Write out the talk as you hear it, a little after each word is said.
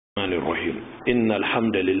الرحمن الرحيم إن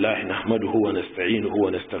الحمد لله نحمده ونستعينه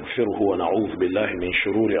ونستغفره ونعوذ بالله من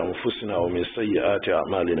شرور أنفسنا ومن سيئات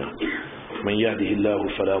أعمالنا من يهده الله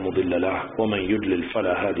فلا مضل له ومن يضلل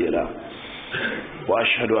فلا هادي له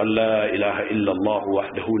وأشهد أن لا إله إلا الله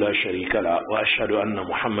وحده لا شريك له وأشهد أن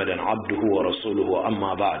محمدا عبده ورسوله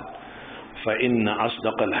أما بعد فإن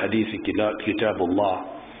أصدق الحديث كتاب الله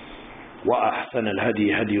وأحسن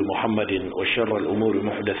الهدي هدي محمد وشر الأمور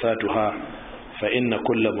محدثاتها فإن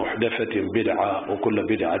كل محدثة بدعة وكل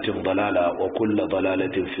بدعة ضلالة وكل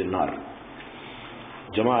ضلالة في النار.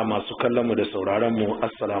 جماعة ما سكلموا da sauraronmu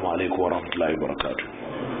assalamu alaikum warahmatullahi wabarakatuh.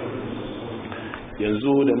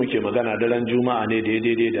 Yanzu da muke magana daren juma'a ne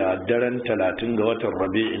daidai da daren 30 ga watan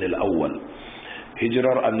Rabi'in al-Awwal.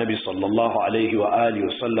 Hijirar Annabi sallallahu alaihi wa alihi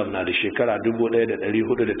wasallam na da shekara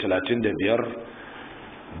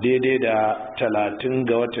 1435 daidai da 30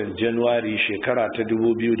 ga watan Januwari shekara ta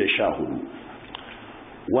 2014.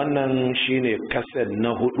 Wannan shine kaset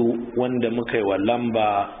na 4 wanda muka yi wa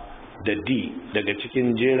lamba da D daga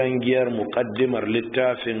cikin jeren giyar muqaddimar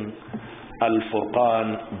littafin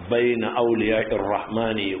Al-Furqaan bayna awliya'ir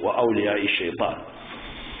rahmani wa awliya'ish shaitan,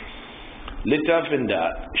 littafin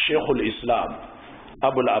da Sheikhul Islam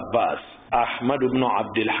Abul Abbas Ahmad ibn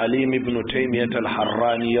Abdul Halim ibn Taymiyyah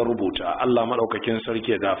al-Harrani ya rubuta. Allah madaukakin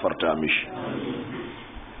sarki ya gafarta mishi.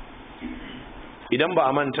 Idan ba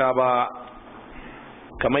a manta ba,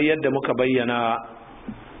 kamar yadda muka bayyana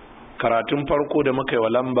karatun farko da muka yi wa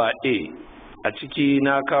lamba a ciki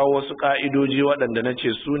na kawo wasu ka'idoji waɗanda na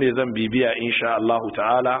ce su ne zan bibiya insha Allahu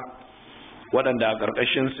ta'ala, waɗanda a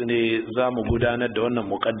ƙarƙashinsu ne za mu gudanar da wannan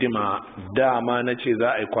muƙaddima. Dama na ce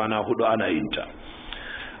za a yi kwana 4 ana yin ta.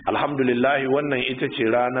 Alhamdulillahi, wannan ita ce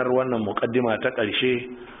ranar wannan muƙaddima ta ƙarshe,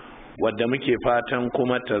 wadda muke fatan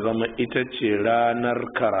kuma ta zama ita ce ranar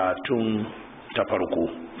karatun ta farko.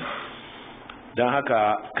 Don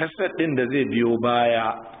haka kaset ɗin da zai biyo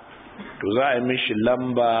baya to za a yi mishi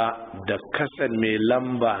lamba da kaset mai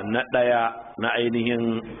lamba na 1 na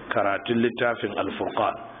ainihin karatun littafin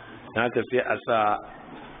Al-Furqaan. Don haka sai a sa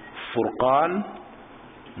Furqaan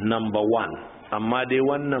number 1, amma dai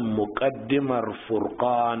wannan muƙaddimar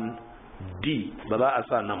Furqaan D, ba za a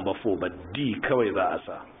sa number 4 ba, D kawai za a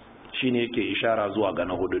sa. Shi ne yake ishara zuwa ga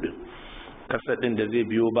na 4 din. Kaset ɗin da zai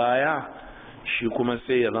biyo baya shi kuma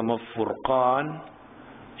sai ya zama Furqaan,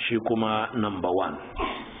 shi kuma number 1.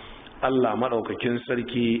 Allah maɗaukakin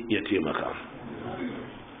sarki ya taimaka.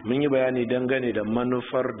 Mun yi bayani dangane da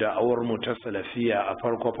manufar da'awar mu ta salafiya a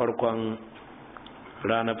farko-farkon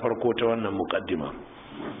ranar farko ta wannan muƙaddima.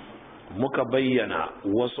 Muka bayyana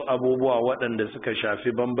wasu abubuwa waɗanda suka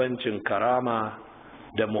shafi bambancin karama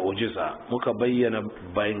da mu'jiza. Muka bayyana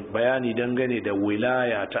bayani dangane da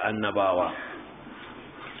wilaya ta annabawa,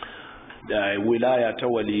 da wilaya ta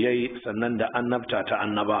waliyai, sannan da annabta ta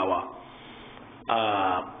annabawa.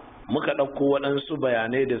 Muka ɗauko waɗansu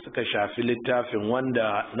bayanai da suka shafi littafin,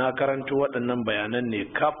 wanda na karanto waɗannan bayanan ne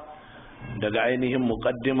kaf daga ainihin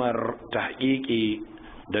muƙaddimar tahqiqi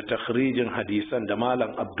da takhrijin hadisan da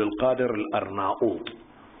Malam Abdulkadir al-Arnaut,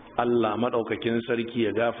 Allah maɗaukakin sarki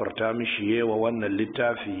ya gafarta mishi, yewa wannan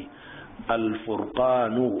littafi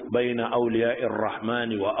Al-Furqanu bayna awliya'ir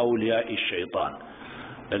rahmani wa awliya'ish shaitan.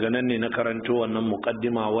 Daga nan ne na karanto wannan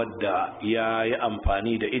muqaddima wadda ya yi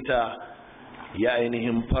amfani da ita ya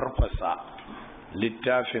ainihin farfasa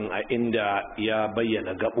littafin a inda ya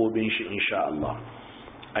bayyana gaɓoɓin shi insha Allah.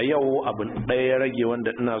 A yau abin ɗaya ya rage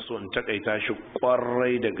wanda ina so in takaita shi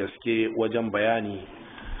ƙwarai da gaske wajen bayani,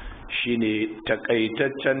 shine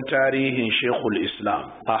takaitaccen tarihin Sheikhul Islam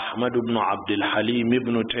Ahmad ibn Abdul Halim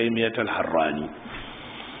ibn Taymiyyah al-Harrani.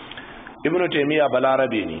 Ibn Taymiyyah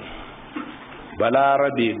balarabe ne,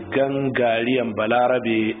 balarabe gangariyan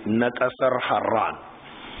balarabe na ƙasar Harran.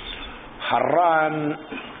 Harran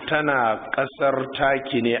tana ƙasar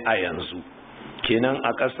Taki ne a yanzu, kenan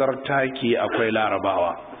a ƙasar Taki akwai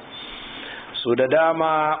larabawa. So da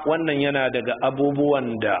dama wannan yana daga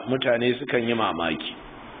abubuwan da mutane sukan yi mamaki.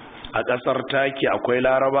 A ƙasar Taki akwai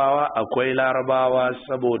larabawa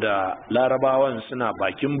saboda larabawan suna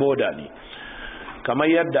bakin boda ne. Kamar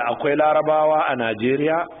yadda akwai larabawa a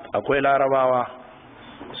Najeriya, akwai larabawa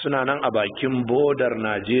suna nan a bakin bodar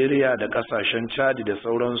Najeriya da kasashen Chadi da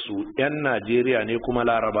sauransu, 'yan Najeriya ne kuma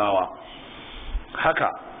larabawa. Haka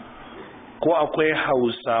ko akwai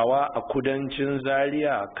Hausawa a kudancin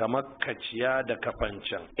Zaria kamar Kaciya da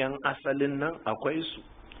Kafancan, 'yan asalin nan akwai su.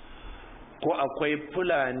 Ko akwai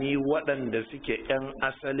Fulani waɗanda suke 'yan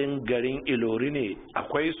asalin garin Ilori ne,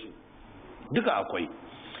 akwai su. Duka akwai.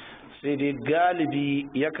 Sai dai galibi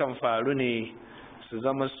yakan faru ne su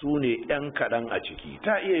zama su ne 'yan kaɗan a ciki.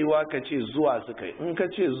 Ta iya yiwa ka ce zuwa suka yi, in ka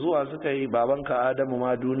ce zuwa suka yi babanka Adamu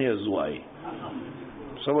ma duniyar zuwa yi,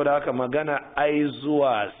 saboda haka magana ai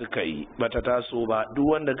zuwa suka yi bata taso ba. Duk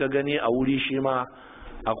wanda ka gani a wuri shi ma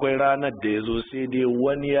akwai ranar da ya zo, sai dai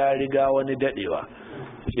wani ya riga wani daɗewa,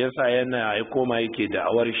 yasa yana ya koma yake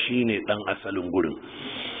da'awar shi ne ɗan asalin gurin.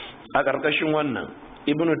 A ƙarƙashin wannan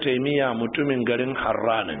Ibn Taymiyyah mutumin garin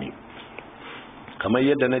Harran ne, kamar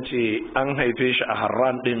yadda na ce an haife shi a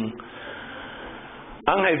Harran ɗin.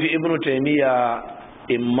 An haifi Ibn Taymiyyah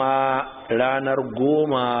imma ranar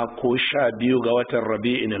 10 ko 12 ga watan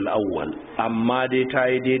Rabi'in al-Awwal, amma dai ta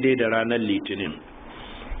yi daidai da ranar Litinin,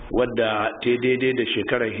 wadda ta daidai da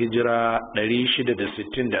shekarar hijira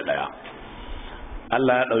 661.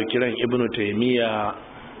 Allah ya ɗauki ran Ibn Taymiyyah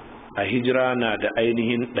a hijira na da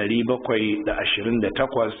ainihin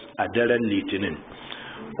 728 a daren Litinin,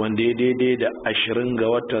 wanda ya daidai da 20 ga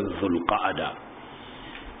watan Zulqa'ada.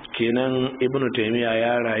 Kenan Ibn Taymiyyah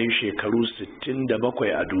ya rayu shekaru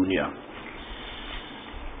 67 a duniya.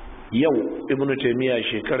 Yau Ibn Taymiyyah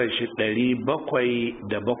shekarar shi 707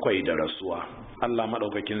 da rasuwa. Allah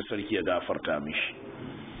maɗaukakin sarki ya gafarta mishi.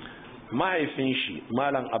 Mahaifin shi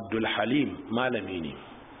Malam Abdul Halim malami ne,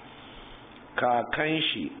 kakan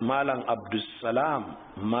shi Malam Abdul Salam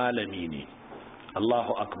malami ne.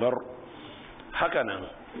 Allahu akbar. Hakanan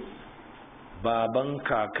baban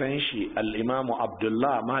kakan shi al-Imamu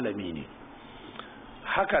Abdullah malami ne.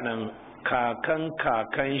 Hakanan kakan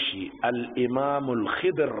kakan shi al-Imamu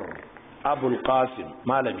al-Khidr Abul Qasim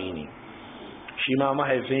malami ne. Shi ma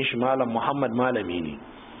mahaifin shi Malam Muhammad malami ne.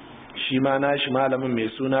 Shi ma nashi malamin mai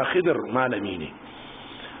suna Khidr malami ne.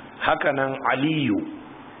 Hakanan Aliyu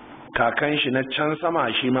kakan shi na can sama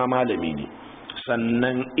shi ma malami ne.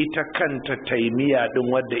 Sannan ita kanta Taimiyya din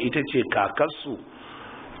wadda ita ce kakarsu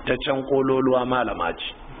ta can kololuwa malama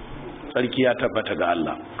ce. Sarki ya tabbata ga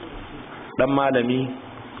Allah. Dan malami,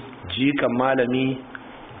 jikan malami,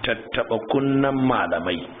 tattaba kunnan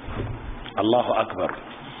malamai. Allahu akbar.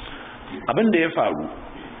 Abin da ya faru,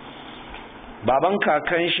 baban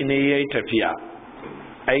kakan shi ne yayi tafiya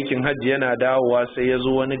aikin hajji, yana dawowa sai ya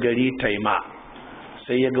zo wani gari Taima,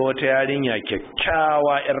 sai ya ga wata yarinya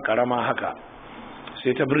kyakkyawa yar karama haka,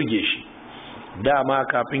 sai ta burge shi. Dama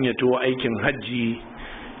kafin ya taho aikin hajji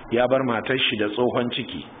ya bar matar shi da tsohon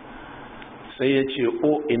ciki, sai ya ce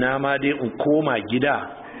o ina ma dai in koma gida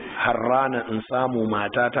har rana in samu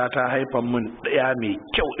matata ta haifan min ɗaya mai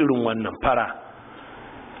kyau irin wannan fara.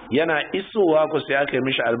 Yana isowa ku sai aka yi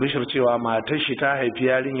mishi albishir cewa matar shi ta haifi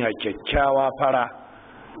yarinya kyakkyawa fara.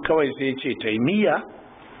 Kawai sai ce Taimiyya,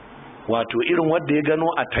 wato irin wanda ya gano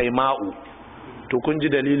a Taima'u. To kun ji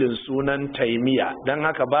dalilin sunan Taimiyya, don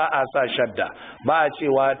haka ba a sa shadda, ba a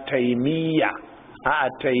cewa Taimiyya, a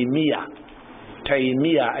Taimiyya.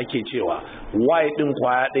 Taimiyya ake cewa, y din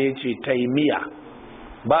kwaya ɗaya ce Taimiyya.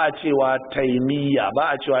 Ba a cewa Taimiyya,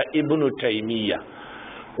 ba a cewa Ibnu Taimiyya.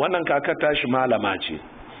 Wannan kakar tashi malama ce,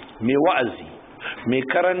 mai wa'azi, mai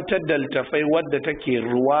karantar da littafai wadda take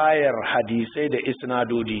ruwayar hadisai da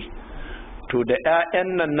isnadodi. To da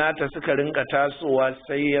 'ya'yan nan nata suka rinka tasowa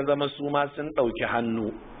sai ya zama su ma sun ɗauki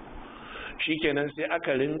hannu, shikenan sai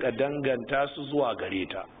aka rinka danganta su zuwa gare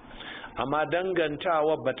ta, amma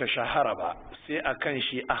dangantawa bata shahara ba sai akan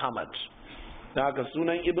shi Ahmad. Da haka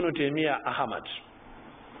sunan Ibn Taymiyyah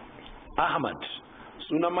Ahmad,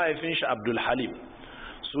 sunan mahaifin shi Abdul Halim,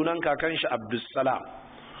 sunan kakan shi Abdul Salam,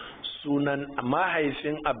 sunan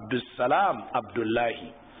mahaifin Abdul Salam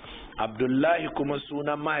Abdullahi kuma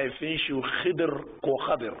sunan mahaifin shi Khidr ko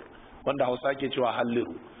Khadir, wanda Hausa ke cewa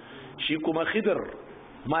Halliru. Shi kuma Khidr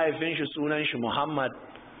mahaifin shi sunan shi Muhammad,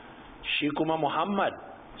 shi kuma Muhammad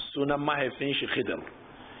sunan mahaifin shi Khidr.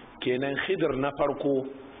 Kenan Khidr na farko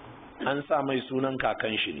an sa mai sunan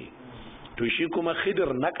kakan shi ne, to shi kuma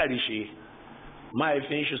Khidr na ƙarshe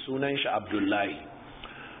mahaifin shi sunan shi Abdullahi.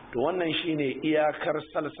 To wannan shine iyakar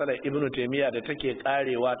salsala Ibn Taymiyyah da take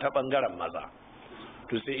karewa ta bangaren maza.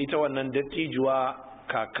 To sai ita wannan dattijuwa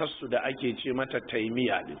kakarsu da ake ce mata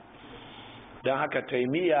Taimiyya din. Don haka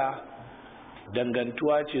Taimiyya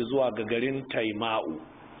dangantuwa ce zuwa ga garin Taima'u.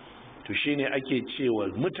 To shine ake cewa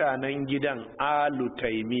mutanen gidan Alu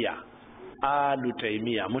Taimiyya,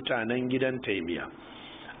 mutanen gidan Taimiyya.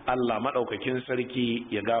 Allah madaukakin sarki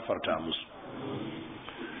ya gafarta musu.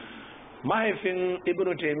 Mahaifin Ibn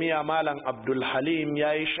Taymiyyah Malam Abdul Halim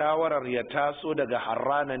ya yi shawarar ya taso daga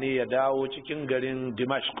Harrana ne ya dawo cikin garin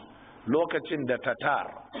Dimashq lokacin da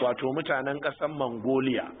Tatar, wato mutanen ƙasar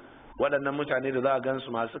Mongolia, waɗannan mutane da za a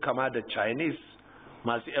gansu masu kama da Chinese,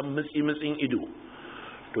 masu 'yan mitsi-mitsin ido,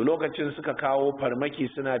 to lokacin suka kawo farmaki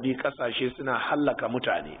suna bi ƙasashe suna hallaka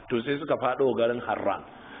mutane, to sai suka faɗo garin Harran.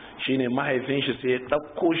 shine mahaifin shi sai ya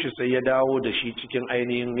ɗauko shi sai ya dawo da shi cikin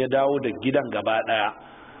ainihin ya dawo da gidan gaba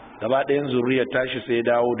ɗayan zuriyar tashi sai ya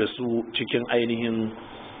dawo da su cikin ainihin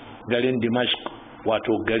garin Dimashq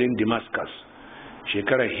wato garin Damascus.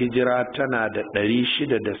 Shekarar hijira tana da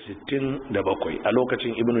 667 a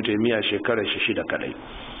lokacin Ibn Taymiyyah shekarar shi 6 kadai.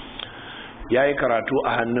 Yayi karatu a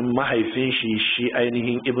hannun mahaifin shi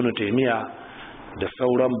ainihin Ibn Taymiyyah da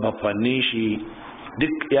sauran bafannin shi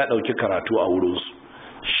duk ya dauki karatu a wurin su.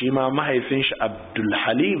 Shi ma mahaifin shi Abdul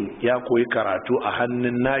Halim ya koyi karatu a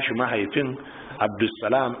hannun nashi mahaifin Abdul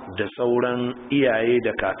Salam da sauran iyaye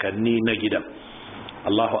da kakanni na gidan.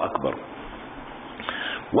 Allahu akbar.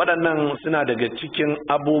 Waɗannan suna daga cikin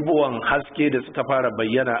abubuwan haske da suka fara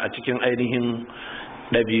bayyana a cikin ainihin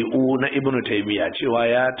ɗabi'u na Ibn Taymiyyah cewa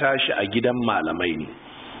ya tashi a gidan malamai ne.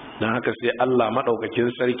 Don haka sai Allah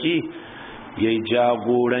maɗaukakin sarki ya yi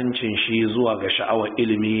jagorancin shi zuwa ga sha'awar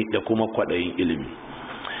ilimi da kuma kwaɗayin ilimi.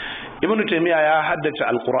 Ibn Taymiyyah ya haddace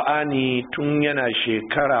Alƙur'ani tun yana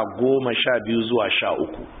shekara 12 zuwa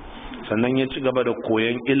 13, sannan ya ci gaba da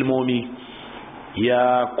koyon ilmomi,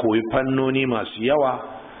 ya koyi fannoni masu yawa,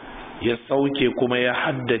 ya sauke kuma ya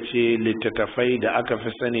haddace littattafai da aka fi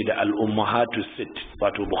sani da al'ummahatus sit,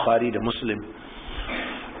 wato Bukhari da Muslim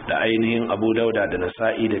da ainihin Abu Dauda da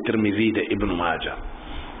Nasa'i da Tirmidhi da Ibn Majah.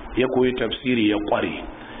 Ya koyi tafsiri ya kware,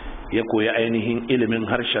 ya koyi ainihin ilimin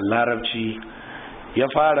harshen Larabci, ya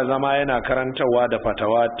fara zama yana karantarwa da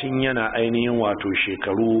fatawa tun yana ainihin wato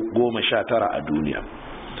shekaru 19 a duniya.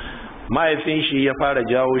 Mahaifin shi ya fara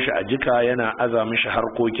jawo shi a jika yana aza mishi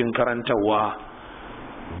harkokin karantarwa.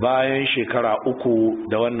 Bayan shekara 3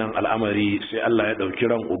 da wannan al'amari sai Allah ya ɗauki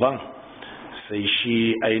ran uban, sai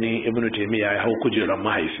shi ainihin Ibn Taymiyyah ya hau kujerar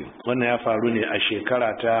mahaifin. Wannan ya faru ne a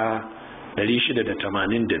shekara ta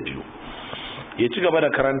 682. Ya ci gaba da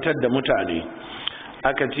karantar da mutane.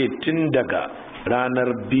 Aka ce tun daga ranar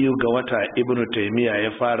 2 ga wata Ibn Taymiyyah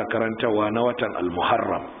ya fara karantarwa na watan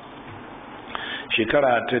Al-Muharram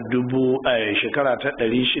shekara ta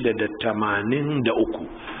 683,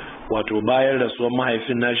 wato bayan rasuwar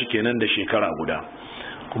mahaifin nashi kenan da shekara guda.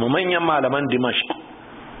 Kuma manyan malaman Dimashq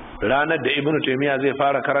ranar da Ibn Taymiyyah zai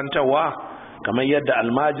fara karantarwa, kamar yadda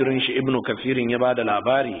almajirin shi Ibn Kathirin ya bada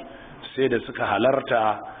labari, sai da suka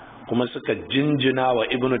halarta kuma suka jinjina wa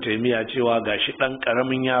Ibn Taymiyyah cewa gashi dan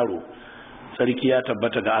karamin yaro, sarki ya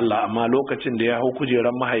tabbata ga Allah, amma lokacin da ya hau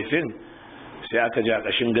kujeran mahaifin sai aka ji a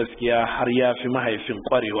ƙashin gaskiya har ya fi mahaifin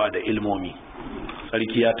ƙwarewa da ilmomi.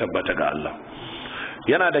 Sarki ya tabbata ga Allah.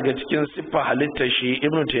 Yana daga cikin siffa halittar shi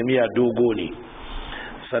Ibn Taymiyyah dogo ne,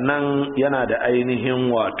 sannan yana da ainihin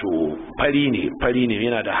wato fari ne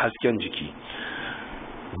yana da hasken jiki.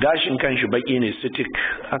 Gashin kanshi baki ne sitik,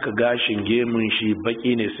 haka gashin gemun shi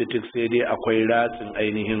baki ne sitik, sai dai akwai ratsin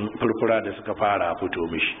ainihin furfura da suka fara fito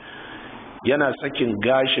mishi. Yana sakin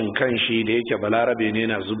gashin kanshi da yake balarabe ne,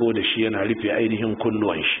 yana zubo da shi yana rufe ainihin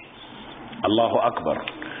kunnuwan shi. Allahu akbar.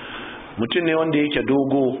 Mutum ne wanda yake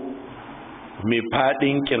dogo, mai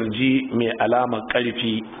fadin kirji, mai alama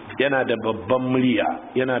karfi, yana da babban murya,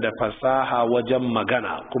 yana da fasaha wajen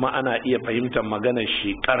magana, kuma ana iya fahimtar maganar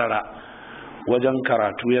shi karara. Wajen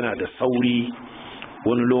karatu yana da sauri,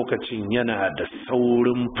 wani lokacin yana da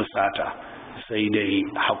saurin fusata, sai dai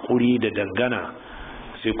haƙuri da dangana,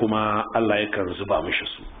 sai kuma Allah yakan zuba mishi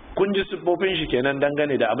su. Kun ji siffofin shi kenan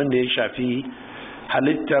dangane da abin da ya shafi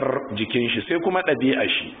halittar jikin shi, sai kuma ɗabi'a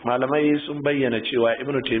shi. Malamai sun bayyana cewa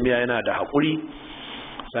Ibn Taymiyyah yana da haƙuri,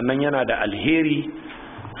 sannan yana da alheri,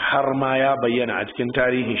 har ma ya bayyana a cikin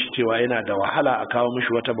tarihin shi cewa yana da wahala a kawo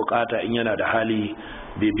mishi wata bukata in yana da hali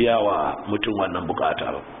bai biya wa mutum wannan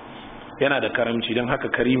bukata ba. Yana da karamci, don haka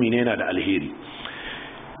karimi ne, yana da alheri.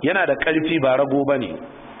 Yana da ƙarfi, ba rago bane,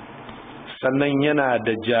 sannan yana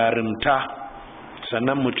da jarumta,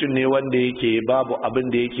 sannan mutum ne wanda yake babu abin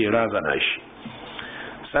da yake razana shi.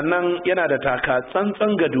 Sannan yana da taka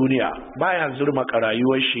tsantsan ga duniya, baya zurma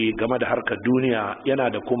rayuwar shi game da harkar duniya, yana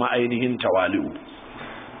da kuma ainihin tawali'u.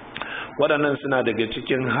 Waɗannan suna daga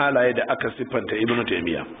cikin halaye da aka siffanta Ibn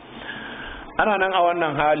Taymiyyah. Ana nan a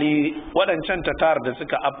wannan hali, waɗancan tatar da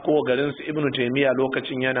suka afko garin su Ibn Taymiyyah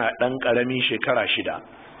lokacin yana ɗan ƙarami shekara 6,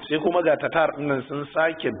 sai kuma ga tatar ɗinnan sun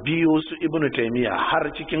sake biyo su Ibn Taymiyyah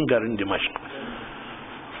har cikin garin Dimashq.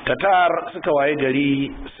 Tatar suka waye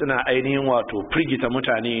gari suna ainihin wato firgita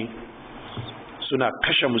mutane, suna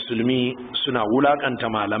kashe musulmi, suna wulakanta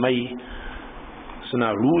malamai,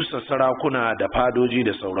 suna rusa sarakuna da fadoji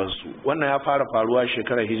da sauransu. Wannan ya fara faruwa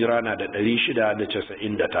shekarar hijira na da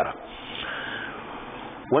 699.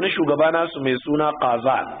 Wani shugaba nasu mai suna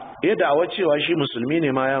Qazan ya da'awa cewa shi musulmi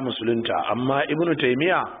ne, ma ya musulunta, amma Ibn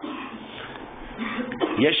Taymiyyah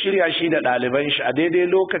ya shirya shi da ɗaliban shi a daidai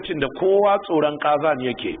lokacin da kowa tsoron Kazan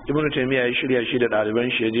yake. Ibn Taymiyyah ya shirya shi da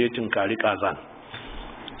ɗaliban shi ya je tinkari Kazan,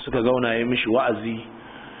 suka zauna ya mishi wa'azi,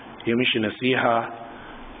 ya mishi nasiha.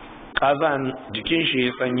 Kazan jikin shi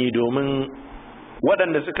ya sanyi domin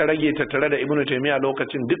waɗanda suka rage tattare da Ibn Taymiyyah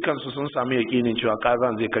lokacin dukkansu sun samu yaƙinin cewa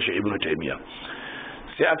Kazan zai kashe Ibn Taymiyyah.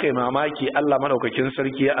 Sai aka yi mamaki, Allah madaukakin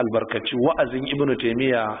sarki ya albarkaci wa'azin Ibn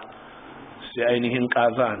Taymiyyah, sai ainihin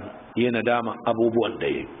Kazan ya nadama abubuwan da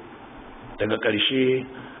ya. Daga ƙarshe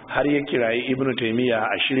har ya kirayi Ibn Taymiyyah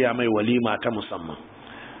a shirya mai walima ta musamman.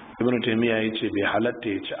 Ibn Taymiyyah ya ce bai halatta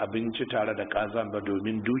ya ci abinci tare da Kazan ba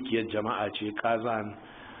domin dukiyar jama'a ce Kazan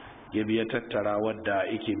ya biya tattara wadda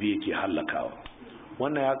yake bi yake hallakawa.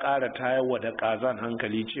 Wannan ya ƙara tayarwa da Kazan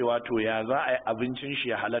hankali cewa to ya za a yi abincin shi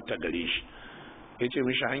ya halatta gare shi. Ya ce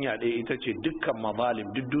mishi hanya ɗaya ita ce dukkan mazalim,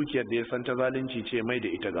 duk dukiyar da ya san ta zalunci ce mai da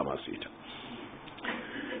ita ga masu ita.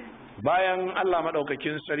 Bayan Allah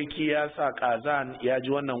maɗaukakin sarki ya sa Kazan ya ji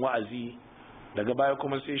wannan wa'azi, daga baya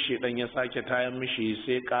kuma sai shedan ya sake tayan mishi,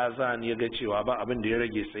 sai Kazan ya ga cewa ba abin da ya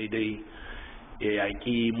rage sai dai ya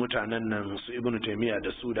yaƙi mutanen nan su Ibn Taymiyyah da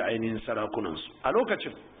su da ainihin sarakunansu. A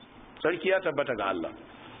lokacin sarki ya tabbata ga Allah,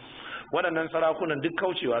 waɗannan sarakunan duk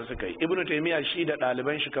kaucewa suka yi. Ibn Taymiyyah shi da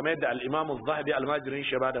ɗaliban shi, kamar yadda al-Imam Az-Zahabi almajirin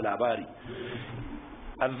shi ba da labari,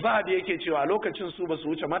 Az-Zahabi yake cewa a lokacin su ba su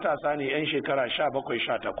wuce matasa ne 'yan shekara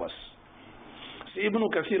 17-18. sai Ibn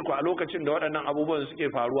Kathir ko a lokacin da waɗannan abubuwan suke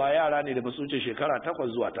faruwa yara ne da ba su wuce shekara 8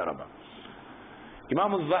 zuwa 9 ba.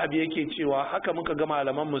 Imam Az-Zahabi yake cewa haka muka ga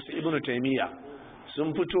malaman mu su Ibn Taymiyyah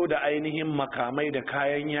sun fito da ainihin makamai da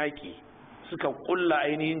kayan yaƙi, suka kulla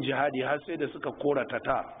ainihin jihadi har sai da suka kora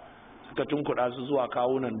tatar, suka tunkuɗa su zuwa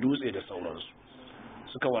kawunan dutse da sauransu,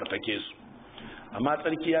 suka wartake su. Amma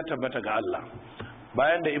tsarki ya tabbata ga Allah,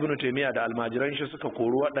 bayan da Ibn Taymiyyah da almajiran shi suka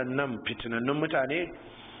kori waɗannan fitinannun mutane,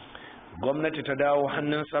 gwamnati ta dawo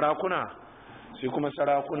hannun sarakuna, sai kuma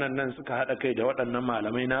sarakunan nan suka haɗa kai da waɗannan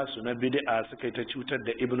malamai nasu na bid'a, suka yi ta cutar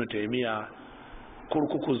da Ibn Taymiyyah,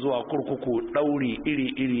 kurkuku zuwa kurkuku, ɗauri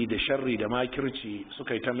iri-iri da sharri da makirci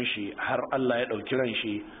suka yi ta mishi, har Allah ya ɗauki ran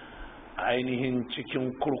shi a ainihin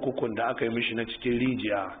cikin kurkukun da aka yi mishi na cikin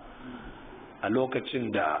rijiya, a lokacin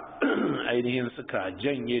da ainihin suka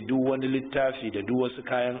janye duk wani littafi da duk wasu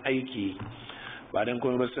kayan aiki, ba don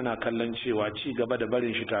kuma ba suna kallon cewa ci gaba da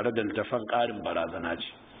barin shi tare da littafan ƙarin barazana ce.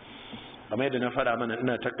 Kamar yadda na faɗa mana,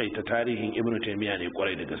 ina takaita tarihin Ibn Taymiyyah ne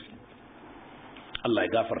kwarai da gaske, Allah ya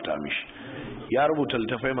gafarta mishi. Ya rubuta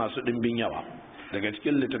littafai masu ɗimbin yawa. Daga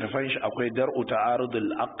cikin littattafan shi akwai Dar'u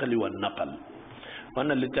Ta'arudul Aqli wan Naql.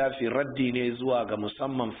 Wannan littafi raddi ne zuwa ga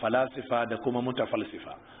musamman falasifa da kuma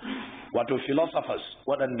mutafalsifa, wato philosophers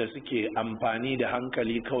waɗanda suke amfani da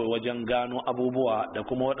hankali kawai wajen gano abubuwa, da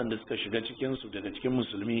kuma waɗanda suka shiga cikinsu daga cikin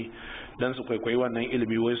musulmi don su kwaikwayi wannan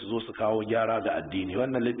ilimi wai su zo su kawo gyara ga addini.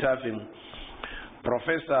 Wannan littafin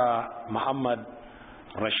Professor Muhammad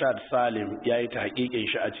Rashad Salim ya yi ta hakikin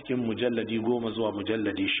shi a cikin mujalladi 10 zuwa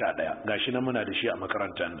mujalladi 11, gashi nan muna da shi a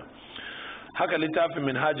makarantar nan. Haka littafin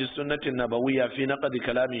Minhajus Sunnatin Nabawiyya fi naqdi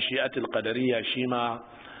kalami Shi'atul Qadariyya, shi ma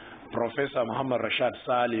Professor Muhammad Rashad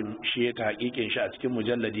Salim shi ya ta hakikin shi a cikin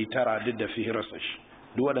mujalladi 9 duk da fihirarsa shi.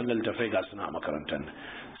 Duk waɗannan littafai ga suna a makarantar nan.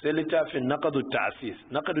 Sai littafin Naqdut Ta'sis.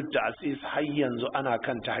 Naqdut Ta'sis har yanzu ana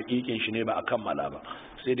kan ta hakikin shi ne ba a kammala ba,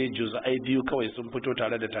 sai dai juz'ai 2 kawai sun fito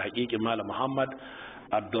tare da ta hakikin Malam Muhammad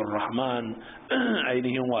Abdurrahman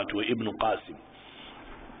ainihin wato Ibn Qasim.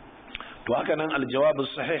 To haka nan Al-Jawab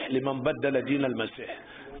Sahih liman baddala din al-Masih,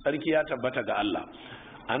 sarki ya tabbata ga Allah.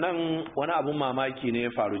 Anan wani abun mamaki ne ya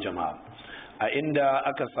faru jama'a, a inda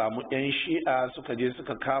aka samu 'yan shi'a suka je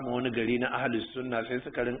suka kama wani gari na ahlus sunna, sai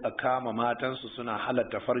suka rinka kama matansu suna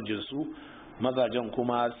halatta farjinsu, mazajen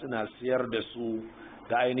kuma suna siyar da su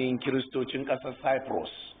ga ainihin kiristocin ƙasar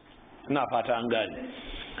Cyprus. Ina fata an gane.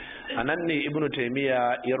 A nan ne Ibn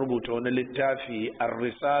Taymiyyah ya rubuta wani littafi,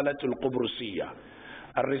 Ar-Risalatul Qubrusiyya.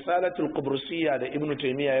 Ar-Risalatul Qubrusiyya da Ibn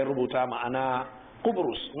Taymiyyah ya rubuta, ma'ana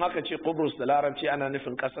Qubrus, in aka ce Qubrus da Larabci ana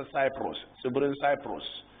nufin ƙasar Cyprus, tsibirin Cyprus.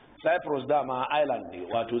 Cyprus dama island ne,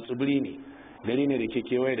 wato tsibiri ne, gari ne da ke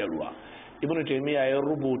kewaye da ruwa. Ibn Taymiyyah ya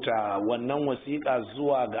rubuta wannan wasiƙa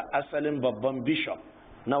zuwa ga asalin babban bishop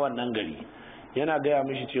na wannan gari, yana gaya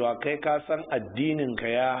mishi cewa kai ka san addinin ka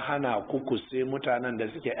ya hana ku sai mutanen da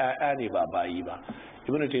suke ƴaƴa ne ba bayi ba.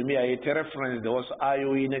 Ibn Taymiyyah ya ta reference da wasu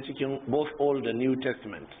ayoyi na cikin both Old and New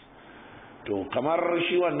Testament. To kamar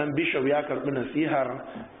shi wannan bishop ya karbi nasihar,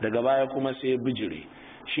 daga baya kuma sai bijire.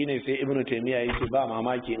 Shine sai Ibn Taymiyyah yake ba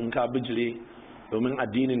mamaki in ka bijire, domin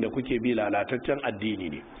addinin da kuke bi lalataccen addini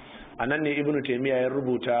ne. Anan ne Ibn Taymiyyah ya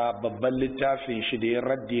rubuta babban littafin shi da ya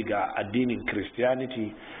raddi ga addinin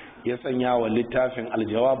Christianity, ya sanya wa littafin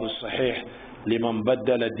Al-Jawab Sahih liman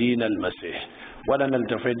baddala dinal masih. waɗannan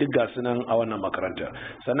littafai duk ga sunan a wannan makaranta.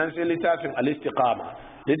 Sannan sai littafin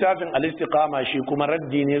al-istiqama shi kuma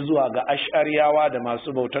raddi ne zuwa ga ash'ariyawa da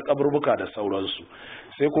masu bautar kaburbuka da sauransu.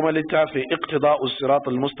 sai kuma littafin iqtida'us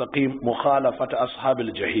siratal mustaqim mukhalafat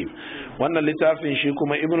ashabil jahim. wannan littafin shi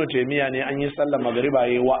kuma ibnu taymiya ne an yi sallar magriba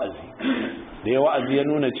yayi wa'azi da ya wa'azi ya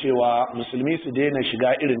nuna cewa musulmi su daina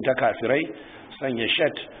shiga irin ta kafirai, sanya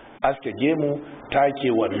shat, aske gemu,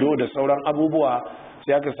 take wando da sauran abubuwa.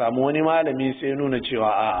 sai aka samu wani malami sai nuna cewa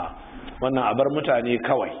a'a wannan abar mutane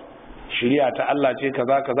kawai, shari'a ta Allah ce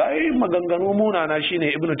kaza kaza. Maganganu munana shine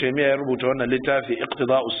ibnu taymiya ya rubuta wannan littafi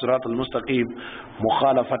iqtida'us siratal mustaqim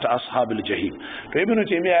mukhalafat ashabil jahim. to ibnu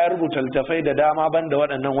taymiya ya rubuta littafai da dama banda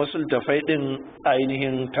waɗannan. wasu littafai din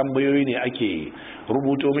ainihin tambayoyi ne ake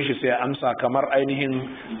rubuto mishi sai amsa, kamar ainihin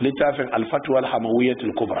littafin al-fatwa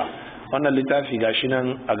al-hamawiyyatul kubra. wannan littafi gashi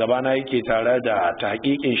nan a gabana yake tare da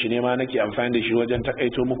tahqiqin shi ne ma nake amfani da shi wajen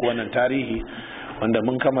takaito muku wannan tarihi, wanda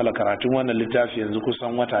mun kammala karatun wannan littafi yanzu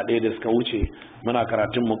kusan wata ɗaya da suka wuce. muna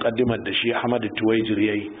karatun muqaddimar da shi Ahmad Tuwaijir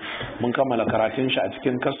yayi, mun kammala karatun shi a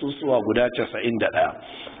cikin kasusuwa guda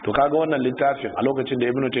 91. to kaga wannan littafin a lokacin da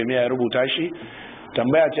Ibn Taymiyyah ya rubuta shi,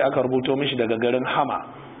 tambaya ce aka rubuto mishi daga garin Hama,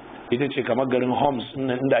 ita ce kamar garin Homs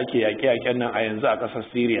inda ake yaƙe-yaƙen nan a yanzu a ƙasar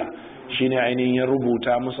Syria. shine ainihin ya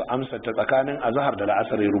rubuta musu amsa ta tsakanin azhar da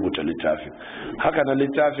la'asar ya rubuta littafin. haka nan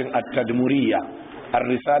littafin at-tadmuriyya,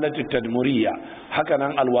 ar-risalatu at-tadmuriyya, haka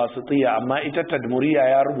nan al-wasitiyya, amma ita tadmuriyya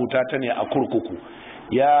ya rubuta ta ne a kurkuku.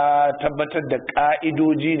 ya tabbatar da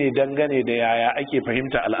ka'idoji ne dangane da yaya ake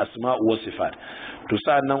fahimta al-asma'u was sifat. to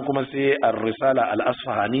sa'annan kuma sai ar-risala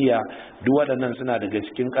al-asfahaniyya, duk waɗannan suna daga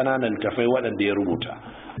cikin ƙananan littafai waɗanda ya rubuta.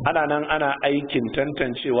 ana nan ana aikin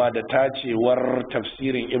tantancewa da tacewar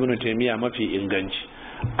tafsirin Ibn Taymiyyah mafi inganci.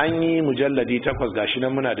 an yi mujalladi 8 gashi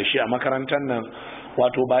nan muna da shi a makarantar nan.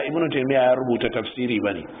 wato ba Ibn Taymiyyah ya rubuta tafsiri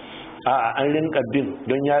bane, a'a an rinka bin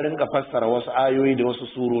don ya rinka fassara wasu ayoyi da wasu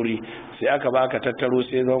surori, sai aka baka tattaro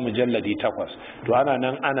sai zama mujalladi 8. to ana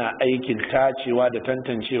nan ana aikin tacewa da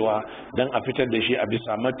tantancewa don a fitar da shi a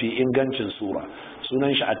bisa mafi ingancin sura.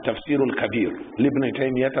 sunan shi at-tafsirul kabir ibn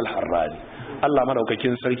Taymiyyah al-Harrani. Allah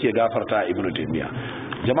madaukakin sarki ya gafarta Ibn Taymiyyah.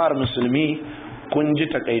 jama'ar musulmi, kun ji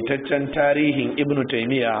takaitaccen tarihin Ibn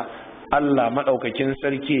Taymiyyah. Allah madaukakin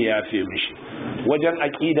sarki ya yafe mishi. wajen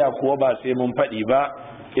aqida kuwa ba sai mun faɗi ba,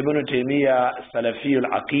 Ibn Taymiyyah salafiyul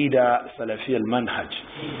aqida, salafiyul manhaj.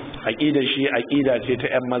 aqida shi aqida ce ta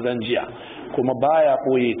ƴan mazan jiya, kuma baya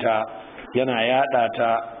boye ta, yana yada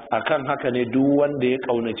ta. akan haka ne duk wanda ya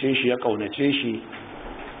kaunace shi ya kaunace shi.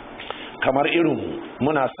 kamar irin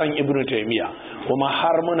muna son Ibn Taymiyyah, kuma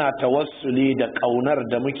har muna tawassuli da kaunar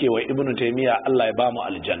da muke wa Ibn Taymiyyah, Allah ya bamu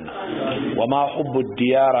aljanna. wa ma hubbu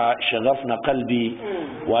diyara shaghafna qalbi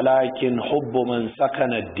walakin hubbu man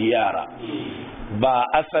sakana diyara. ba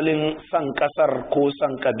asalin son kasar ko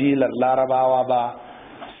son kabilar larabawa ba,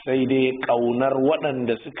 sai dai kaunar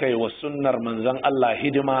waɗanda suka yi wa sunnar manzon Allah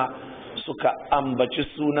hidima, suka ambaci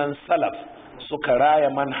sunan salaf, suka raya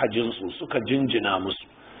manhajinsu, suka jinjina musu.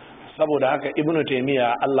 saboda haka Ibn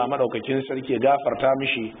Taymiyyah, Allah madaukakin sarki gafarta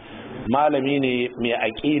mishi, malami ne mai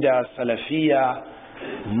aqida salafiyya,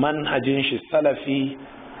 manhajin shi salafi,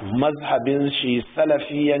 mazhabin shi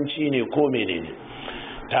salafiyanci ne ko menene.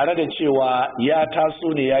 tare da cewa ya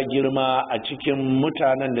taso ne ya girma a cikin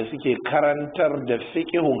mutanen da suke karantar da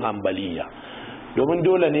fiqhun hanbaliya, domin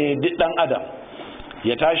dole ne duk dan adam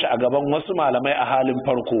ya tashi a gaban wasu malamai a halin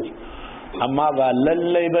farko, amma ba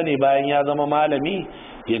lallai bane bayan ya zama malami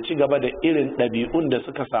ya ci gaba da irin ɗabi'un da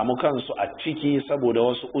suka samu kansu a ciki saboda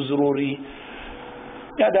wasu uzurori.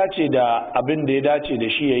 ya dace da abin da ya dace da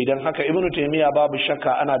shi yayi. don haka Ibn Taymiyyah babu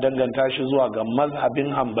shakka ana danganta shi zuwa ga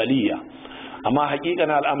mazhabin hanbaliya, amma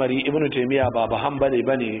hakikanin al'amari Ibn Taymiyyah ba hanbali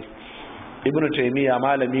bane. Ibn Taymiyyah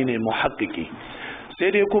malami ne muhaqqiqi.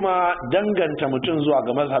 sai dai kuma danganta mutum zuwa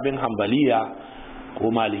ga mazhabin hanbaliya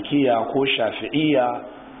ko malikiya ko shafi'iyya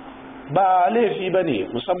ba laifi bane,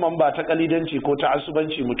 musamman ba ta kalidanci ko ta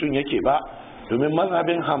asubanci mutum yake ba, domin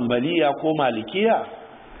mazhabin hanbaliya ko malikiya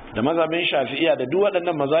da mazhabin shafi'iyya da duk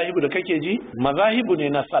waɗannan mazahibu da kake ji mazahibu ne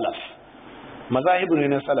na salaf, mazahibu ne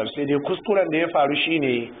na salaf. sai dai kuskuren da ya faru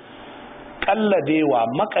shine kalladewa,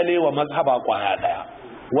 makalewa mazhaba kwaya daya.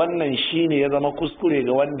 wannan shine ya zama kuskure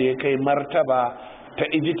ga wanda ya kai martaba ta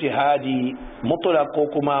ijtihadi mutlaq ko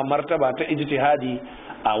kuma martaba ta ijtihadi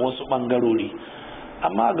a wasu bangarori.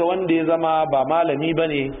 amma ga wanda ya zama ba malami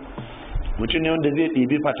bane, mutum ne wanda zai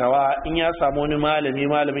ɗibi fatawa, in ya samu wani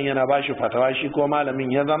malamin yana bashi fatawa, shi ko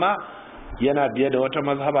malamin ya zama yana biye da wata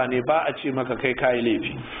mazhaba ne, ba a ce maka kai kayi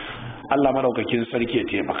laifi. Allah madaukakin sarki ya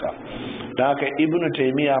taimaka. da haka Ibn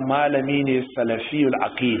Taymiyyah malami ne salafiyul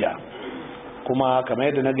aqida, kuma kamar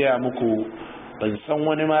yadda na gaya muku ban san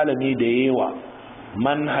wani malami da yawa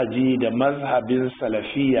manhaji da mazhabin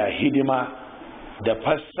salafiya hidima da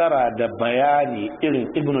fassara da bayani irin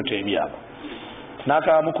Ibn Taymiyyah ba. Na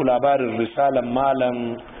kawo muku labarin risalan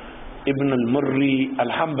malam Ibn al-Murri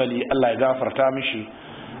al-Hanbali, Allah ya gafarta mishi,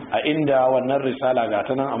 a inda wannan risala ga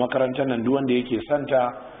ta nan a makarantar nan duk wanda yake santa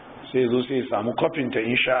sai zo sai samu kofin ta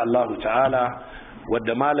insha Allah ta'ala,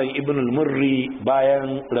 wadda malam Ibn al-Murri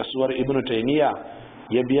bayan rasuwar Ibn Taymiyyah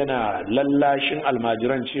ya biyana lallashin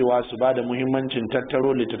almajiran cewa su ba da muhimmancin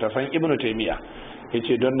tattaro littattafan Ibn Taymiyyah.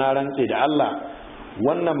 Yace don na rantse da Allah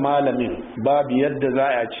wannan malamin babu yadda za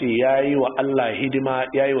a ce yayi wa Allah hidima,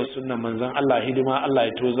 yayi wa sunnan manzon Allah hidima, Allah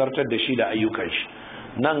ya tozartar da shi da ayyukan shi.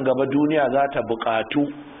 Nan gaba duniya za ta buƙatu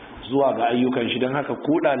zuwa ga ayyukan shi, don haka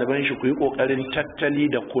ku ɗaliban shi ku yi ƙoƙarin tattali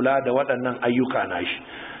da kula da waɗannan ayyuka na shi,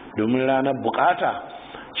 domin ranar buƙata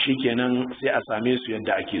shikenan sai a same su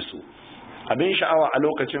yadda ake so. Abin sha'awa a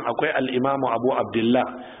lokacin akwai al-Imamu Abu Abdullah,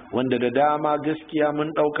 wanda da dama gaskiya mun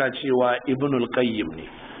ɗauka cewa Ibnul Qayyim ne.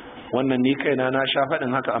 Wannan ni kaina na sha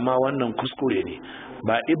faɗin haka, amma wannan kuskure ne.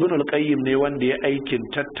 Ba Ibnul Qayyim ne wanda ya aikin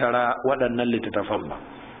tattara waɗannan littattafan ba.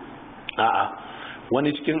 A'a,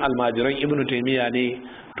 wani cikin almajiran Ibn Taymiyyah ne,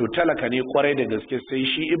 to talaka ne kwarai da gaske, sai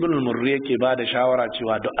shi Ibn Murri yake ba da shawara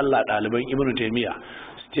cewa don Allah ɗaliban Ibn Taymiyyah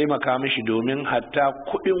su taimaka mishi, domin hatta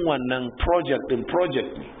kuɗin wannan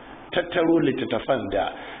project ne tattaro littattafan,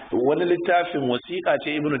 da wani littafin wasiƙa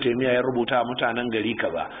ce Ibn Taymiyyah ya rubuta mutanen gari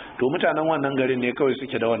kaza, to mutanen wannan garin ne kawai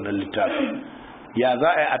suke da wannan littafin. Ya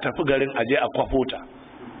za a tafi garin aje a kwafo ta?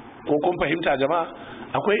 Ko kun fahimta jama'a?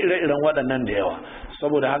 Akwai ire-iren waɗannan da yawa.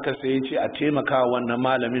 Saboda haka sai ya ce a taimaka wannan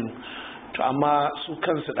malamin, to amma su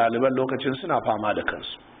kansu ɗaliban lokacin suna fama da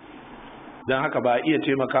kansu, don haka ba iya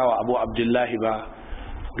taimakawa Abu Abdullahi ba,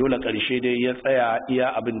 dole ƙarshe dai ya tsaya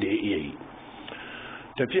iya abin da ya iya yi.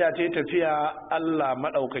 Tafiya Allah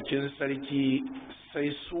maɗaukakin sarki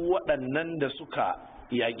sai su waɗannan da suka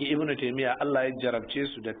yaƙi Ibn Taymiyyah Allah ya jarabce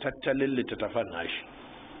su da tattalin littattafan nashi,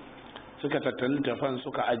 suka tattali littattafan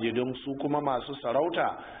suka aje, don su kuma masu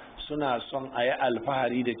sarauta suna son a yi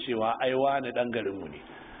alfahari da cewa aiwa na ɗan garinmu ne,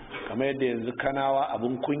 kamar yadda yanzu Kanawa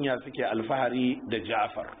abin kunya suke alfahari da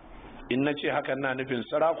Ja'far. In na ce hakan na nufin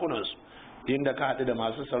sarakunansu, inda ka haɗu da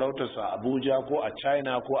masu sarautarsu a Abuja ko a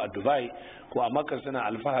China ko a Dubai ko a Makka suna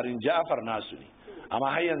alfaharin Ja'far nasu ne.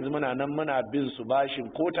 Amma har yanzu muna nan muna bin su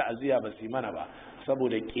bashin ko ta'aziyya ba su yi mana ba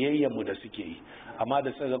saboda ƙiyayyenmu da suke yi. Amma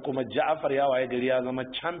da suka kuma Ja'far ya waye gari ya zama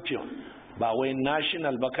champion, ba wai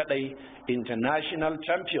national ba kadai, international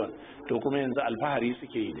champion, to kuma yanzu alfahari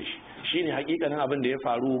suke yi da shi. Shine hakikanin abin da ya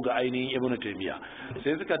faru ga ainihin Ibn Taymiyyah.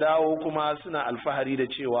 Sai suka dawo kuma suna alfahari da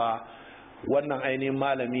cewa wannan ainihin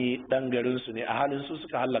malami dan garin su ne, a halin su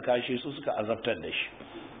suka hallaka shi, su suka azabtar da shi.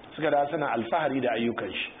 Suka da suna alfahari da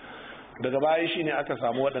ayyukan shi. Daga baya shine aka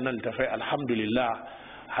samu waɗannan littafai, alhamdulillah,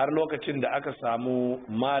 har lokacin da aka samu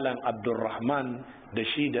malam Abdulrahman da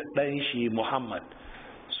shi da ɗan shi Muhammad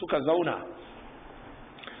suka zauna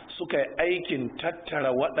suka yi aikin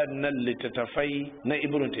tattara waɗannan littattafai na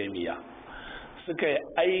Ibn Taymiyyah, suka yi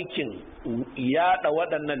aikin yada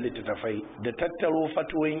waɗannan littattafai da tattaro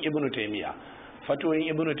fatoyin Ibn Taymiyyah. Fatoyin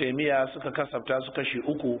Ibn Taymiyyah suka kasafta su kashi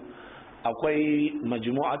uku. Akwai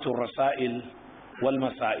majmu'atul rasail wal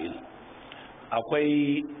masail,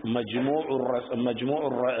 akwai majmu'ur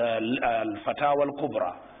fatawal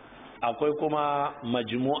kubra, akwai kuma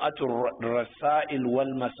majmu'atul rasail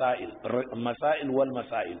wal masail,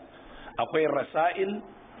 akwai rasail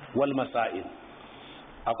wal masail,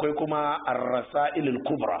 akwai kuma ar-rasail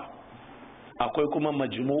al-kubra, akwai kuma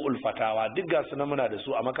majmu'ul fatawa. Duk ga su muna da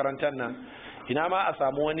su a makarantar nan. Ina ma a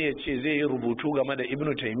samu wani ya ce zai yi rubutu game da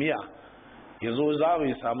Ibn Taymiyyah, ya zo za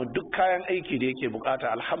mu samu duk kayan aiki da yake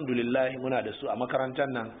bukata. Alhamdulillah muna da su a makarantar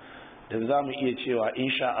nan, da za mu iya cewa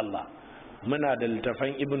insha Allah muna da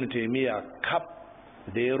littafan Ibn Taymiyyah kaf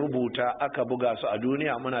da ya rubuta aka buga su a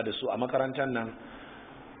duniya, muna da su a makarantar nan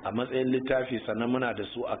a matsayin littafi, sannan muna da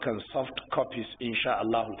su akan soft copies insha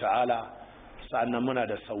Allah ta'ala, sannan muna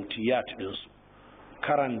da sautiyat ɗinsu,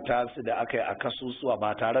 karanta su da aka yi a kasusuwa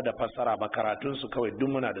ba tare da fassara ba, karatunsu kawai duk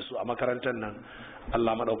muna da su a makarantar nan.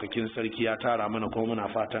 Allah maɗaukakin sarki ya tara mana, kuma muna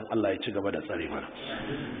fatan Allah ya ci gaba da tsare mana.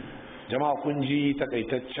 Jama'a, kun ji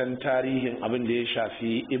takaitaccen tarihin abin da ya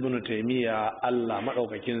shafi Ibn Taymiyyah. Allah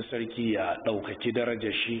maɗaukakin sarki ya ɗaukaki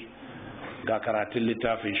darajar shi, ga karatun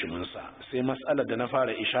littafin shi mun sa. Sai mas'alar da na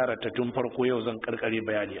fara isharar ta tun farko, yau zan karkare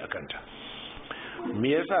bayani akan ta. Me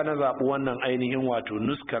yasa na zaɓi wannan ainihin wato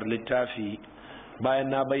nuskar littafi, bayan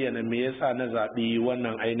na bayyana me yasa na zaɓi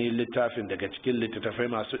wannan ainihin littafin daga cikin littattafai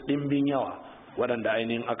masu ɗimbin yawa waɗanda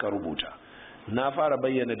ainihin aka rubuta. Na fara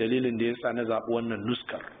bayyana dalilin da yasa na zaɓi wannan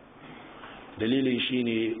nuskar. dalilin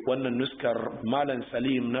shine wannan nuskar malam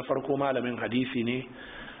Salim na farko malamin hadisi ne,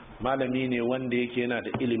 malami ne wanda yake yana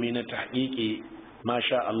da ilimi na tahqiqi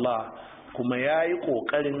masha Allah, kuma yayi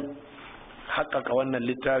kokarin haƙƙaƙa wannan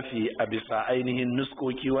littafi a bisa ainihin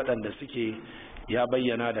nuskoki waɗanda suke ya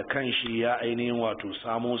bayyana da kanshi ya ainihin wato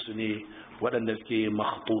samo su ne waɗanda suke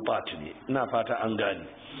makhtutat ne. Ina fata an gane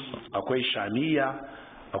akwai shamiya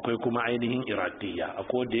akwai kuma ainihin iraqiyya,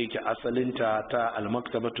 akwai da yake asalinta ta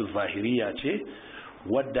al-maktabatu zahiriya ce,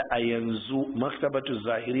 wadda a yanzu maktabatu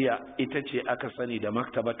zahiriya ita ce aka sani da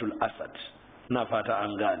maktabatul asad. Ina fata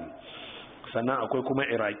an gane. Sannan akwai kuma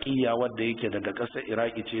iraqiyya wadda yake daga ƙasar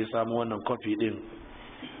iraki ce ya samu wannan kofi din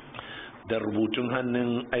da rubutun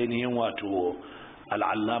hannun ainihin wato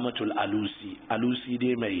al'allamatul alusi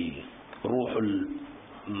dai mai ruhul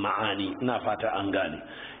ma'ani. Ina fata an gane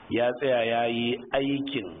ya tsaya ya yi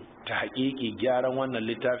aikin ta haƙiƙi gyaran wannan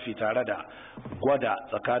littafi tare da gwada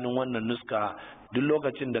tsakanin wannan nuska. Duk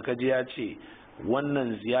lokacin da kaji ya ce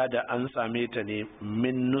wannan ziyada an same ta ne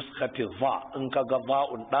min nuskati va, in ka ga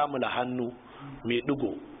va'un damula hannu mai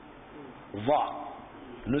digo va,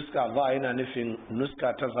 nuska va yana nufin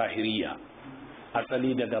nuska ta zahiriya,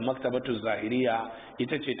 asali daga maktabatu zahiriya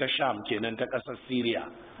ita ce ta Sham kenan, ta ƙasar Syria.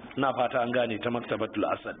 Ina fata an gane, ta maktabatul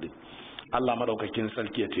asad din. Allah madaukakin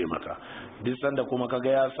sarki ya taimaka. Duk sanda kuma kaga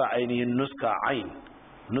ya sa ainihin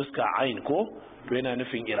nuska ain ko to yana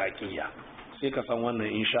nufin iraqiyya, sai ka san wannan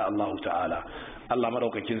insha Allah ta'ala. Allah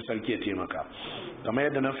madaukakin sarki ya taimaka. Kamar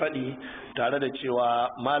yadda na faɗi, tare da cewa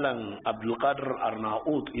malam Abdulkadir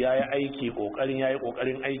Arnaut yayi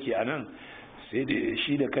kokarin aiki anan, sai da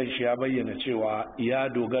shi da kanshi ya bayyana cewa ya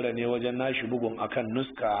dogara ne wajen nashi bugun akan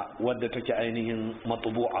nuska wadda take ainihin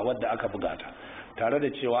matbu'a wadda aka buga ta, tare da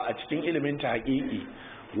cewa a cikin ilimin ta haƙiƙi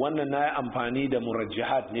wannan na yi amfani da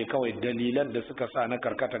murajjihat ne kawai, dalilan da suka sa na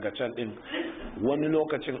karkata ga can din. Wani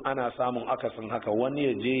lokacin ana samun akasin haka, wani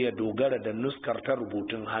ya je ya dogara da nuskar ta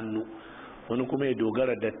rubutun hannu, wani kuma ya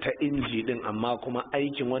dogara da ta inji din, amma kuma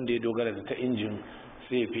aikin wanda ya dogara da ta injin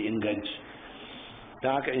sai ya fi inganci.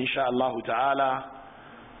 don haka insha Allah ta'ala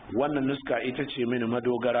wannan nuska ita ce mini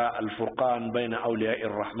madogara al-Furqaan baina awliya'ir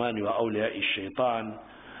rahman wa awliya'ish shaitan,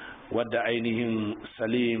 wadda ainihin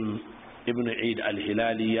Salim ibn Eid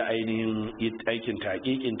al-Hilali ya ainihin aikin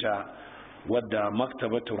taqiqinta, wadda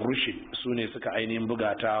maktabatul rushd sune suka ainihin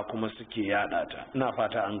bugata kuma suke yada ta. Ina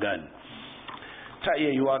fata an gane. Ta iya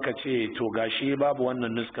yiwa ka ce to gashi babu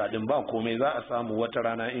wannan nuska din, ba komai, za a samu wata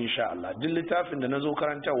rana insha Allah. Duk littafin da nazo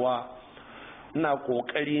karantawa ina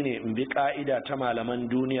kokari ne in bi ka'ida ta malaman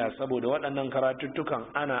duniya, saboda waɗannan karatuttukan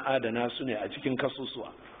ana adana su ne a cikin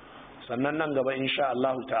kasusuwa. Sannan nan gaba insha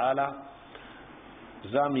Allah ta'ala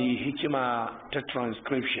za mu yi hikima ta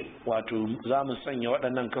transcription, wato za mu sanya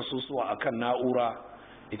waɗannan kasusuwa akan na'ura.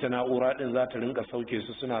 Ita na'ura din za ta rinka sauke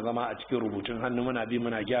su, suna zama a cikin rubutun hannu, muna bi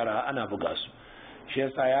muna gyara, ana buga su. Shi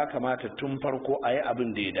yasa ya kamata tun farko a yi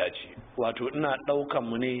abin da ya dace, wato ina ɗaukan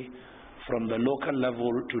mu ne from the local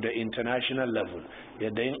level to the international level,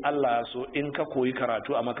 yadda in Allah so in ka koyi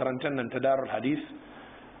karatu a makarantar nan ta Darul Hadith,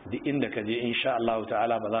 duk inda ka je insha Allah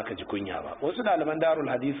ta'ala ba za ka ji kunya ba. Wasu ɗaliban Darul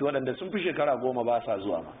Hadith waɗanda sun fi shekara 10 ba sa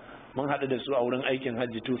zuwa ma, mun haɗu da su a wurin aikin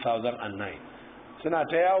hajji 2009, suna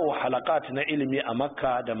ta yawo halakat na ilimi a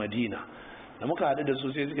Makka da Madina. Da muka haɗu da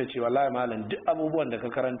su sai suka ce wallahi malam, duk abubuwan da ka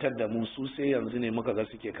karantar da mu su sai yanzu ne muka ga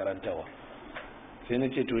suke karantawa. Sai na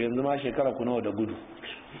ce to yanzu ma shekara ku nawa da gudu,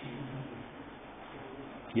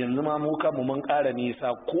 yanzu ma mu kanmu mun ƙara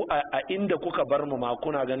nisa, ko a inda kuka bar mu ma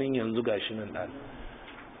kuna ganin yanzu gashi nan ɗan.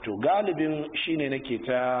 To galibin shine nake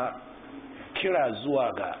ta kira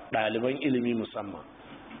zuwa ga ɗaliban ilimi, musamman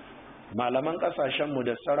malaman ƙasashenmu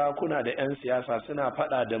da sarakuna da 'yan siyasa suna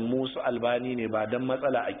faɗa da mu su Albani ne ba don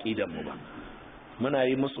matsala aƙidanmu ba. Muna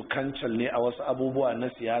yi musu kancal ne a wasu abubuwa na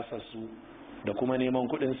siyasarsu da kuma neman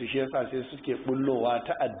kuɗinsu, shi yasa sai suke bullowa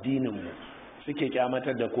ta addininmu, suke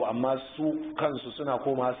kyamatar da ku, amma su kansu suna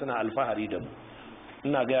koma suna alfahari da mu.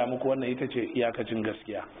 Ina gaya muku wannan ita ce iyakacin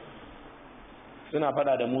gaskiya. Suna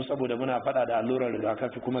fada da mu saboda muna fada da allurar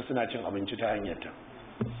rigakafi kuma suna cin abinci ta hanyarta.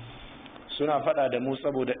 Suna fada da mu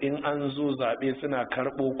saboda in an zo zaɓe suna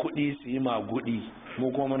karɓo kuɗi su yi magudi,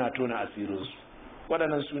 mu kuma muna tona asirinsu.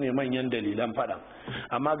 Waɗannan su ne manyan dalilan fada.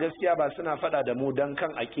 Amma gaskiya ba suna fada da mu don kan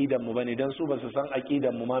aƙidanmu ba ne, don su ba su san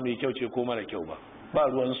aƙidanmu ma mai kyau ce ko mara kyau ba. Ba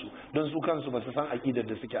ruwansu, don su kansu ba su san aƙidar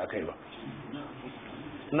da suke a kai ba.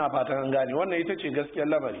 Ina fatan an gane, wannan ita ce gaskiyar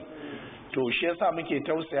lamari. To shi yasa muke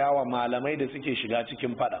tausayawa malamai da suke shiga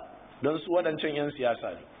cikin fada, don su waɗancan 'yan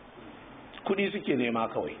siyasa ne, kuɗi suke nema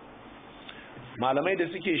kawai. Malamai da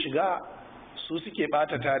suke shiga su suke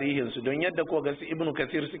ɓata tarihinsu, don yadda ko ga su Ibn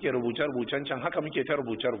Kathir suke rubuce-rubucen can, haka muke ta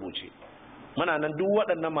rubuce-rubuce. muna nan duk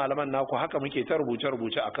waɗannan malaman naku haka muke ta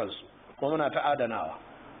rubuce a kansu kuma muna ta adanawa.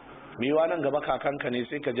 mewa nan gaba kakanka ne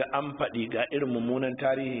sai ka ji an faɗi ga irin mummunan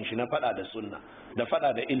tarihin shi na faɗa da sunna da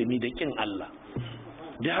faɗa da ilimi da kin Allah.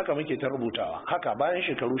 duk haka muke ta rubutawa, haka bayan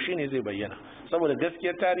shekaru shine zai bayyana, saboda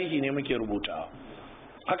gaskiyar tarihi ne muke rubutawa.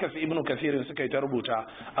 haka su ibnu kasirin suka yi ta rubuta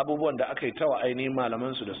abubuwan da aka yi tawa ainihin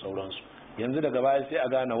malaman su da sauransu. yanzu daga baya sai a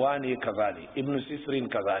gane wane kaza ne, ibnu sisrin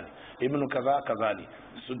kaza ne, ibnu kaza kaza ne,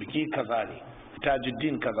 subki kaza ne,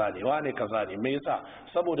 tajuddin kaza ne, wane kaza ne. me yasa?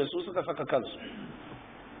 saboda su suka saka kansu.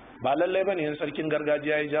 ba lallai bane yan sarkin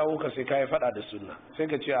gargajiya ya jawo ka sai kai fada da sunna sai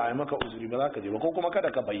ka ce a yi maka uzuri ba za ka je ba, ko kuma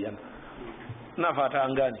kada ka bayyana. ina fata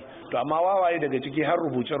an gane. to amma wawaye daga ciki har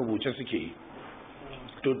rubuce suke yi.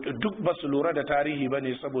 to duk ba su lura da tarihi ba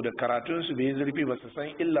ne, saboda karatunsu bai zurfi, ba su san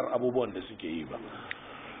illar abubuwan da suke yi ba.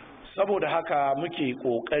 saboda haka muke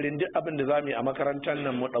kokarin duk abin da zamu yi a makarantar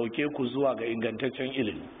nan mu dauke ku zuwa ga ingantaccen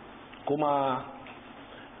ilimi. kuma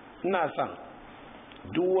ina son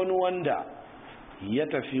duk wani wanda ya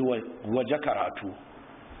tafi waje karatu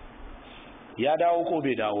ya dawo ko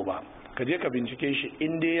bai dawo ba, ka je ka bincike shi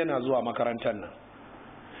in dai yana zuwa makarantar nan.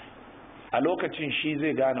 a lokacin shi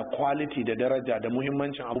zai gane quality da daraja da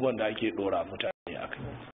muhimmancin abubuwan da ake dora mutane a kai.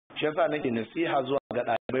 shi yasa nake nasiha zuwa ga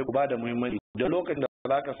ɗalibai ku ba da muhimmanci da lokacin da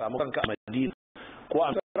za ka samu kanka a Madina ko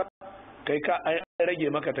a Masar, kai ka an rage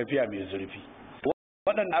maka tafiya mai zurfi.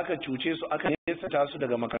 waɗanda aka cuce su aka nesanta su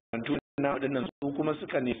daga makarantu na waɗannan su kuma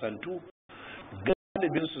suka nisantu,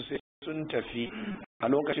 galibin su sai sun tafi a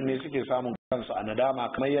lokacin ne suke samun kansu a nadama,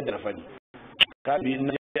 kamar yadda na faɗi. galibi in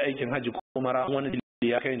je aikin hajji ko umara wani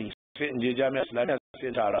ya kai ni sai in je jami'a islamiyya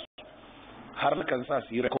sai tara su har kan sa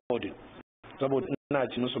su yi recording, saboda ina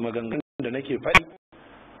ci musu maganganun da nake faɗi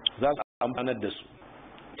za su amfanar da su,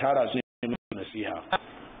 tara su ne musu nasiha.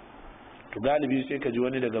 to galibi sai ka ji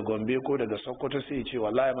wani daga Gombe ko daga Sokoto sai ya ce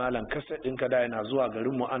wallahi malam kasa ɗinka da yana zuwa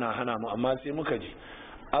garin mu ana hana mu, amma sai muka ji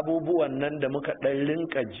abubuwan nan da muka ɗan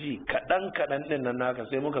rinka ji kaɗan ɗin nan naka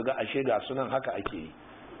sai muka ga ashe ga sunan haka ake yi.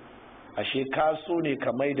 ashe kaso ne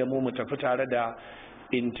ka mai da mu tafi tare da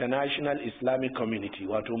International Islamic Community,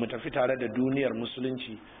 wato mu tafi tare da duniyar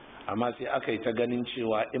musulunci, amma sai aka yi ta ganin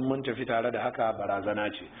cewa in mun tafi tare da haka barazana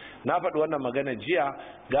ce. na faɗi wannan magana jiya,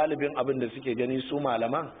 galibin abin da suke gani su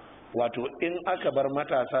malaman, wato in aka bar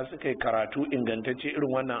matasa suka yi karatu ingantacce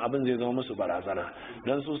irin wannan abin zai zama musu barazana,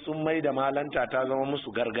 don su sun mai da malanta ta zama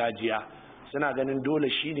musu gargajiya. suna ganin dole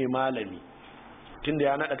shine malami, tunda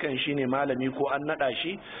ya naɗa kan shine malami ko an naɗa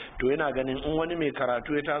shi, to yana ganin in wani mai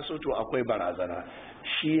karatu ya taso to akwai barazana.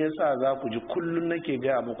 shi yasa za ku ji kullum nake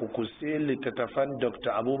gaya muku ku sai littattafan Dr.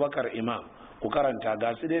 Abubakar Imam ku karanta,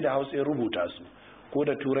 ga su dai da Hausa ya rubuta su ko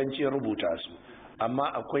da Turanci ya rubuta su, amma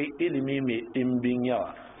akwai ilimi mai ɗimbin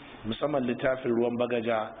yawa, musamman littafin Ruwan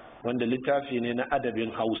Bagaja wanda littafi ne na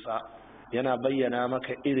adabin Hausa, yana bayyana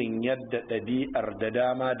maka irin yadda ɗabi'ar da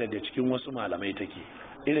dama daga cikin wasu malamai take,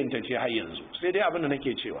 irin ta ce har yanzu. sai dai abin da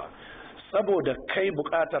nake cewa, saboda kai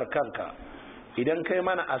buƙatar kanka, idan kai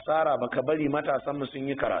mana asara baka bari matasan mu sun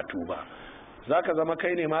yi karatu ba, zaka zama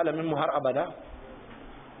kai ne malamin mu har abada.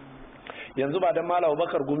 yanzu ba dan Malam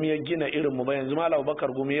Abubakar Gumi ya gina irin mu ba, yanzu Malam Abubakar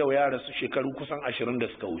Gumi yau ya rasu shekaru kusan 20 da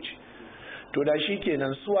suka wuce. to da shi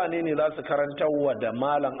kenan su wane ne za su karantarwa da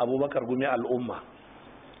Malam Abubakar Gumi al'umma?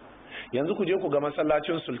 yanzu ku je ku ga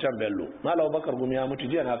masallacin Sultan Bello, Malam Abubakar Gumi ya mutu,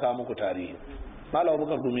 jiya na kawo muku tarihi. Malam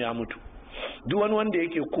Abubakar Gumi ya mutu. duk wani wanda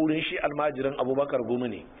yake kurin shi almajirin Abubakar Gumi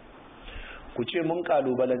ne, ku ce mun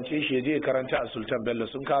kalubalance shi ya je karanta a Sultan Bello,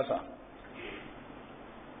 sun kasa.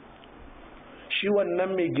 shi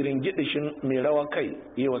wannan mai giringidishin mai rawa kai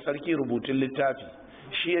yi wa sarki rubutun littafi,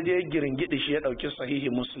 shi ya je giringidishi ya dauki sahihi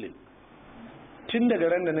Muslim. tun daga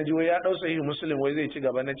ran da na ji wai ya dau sahihi Muslim wai zai ci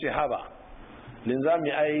gaba, na ce haba linzami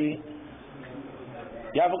ai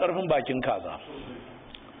ya fi karfin bakin kaza.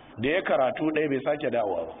 da ya karatu ɗaya bai sake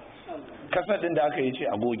dawowa ba, kasar ɗin da aka yi ce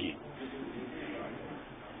a goge.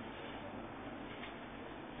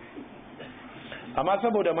 amma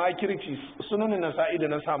saboda makirci sunan Nasa'i da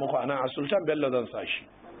na samu ku anan a Sultan Bello zan sa shi,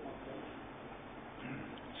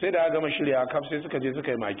 sai da ya gama shirya kaf sai suka je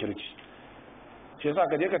suka yi makirci. shi yasa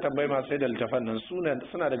ka je ka tambayi masu sai da littafan nan,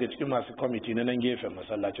 suna daga cikin masu kwamiti na nan gefen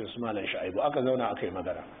masallacin su Malam Sha'ibu. aka zauna aka yi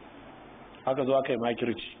magana, aka zo aka yi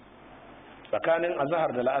makirci tsakanin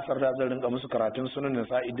azhar da la'asar da zan rinka musu karatun sunan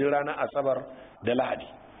Nasa'i din ranar Asabar da Lahadi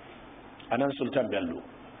a nan Sultan Bello.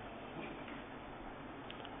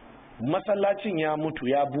 masallacin ya mutu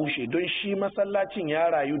ya bushe, don shi masallacin ya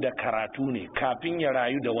rayu da karatu ne, kafin ya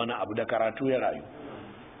rayu da wani abu, da karatu ya rayu.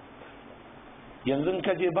 yanzu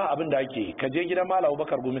ka je ba abin da ake, ka je gidan Malam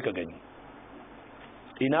Abubakar Gumi ka gani,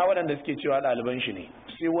 ina waɗanda suke cewa ɗaliban shi ne,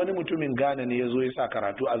 sai wani mutumin Ghana ne ya zo ya sa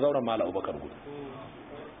karatu a zauren Malam Abubakar Gumi.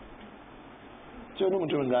 Sai wani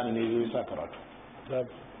mutumin Ghana ne ya zo ya sa karatu.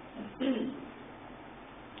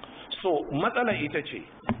 So matsalar ita ce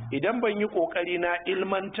idan ban yi kokari na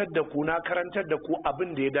ilmantar da ku na karantar da ku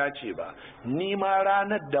abin da ya dace ba, ni ma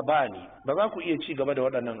ranar da bani ba za ku iya ci gaba da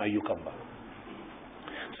waɗannan ayyukan ba.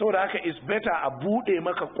 Saboda haka is better a buɗe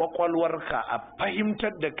maka kwakwalwarka a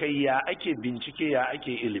fahimtar da kai ya ake bincike ya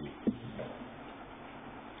ake ilimi,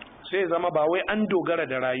 sai zama ba wai an dogara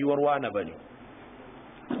da rayuwar wane ba ne.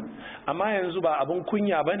 Amma yanzu ba abin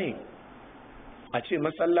kunya ba ne a ce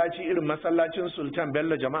masallaci irin masallacin Sultan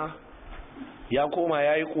Bello jama'a ya koma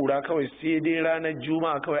ya yi ƙura kawai sai dai ranar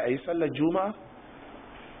juma'a kawai a yi sallar juma'a.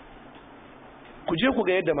 Ku je ku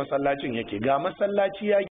ga yadda masallacin yake, ga masallaci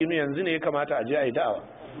ya ginu yanzu ne ya kamata a je a yi da'awa.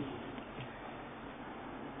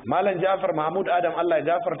 Malam Jafar Mahmud Adam Allah ya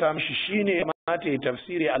gafarta mishi shine mata ya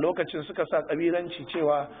tafsiri a lokacin suka sa kabilanci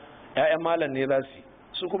cewa ƴaƴan malam ne za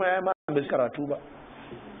su kuma ƴaƴan malam ba su karatu ba.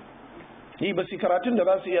 Ni ba su karatun da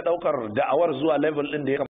za su iya ɗaukar da'awar zuwa level ɗin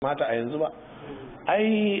da ya kamata a yanzu ba.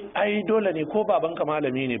 Ai dole ne ko babanka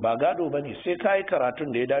malami ne ba gado ba ne, sai ka yi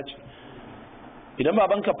karatun da ya dace. Idan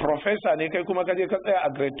babanka professor ne kai kuma ka je ka tsaya a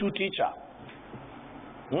grade 2 teacher,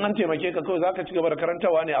 in an taimake ka kawai zaka ci gaba da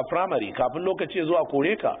karantarwa ne a primary kafin lokaci ya zo a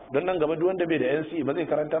kore ka, don nan gaba duk wanda bai da NCE ba zai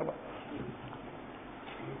karantar ba.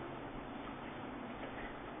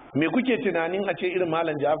 Me kuke tunanin a ce irin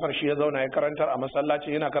Malam Ja'far shi ya zauna ya karantar a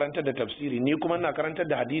masallaci yana karantar da tafsiri, ni kuma ina karantar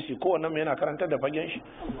da hadisi, kowannen yana karantar da fagen shi.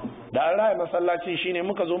 Da an raya masallaci shine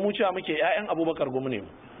muka zo mu cewa muke ƴaƴan Abubakar Gumi ne.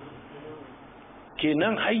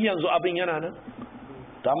 Kenan har yanzu abin yana nan.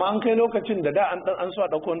 Amma an kai lokacin da an so a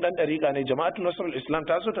dauko dan dariƙa ne, Jama'atu Nasrul Islam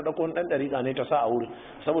ta so ta dauko dan dariƙa ne ta sa a wurin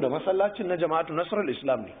saboda masallacin na Jama'atu Nasrul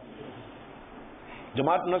Islam ne.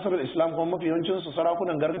 Jama'atu Nasrul Islam kuma mafi yawancin su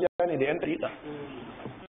sarakunan gargajiya ne da yan dariƙa.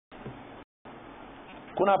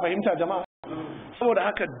 Kuna fahimta jama'a? Saboda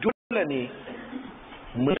haka dole ne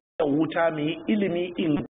mu da wuta mu yi ilimi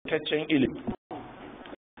ingantaccen ilimi.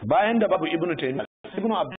 Bayan da babu Ibn Taymiyyah,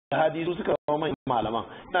 Ibn Abdul Hadi su suka zama mai malaman.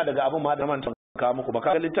 Ina daga abin ma da man ka muku ba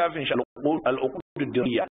ka littafin shi al-Uqud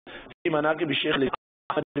ad-Durriyya fi manaqib Sheikh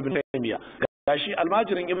Ibn Taymiyyah. Gashi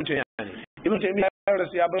almajirin Ibn Taymiyyah ne. Ibn Taymiyyah ya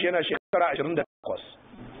rasu ya bar yana shekara 28.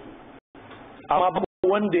 Amma babu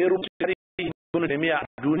wanda ya rubuta tarihin Ibn Taymiyyah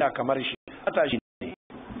a duniya kamar shi. Matashi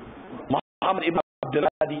Muhammad ibn Abdul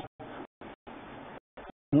Hadi.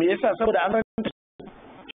 Me yasa? Saboda an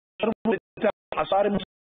rubuta asarin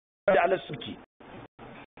da al-Suki.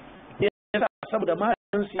 Yasa saboda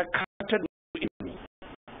malamin ya karanta da ilimi.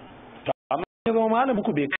 To amma yanzu malamin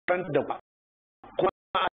ku bai karanta da kuma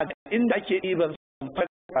inda ake ɗiban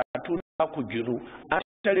karatu na ku giru an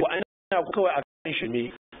tare ana ku kawai akan shi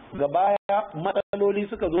ne. Ga baya matsaloli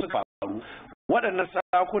suka zo suka faru. Waɗannan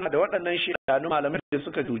sakuna da waɗannan shedanu malamai da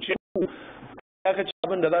suka cuce ku ya ka ci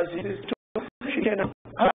abin da za su yi shi kenan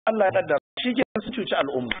har Allah ya kaddara shi kenan su cuci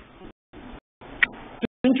al'umma.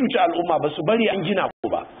 Sun cuci al'umma ba su bari an gina ku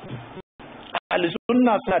ba.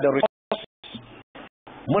 Al-sunna suna da resources,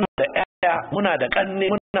 muna da ƴaƴa, muna da ƙanne,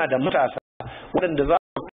 muna da matasa waɗanda za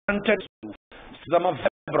su kantar su zama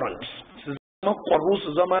vibrant, su zama ƙwarru,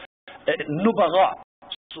 su zama nubaga,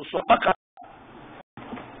 su baka.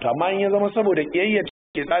 Amma in ya zama saboda ƙiyayya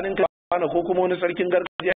ke tsanin ka ko kuma wani sarkin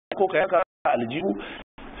gargajiya ko ka yaka aljihu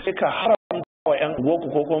sai ka haramta wa ƴan uwanku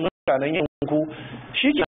ko kuma mutanen yanku,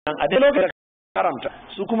 shi ke nan a dai lokacin da haramta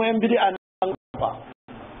su kuma yan bid'a nan kafa.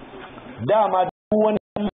 Dama duk wani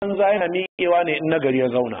banza yana miƙewa ne in nagari ya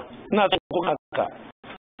zauna. Ina so ku haka.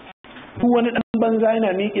 Duk wani dan banza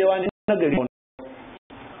yana miƙewa ne in nagari ya zauna.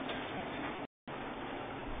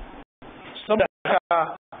 Saboda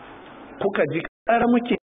haka kuka ji ƙara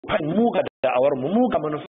muke mu ga da'awar mu ga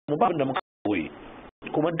manufar mu ba da muka koyi.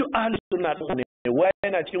 Kuma duk ahli sunna ne wai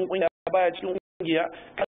yana cikin kungiya baya cikin kungiya,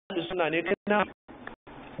 ahli sunna ne kana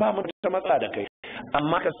ba mu ta matsa da kai.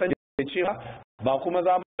 Amma ka sani cewa ba kuma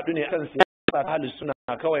za mu haɗu ne kan siyasa ahli sunna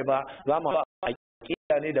kawai ba, za mu ba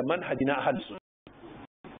aqida ne da manhaji na ahli sunna.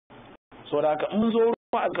 So da haka in zo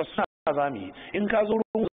ruwa aka sunna za mu yi, in ka zo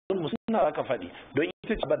ruwa mu sunna za ka faɗi don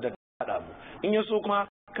ita ce da ta mu. In ya so kuma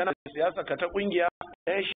kana da siyasa ka ta kungiya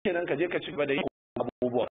ɗaya shi nan ka je ka ci gaba da yin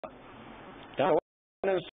abubuwa. Da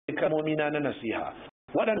wannan su kalmomi na nasiha.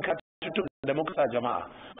 Waɗannan katuttuka da muka sa jama'a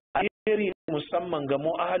alheri musamman ga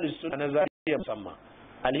mu ahli sunna na Zaria musamman.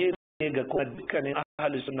 Alheri ne ga kuma dukkanin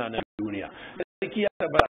ahli sunna na duniya. Sarki ya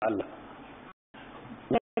tabbata Allah.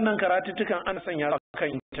 Wannan karatuttukan an sanya kan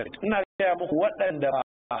internet. Ina gaya muku waɗanda ba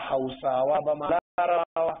Hausawa ba ma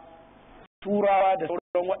Larabawa, Turawa da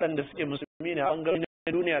sauran waɗanda suke musulmi ne a ɓangarorin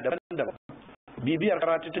duniya daban-daban. Bibiyar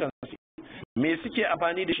karatuttukan su me suke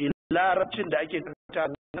amfani da shi larabcin da ake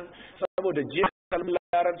karanta saboda je kalmar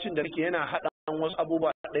larabcin da nake yana hada wasu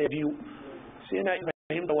abubuwa ɗaya biyu sai na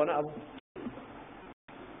fahimta wani abu.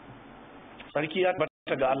 Sarki ya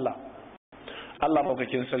tabbata ga Allah. Allah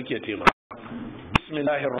maukakin sarki ya taimaka.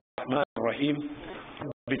 Bismillahir rahmanir rahim.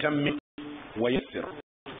 Bitammi wa yassir.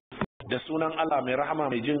 Da sunan Allah mai rahama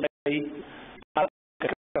mai jin kai,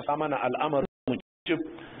 ka sa mana al'amarin mu cip,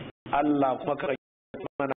 Allah kuma ka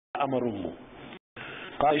mana al'amarin mu.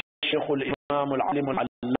 Qala Sheikhul Imam al-Alim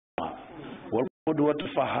al-Allama wal qudwatu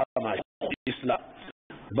fahama Islam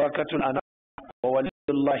barakatul ana wa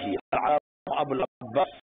waliyullahi al-Alim Abu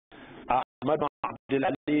al-Abbas Ahmad bin Abdul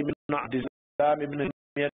Alim bin Abdul Salam ibn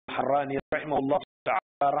الحراني رحمه الله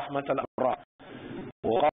تعالى رحمة الأبرار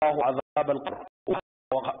ووقاه عذاب القبر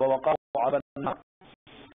ووقاه عذاب النار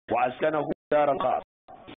وأسكنه دار القرار.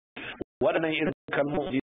 ولن يرك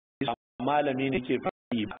المؤذي ما لم ينكي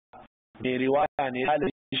فيه من رواية هذا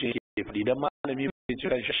الشيء فيه دم لم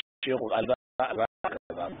يفكر الشيخ الألباني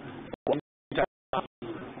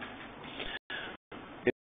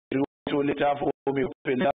لتافه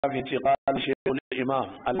في الله في انتقال شيخ الإمام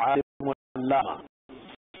العالم العلامة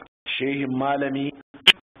شيخ مالمي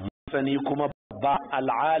masani kuma ba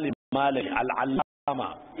al'alim malami al'allama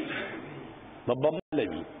babban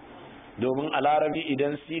malami, domin a larabi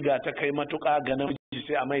idan siga ta kai matuƙa ga namiji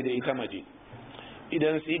sai a mai da ita mace,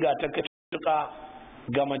 idan siga ta kai matuƙa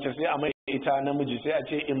ga mace sai a mai da ita namiji sai a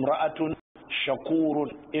ce imra'atun shakurun,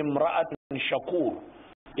 imra'atun shakur,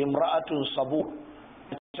 imra'atun sabur,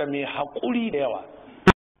 ta mai haƙuri da yawa.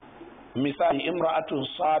 Misali imra'atun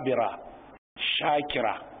sabira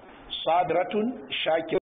shakira, sabiratun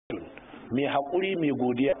shakira mai haƙuri mai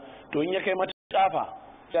godiya. To in ya kai mata tafa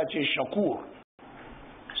sai ce shakur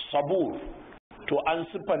sabur, to an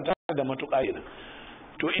siffanta da matuƙa yana.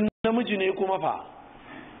 To in namiji ne kuma fa,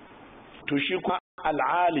 to shi kuma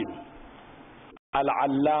al'alim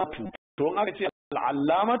al'allamatu, to in aka ce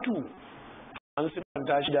al'allamatu an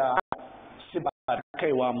siffanta shi da siffa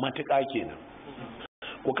kaiwa matuƙa kenan.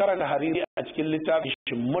 Ku karanta hariri a cikin littafin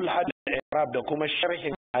shi mulhad al-i'rab da kuma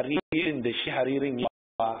sharhin haririn da shi haririn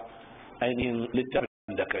yawa ainihin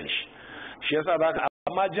littafin da kanshi. Shi yasa baka,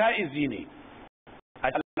 amma ja'izi ne a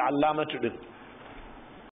al'allamatu din.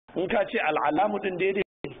 In ka ce al'alamu din daidai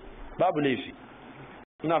babu laifi.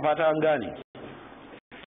 Ina fata an gane.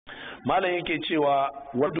 Malam yake cewa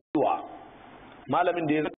waduwa, malamin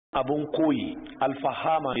da ya zama abun koyi,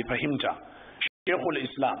 alfahama mai fahimta, Sheikhul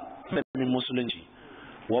Islam min musulunci,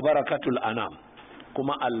 wa barakatul anam,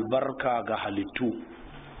 kuma albarka ga halittu.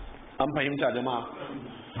 An fahimta jama'a?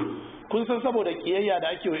 Kun san saboda kiyayya da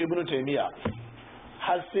ake wa Ibn Taymiyyah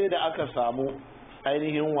har sai da aka samu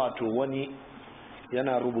ainihin wato wani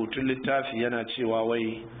yana rubutun littafi yana cewa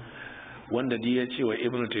wai wanda dai ya ce wa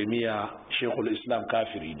Ibn Taymiyyah Sheikhul Islam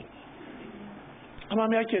kafiri ne. Amma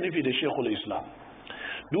me yake nufi da Sheikhul Islam?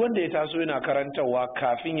 Duk wanda ya taso yana karantarwa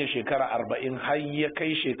kafin ya shekara 40 har ya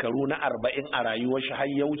kai shekaru na 40 a rayuwar shi har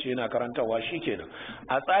ya wuce yana karantarwa, shikenan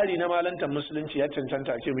a tsari na malantar musulunci ya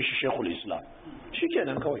cancanta ce mishi Sheikhul Islam,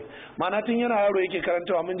 shikenan kawai. Ma'ana tun yana yaro yake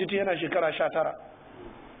karantarwa, mun ji tun yana shekara 19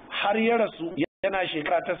 har ya rasu yana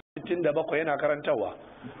shekara ta 67 yana karantarwa.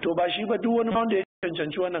 To ba shi ba, duk wani wanda ya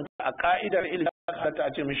cancanci wannan a ka'idar ilimi ta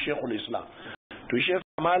ce mishi Sheikhul Islam. To shi yasa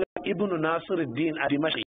Malam Ibn Nasiruddin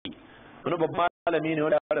ad-Dimashqi, wani babban malami ne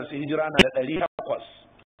wanda ya rasu hijira na da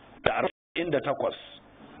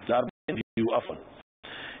 848 afan,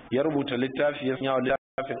 ya rubuta littafi ya sanya wa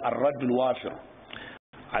littafin ar-raddul wafir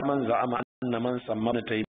man za'ama anna man sammana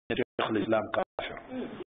Taymiyyah Sheikhul Islam kafir.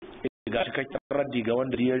 Ga cikakken raddi ga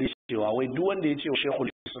wanda ya rishi cewa wai duk wanda ya ce wa Sheikhul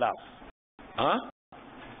Islam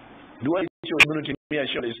duk wanda ya ce wa Ibn Taymiyyah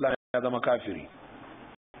Sheikhul Islam ya zama kafiri.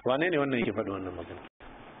 Wane ne wannan yake faɗi wannan magana?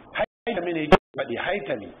 Haitami ne yake faɗi,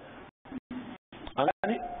 haitami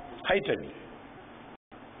haitami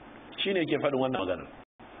shi ne yake faɗin wannan maganar,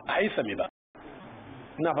 haisami ba.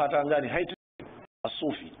 Ina fata an gane. Haitami a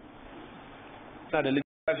sufi na da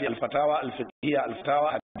littafi alfatawa alfiqhiyya,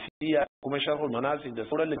 alfatawa hadisiyya, kuma sharhul manasik da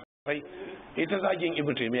sauran littafai. Ita zagin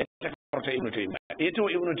Ibn Taymiyyah, ita kafarta Ibn Taymiyyah, ita wa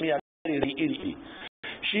Ibn Taymiyyah iri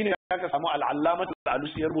shine aka samu al-allamatu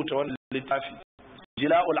al-alusi ya rubuta wannan littafi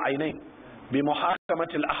jila'ul ainain bi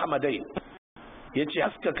muhakamati al-ahmadain, yace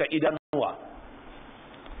haskaka idanuwa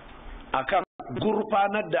akan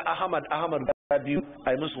gurfanar da Ahmad da biyu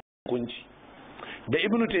ai musu hukunci, da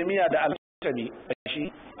Ibn Taymiyyah da al-Hatami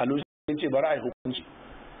shi alusi yace bari ai hukunci,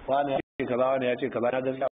 wani yace kaza wani yace kaza, na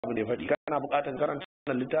gaskiya abu da ya faɗi. Kana buƙatar karanta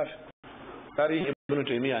wannan littafi, tarihi Ibn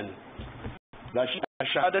Taymiyyah ne. Gashi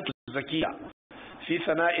shahadatu zakiyya fi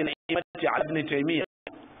sana'il imati Ibn Taymiyyah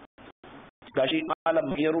gashi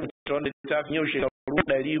malam ya rubuta wannan littafin yau shekaru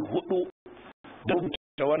 400 da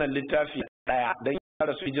rubuta wannan littafi daya dan ya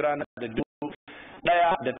rasu hijira na da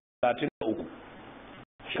 133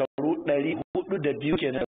 shekaru 402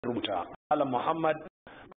 kenan rubuta malam Muhammad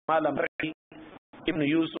malam Rabi ibn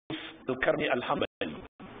Yusuf al-Karni al-Hanbali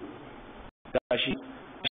gashi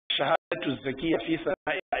shahadatu zakiyya fi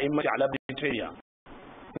sana'i a'immati ala ibn Taymiyyah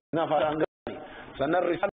na fara an gani sannan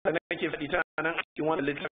risala da nake faɗi ta nan a cikin wannan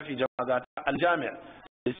littafi jama'a ga al-Jami'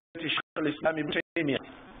 da Sheikh al-Islam ibn Taymiyyah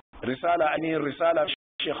risala ainihin risala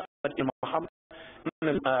Sheikh Muhammad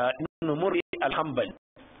ibn Murri al-Hanbali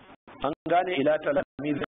an gane ila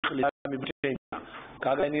talamiz Sheikh al-Islam ibn Taymiyyah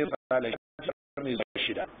ka gane risala ne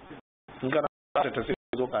shida in kana ta sai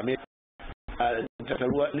zo kame ta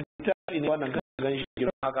taruwa littafi ne wannan gan shi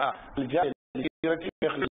gidan haka al-Jami' da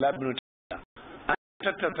Sheikh al-Islam ibn Taymiyyah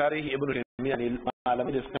tattar tarihi ibn Taymiyyah ne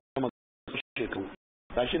malamai da suka gama shekaru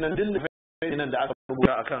gashi nan dillin nan da aka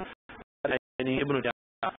rubuta akan ainihin ibn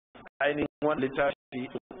Taymiyyah ainihin wannan littafi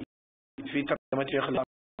fi tarjuma Sheikh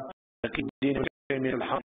al-Din ibn Taymiyyah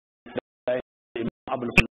al-Hanbali Imam Abul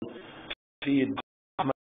Qasim fi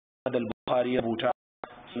Ahmad al-Bukhari rubuta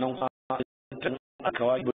nan kuma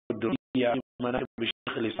akawai durriya manaqib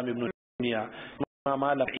Sheikh al-Islam ibn Taymiyyah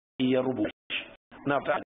malam ya rubuta na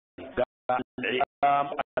ta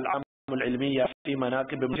العام العلمية في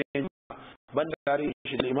مناقب ابن تيمية بند تاريخ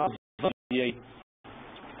الإمام الزهري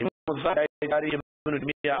الإمام الزهري تاريخ ابن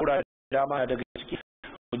تيمية أورا داما دقيقي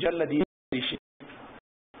مجلد يشي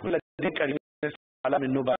الذي كان على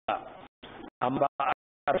من نبأ أما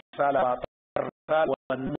أرسال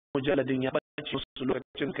والمجلد يبتش سلوك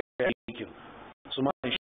كيك ثم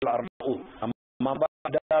يشيل الأربعون أما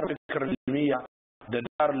بعد دار الفكر العلمية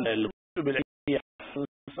دار الكتب العلمية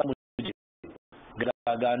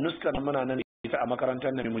ga nuskar muna nan ita a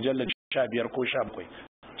makarantar nan mujallad 15 ko 17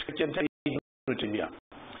 cikakken tarihin Taymiyyah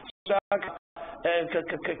saka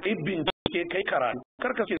ka kai bincike kai karatu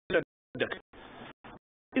karka ce da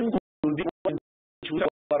in gudu wannan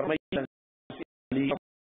cutar mai ali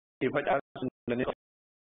ke faɗa da ne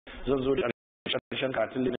zan zo da ƙarshen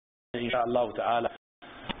karatun insha Allah ta'ala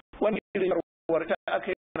wani irin warta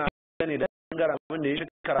aka yi na ne da ngara mun da ya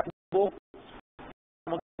karatu ko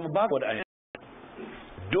kuma babu da ayi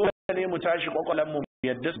dole ne mu tashi kwakwalan mu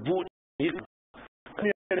yadda buɗe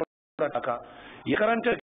ya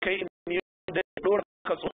karanta kai ne da dora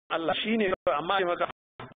ka tsoron Allah shine amma ya maka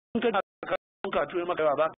in ka tuyi maka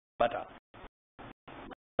ba bata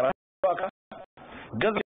ka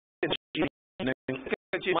gaza shi ne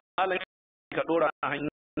ka ce malam ka dora a hanyar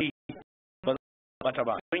ba bata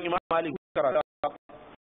ba don imam malik karata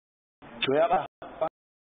to ya ba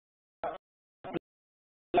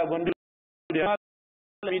Allah gondu da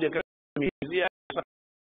malami da kai ziya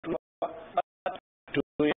to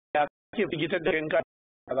ya ke figitar da kanka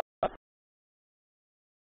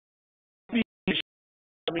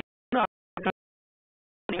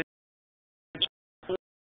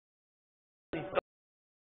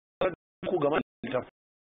ku ga malita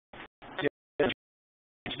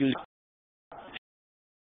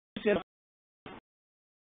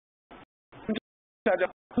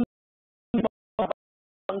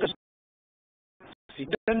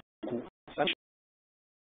idan ku san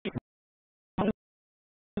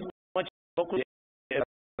ku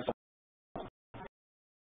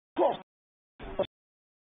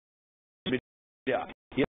ya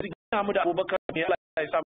gina mu da Abubakar ne Allah ya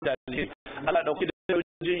samu da alheri Allah dauki da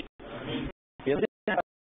sojoji yanzu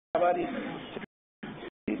labari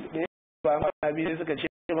ne ba ma nabi ne suka ce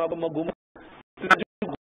ma ban magoma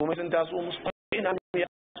kuma sun taso musu ina ya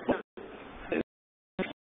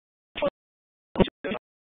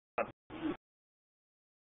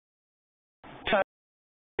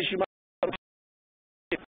shi ma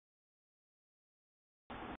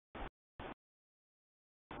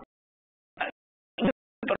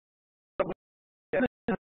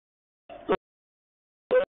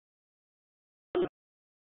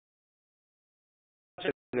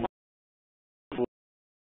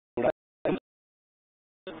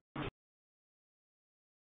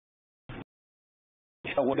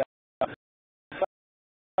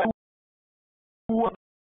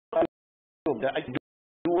da ake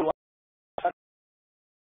duwa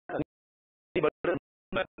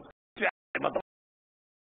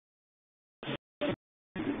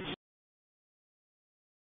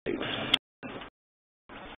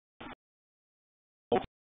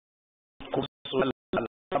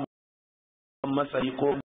masari ko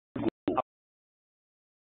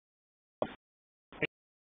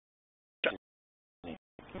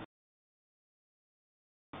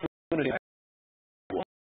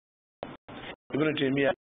Ibn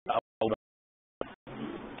Taymiyyah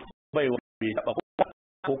baiwa bai taba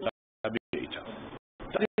ko bai ita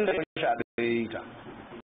sai da shi a da ita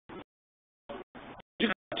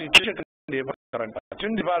cikin da ya karanta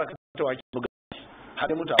tun da fara karantawa ke buga har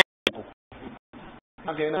mutane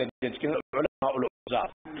haka yana daga cikin ulama ul-uzza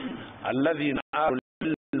alladhina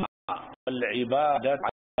al-ilma wal ibadat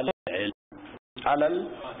ala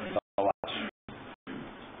al-sawat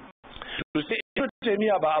to sai ibn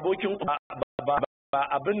taymiya ba abokin ba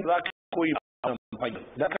abin da zaka koyi a fage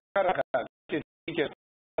da karaka ke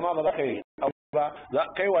amma ba za ka yi ba za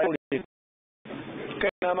kai wa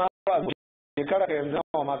kai na ma ba ke karaka yanzu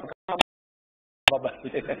ma kama ba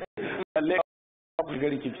balle ku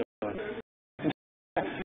gari ki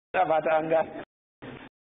na fata an ga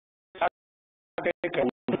kai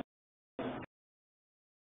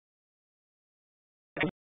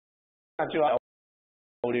ka cewa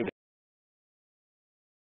aure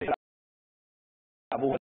abu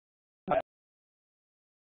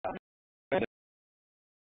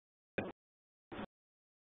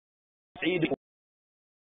Sayyid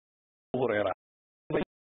Hurairah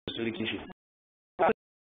sulki shi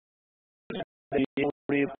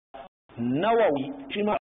Nawawi shi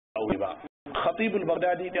ma aure ba Khatib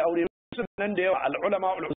al-Baghdadi da aure sunan da yawa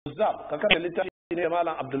al-ulama al-uzzab ka karanta littafi ne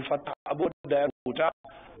malam Abdul Fattah Abu da ya rubuta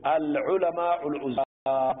al-ulama al-uzzab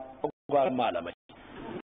ga malamai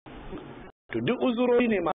to duk uzurori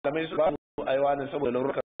ne malamai su ba su aiwanin saboda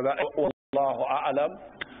lurka za a wallahu a'lam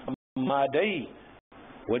amma dai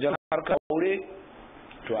wajen harkar aure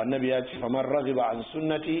to annabi ya ce faman raghiba an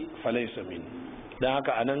sunnati falaysa min dan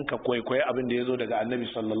haka anan ka kwaikwayi abin da yazo daga annabi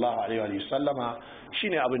sallallahu alaihi wa sallama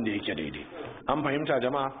shine abin da yake daidai an fahimta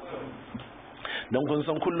jama'a dan kun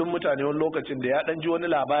san kullum mutane wani lokacin da ya dan ji wani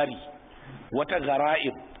labari wata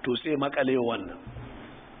gara'ib to sai makale wannan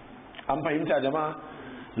an fahimta jama'a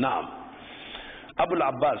na'am Abul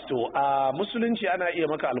Abbas to a musulunci ana iya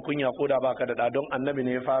maka alkunya ko da baka da don annabi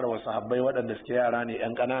ne ya fara wa sahabbai waɗanda suke yara ne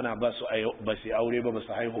yan ƙanana ba su aure ba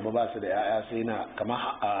su haihu ba su da yaya sai na kamar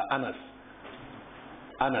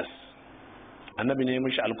Anas annabi ne ya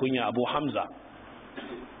mishi alkunya Abu Hamza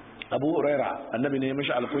Abu Huraira annabi ne ya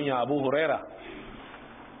mishi alkunya Abu Huraira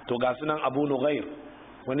to ga sunan Abu Nughair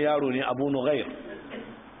wani yaro ne Abu Nughair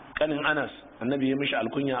kanin Anas annabi ya mishi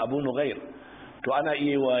alkunya Abu Nughair to ana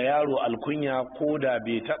iya wa yaro alkunya ko da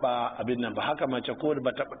bai taba abin nan ba haka mace ko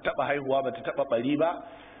ba taba haihuwa ba ta taba bari ba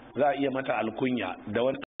za a iya mata alkunya da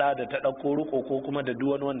wani da ta dauko ruko ko kuma da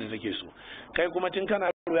duwani wanda take so kai kuma tun kana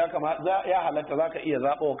yaro ya halatta zaka iya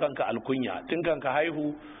zaba wa kanka alkunya tun kanka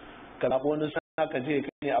haihu ka zaba wani sana ka je kai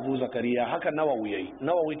ne Abu Zakariya haka Nawawi yayi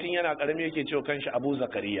Nawawi tun yana karami yake cewa kanshi Abu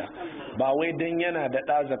Zakariya ba wai dan yana da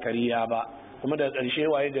da Zakariya ba kuma da ƙarshe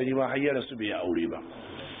waye gari ma har ya rasu bai aure ba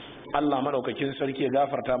Allah madaukakin sarki ya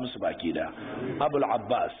gafarta musu baki da Abul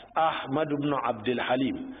Abbas Ahmad ibn Abdul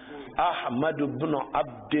Halim Ahmad ibn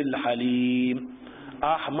Abdul Halim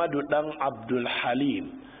Ahmad dan Abdul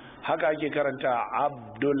Halim haka ake karanta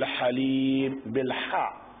Abdul Halim bil ha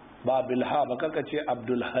ba bil ha ba kaka ce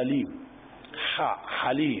Abdul Halim ha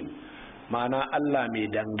Halim ma'ana Allah mai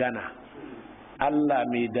dangana Allah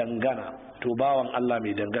mai dangana to bawan Allah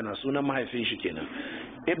mai dangana sunan mahaifin shi kenan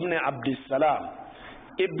Ibn Abdussalam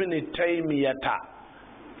ibn taymiyata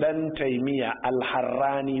dan taymiya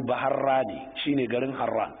al-harrani baharrani shine garin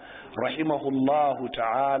harran rahimahullahu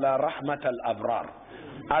ta'ala rahmatal abrar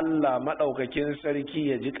Allah madaukakin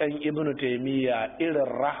sarki ya ji kan ibn taymiya irin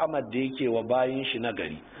rahmat da yake wa bayin shi na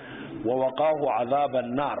gari wa waqahu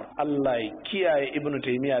azaban nar Allah ya kiyaye ibn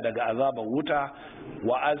taymiya daga azaban wuta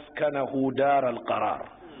wa askanahu daral qarar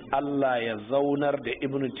Allah ya zaunar da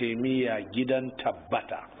ibn taymiya gidan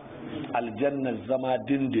tabbata aljannar zama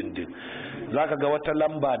dindindin zaka ga wata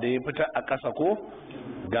lamba da ya fita a ƙasa ko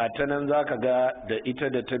ga ta nan zaka ga da ita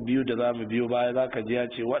da ta biyu da zamu biyo baya zaka ji ya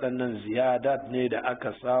ce waɗannan ziyadat ne da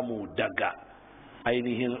aka samu daga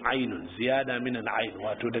ainihin ainun ziyada min al-ain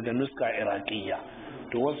wato daga nuska iraqiyya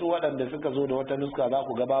to wasu waɗanda suka zo da wata nuska za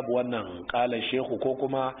ku ga babu wannan ƙalar shehu ko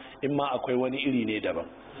kuma in ma akwai wani iri ne daban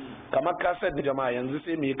kamar kaset da jama'a yanzu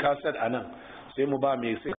sai mu yi kaset a nan sai mu ba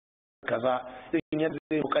mai sai kaza in yadda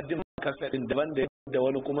zai mukaddima kaset din daban da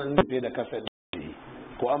wani kuma in zai da kaset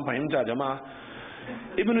ko an fahimta jama'a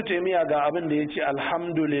ibn taymiya ga abin da yace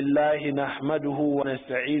alhamdulillah nahmaduhu wa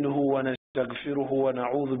nasta'inuhu wa nastaghfiruhu wa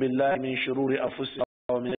na'udhu billahi min shururi anfusina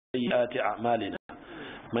wa min sayyiati a'malina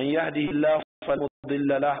man yahdihillahu fala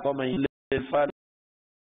mudilla lahu wa man yudlil fala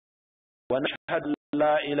wa nashhadu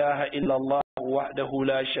la ilaha illa Allah wahdahu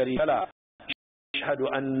la sharika lahu ashhadu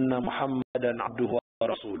anna muhammadan abduhu wa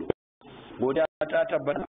rasuluhu godiya ta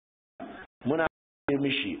tabbata muna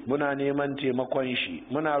mishi muna neman taimakon shi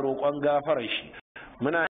muna roƙon gafarar shi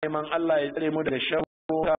muna neman Allah ya tsare mu daga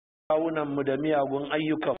sharruka kawunan mu da miyagun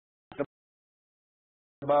ayyukan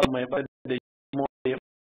ba mai bada da shi mu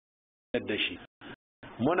da shi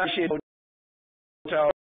muna shaida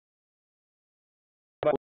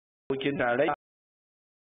bakin tarayya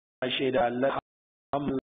shaida Allah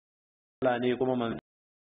ne kuma man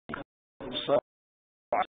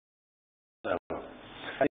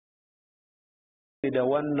da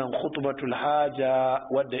wannan khutbatul haja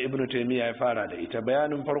wadda ibnu taymiya ya fara da ita.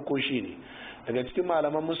 Bayanin farko shine daga cikin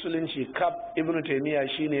malaman musulunci kaf ibnu taymiya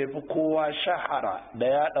shine yafi kowa shahara da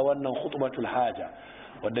yada wannan khutbatul haja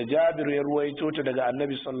wadda Jabir ya ruwaito ta daga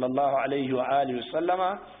Annabi sallallahu alaihi wa alihi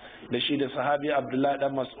wasallama da shi da sahabi Abdullah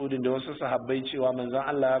dan Mas'ud da wasu sahabbai cewa manzon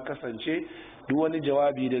Allah ya kasance duk wani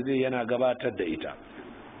jawabi da zai yana gabatar da ita.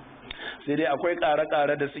 Sai dai akwai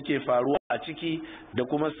ƙare-ƙare da suke faruwa a ciki da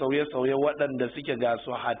kuma sauye-sauye waɗanda suke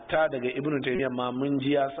gasu hatta daga Ibn Taymiyyah ma mun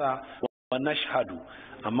ji ya sa wa nashhadu,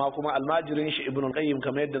 amma kuma almajirin shi Ibn Qayyim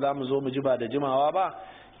kamar yadda zamu zo mu ji ba da jimawa ba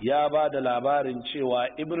ya ba da labarin cewa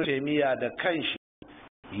Ibn Taymiyyah da kanshi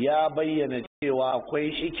ya bayyana cewa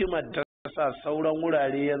akwai hikimar da sa sauran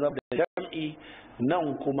wurare ya zama da jam'i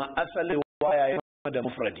nan kuma asalin waya ya da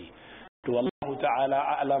mufradi. To wallahu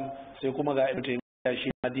ta'ala a'lam. Sai kuma ga Ibn Taymiyyah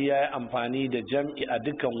shi hadi ya yi amfani da jam'i a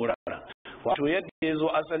dukkan wuraren. Wato yadda ya zo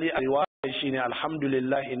asali a riwaya shine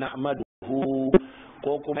alhamdulillahi nahmaduhu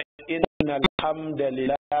ko kuma innal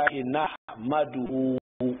hamdalillahi nahmaduhu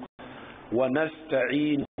wa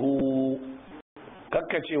nasta'inuhu,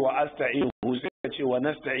 kakka ce wa asta'inuhu sai ka ce wa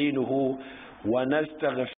nasta'inuhu wa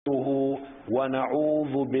nastaghfiruhu wa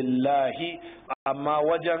na'udhu billahi. Amma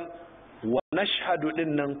wajen wa nashhadu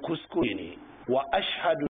din nan kuskure ne, wa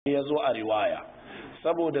ashhadu ya zo a riwaya,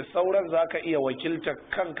 saboda sauran zaka iya wakilta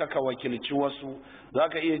kanka ka wakilci wasu.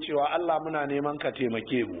 Zaka iya cewa Allah muna neman ka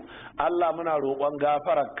taimake mu, Allah muna roƙon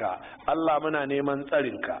gafararka, Allah muna neman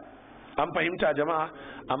tsarinka. An fahimta jama'a?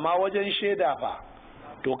 Amma wajen shaida fa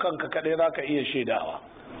to kanka kadai zaka iya shaidawa.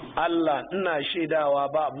 Allah ina shaidawa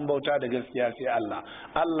ba abin bauta da gaskiya sai Allah.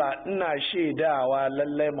 Allah ina shaidawa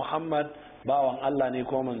lallai Muhammad bawan Allah ne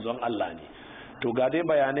ko manzon Allah ne. To ga dai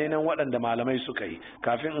bayanai nan waɗanda malamai suka yi.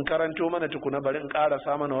 Kafin in karanto mana tukuna bari in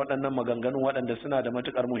ƙarasa mana waɗannan maganganun waɗanda suna da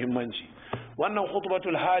matuƙar muhimmanci. Wannan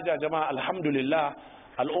khutbatul haja jama'a alhamdulillah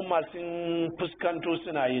al'umma sun fuskanto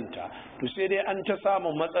suna yin ta. To sai dai an ta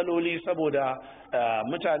samun matsaloli saboda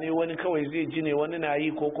mutane wani kawai zai ji ne wani na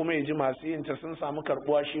yi ko kuma ya ji masu yin ta sun samu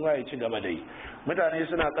karbuwa shi ma ya ci gaba da yi. Mutane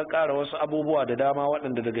suna kakkara wasu abubuwa da dama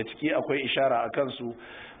waɗanda daga ciki akwai ishara a kansu,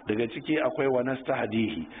 daga ciki akwai wa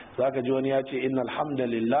nastahdihi. Zaka ji wani ya ce innal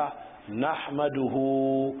hamdalillah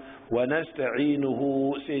nahmaduhu wa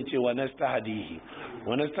nasta'inuhu, sai ce wa nastahdihi.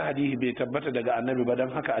 Wa nastahdihi bai tabbata daga annabi ba, dan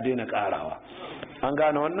haka a daina karawa. An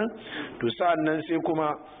gane wannan? To sa'an nan sai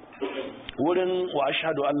kuma wurin wa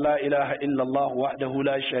ashhadu an la ilaha illallah wahdahu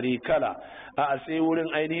la sharika la, a sai wurin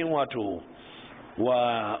ainihin wato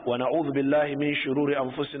wa na'udhu billahi min shururi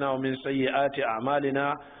anfusina wa min sayyiati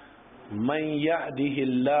a'malina man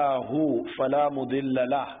yahdihillahu fala mudilla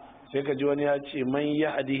lahu. Sai ka ji wani ya ce man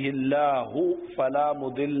yahdihillahu fala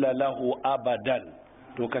mudilla lahu abadan.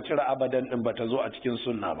 To ka cire abadan din bata zo a cikin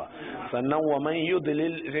sunna ba. Sannan wa man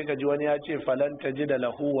yudlil, sai ka ji wani ya ce falan tajida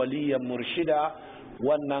lahu waliyan murshida.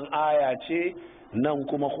 Wannan aya ce, nan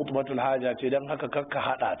kuma khutbatul haja ce, dan haka kakka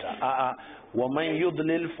hada ta. A'a, wa man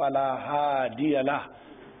yudlil fala hadiya lah.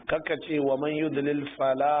 Kakka ce wa man yudlil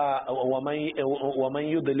fala wa man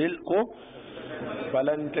yudlil ko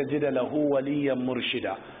falan tajida lahu waliyan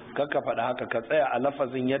murshida. Kakka faɗa haka, ka tsaya a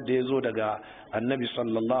lafazin yadda ya zo daga annabi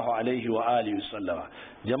sallallahu alaihi wa alihi sallama.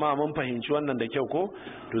 Jama'a mun fahimci wannan da kyau ko?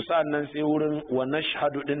 To sa'an nan sai wurin wa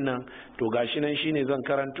nashhadu din nan, to gashi nan shine zan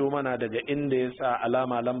karanto mana daga inda ya sa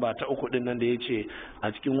alama lamba ta 3 din nan da ya ce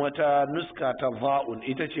a cikin wata nuska ta za'un,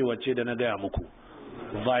 ita ce wacce da na gaya muku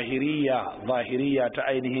zahiriya ta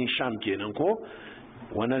ainihin sham kenan ko?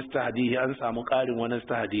 wa nastahdihi, an samu ƙarin wa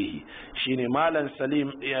nastahdihi shine malam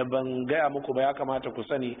Salim. Ban gaya muku ba, ya kamata ku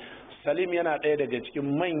sani Salim yana ɗaya daga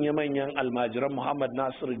cikin manya-manyan almajiran Muhammad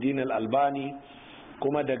Nasiruddin Albani,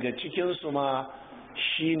 kuma daga cikin su ma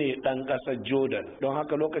shine ɗan ƙasar Jordan. Don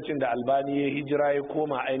haka lokacin da Albani ya hijira ya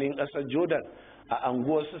koma ainihin ƙasar Jordan, a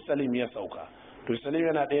anguwar su Salim ya sauka. To Salim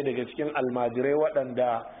yana ɗaya daga cikin almajirai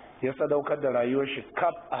waɗanda ya sadaukar da rayuwar shi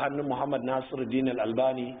kaf a hannun Muhammad Nasiruddin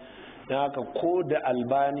Albani. Don haka ko da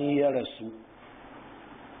albani ya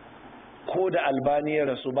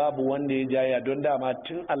rasu babu wanda ya jaya, don dama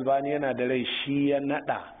tun albani yana da rai shi ya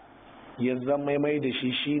nada ya zama mai da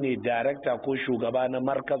shi shine darakta ko shugaba na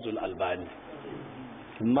markazul albani.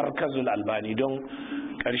 Don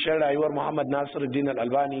ƙarshen rayuwar Muhammad Nasiruddin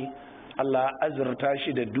Albani, Allah azurta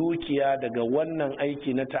shi da dukiya daga wannan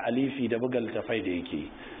aiki na ta'alifi da buga littafai da yake.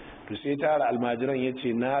 to sai tara almajiran ya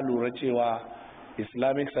ce na lura cewa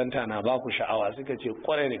Islamic Center na ba ku sha'awa. Suka ce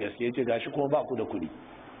kwarai da gaske. Ya ce gashi kuma ba ku da kuɗi.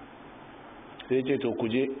 sai ya ce to ku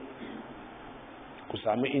je ku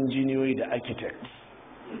sami injiniyoyi da architect,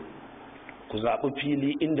 ku zaɓi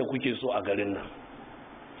fili inda kuke so a garin nan,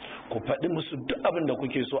 ku faɗi musu duk abin da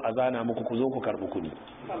kuke so a zana muku, ku zo ku karɓi kuɗi.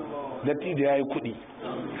 Dattijo ya yi kuɗi.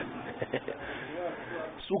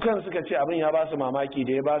 Su kan suka ce abin ya ba su mamaki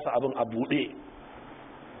da ya ba su abin a buɗe.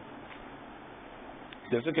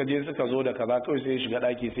 Da suka je suka zo da kaza kawai sai ya shiga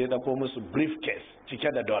ɗaki sai ya ɗauko musu briefcase cike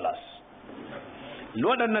da dollars.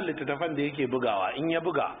 Waɗannan littattafan da yake bugawa, in ya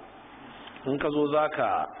buga, in ka zo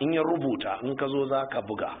zaka, in ya rubuta, in ka zo zaka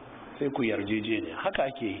buga, sai ku yarjejeniya. Haka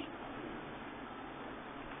ake yi.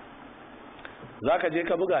 Zaka je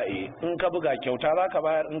ka buga, in ka buga kyauta zaka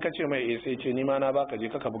bayar, in ka ce mai sai ce ni ma na baka, je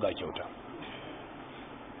ka buga kyauta.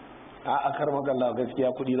 A akar magalla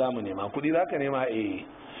gaskiya kudi zamu nema. Kudi zaka nema,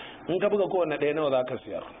 in ka buga kowanne ɗaya nawa zaka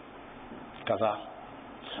siyar? Kaza.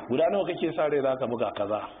 Guda nawa kake sa rai zaka buga?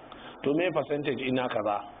 Kaza. To me percentage ina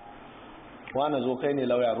kaza? Wana zo kai ne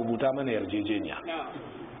lauya, rubuta mana yarjejeniya.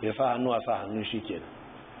 Ya sa hannu a sa hannu shikenan.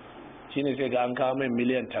 Shine sai ga an kawo mai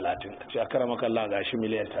miliyan 30. A ce akar magalla gashi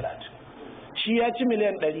miliyan 30. Shi ya ci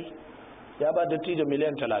miliyan 100, ya ba dattijo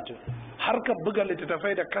miliyan 30. Harkar buga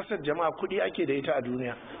littattafai da kasar jama'a kudi ake da ita a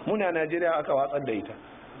duniya. Muna Najeriya aka watsar da ita,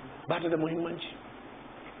 ba ta da muhimmanci.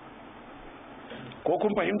 Ko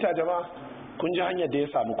kun fahimta jama'a? Kun ji hanyar da ya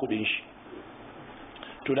samu kudin shi.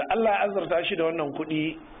 To da Allah ya azurta shi da wannan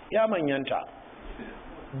kudi, ya manyanta,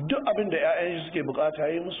 duk abin da 'ya'yan shi suke bukata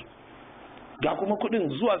ya yi musu. Ga kuma kudin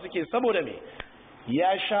zuwa suke, saboda me?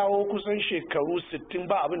 Ya shawo kusan shekaru 60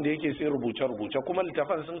 ba abin da yake sai rubuce-rubuce, kuma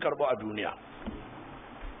littafan sun karɓo a duniya.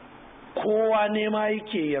 Kowa nema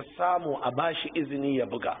yake ya samu a bashi izini ya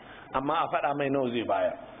buga, amma a faɗa mai nawa zai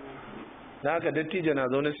bayar. Na haka dattijo na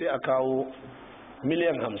zaune sai a kawo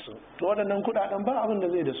miliyan 50. To waɗannan kuɗaɗen ba abin da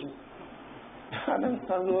zai da su. Nan an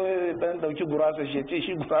zo ɗan ɗauki gurasa shi, ce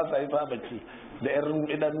shi gurasa ya saba ce da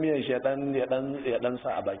ɗan miyan shi ya ɗan sa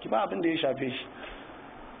a baki, ba abin da ya shafe shi.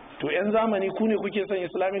 To 'yan zamani ku ne kuke son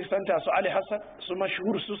Islamic Center su Ali Hassan, su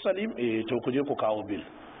Mashhur, su Salim, to ku je ku kawo bil.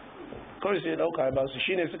 Kawai sai dauka ya basu.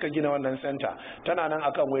 Shine suka gina wannan center. Tana nan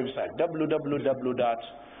akan website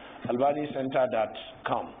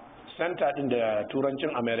www.albanycenter.com. Center din da turancin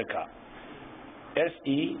America.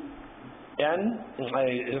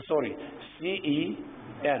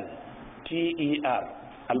 CENTER,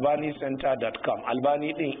 albanycenter.com.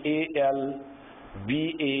 Albany din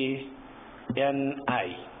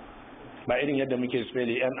ALBANI, ba irin yadda muke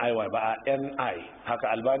spelling NIY ba, NI. Haka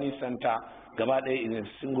Albany Center gaba ɗaya in a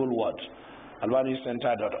single word,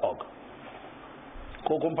 albanycenter.org,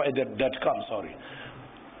 ko kun .com, sorry.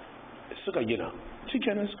 Suka gina,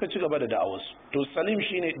 shikenan suka ci gaba da da'awarsu. To Salim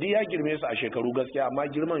shine duk ya girme su a shekaru gaskiya, amma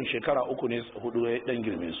girman shekara 3 ne 4 ya dan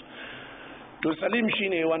girme su. To Salim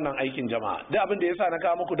shine wannan aikin jama'a. Da abin da yasa na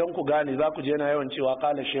kawo muku dan ku gane, za ku je na yawan cewa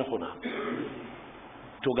qala shaykhuna.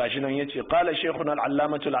 To gashi nan yace qala shaykhuna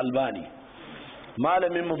al-allamatu al-albani,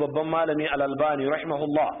 malamin mu babban malami al-albani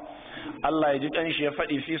rahimahullah, Allah ya ji kanshi ya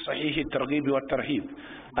faɗi fi sahihi targhib wa tarhib,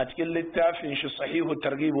 a cikin littafin shi sahihu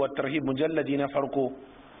targhib wa tarhib mujalladi na farko,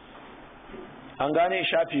 an gane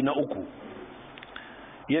shafi na 3,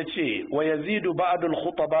 yace wa yazidu ba'd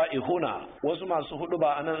al-khutaba'i huna, wasu masu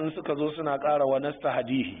huduba anan in suka zo suna ƙara wa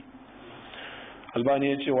nastahdihi. Albani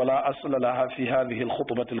ya ce wala asla laha fi hadhihi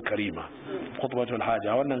al-khutbah al-karima, khutbatul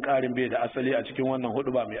haja. Wannan ƙarin bai da asali a cikin wannan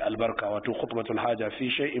huduba mai albarka, wato khutbatul haja, fi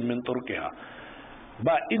shay'in min turqiha,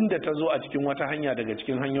 ba inda ta zo a cikin wata hanya daga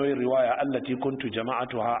cikin hanyoyin riwaya allati kuntu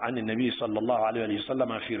jama'atuha an nabi sallallahu alaihi wa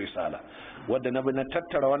sallama fi risala, wadda na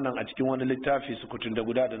tattara wannan a cikin wani littafi sukutun da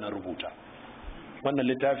guda da na rubuta. Wannan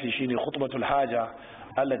littafi shine khutbatul haja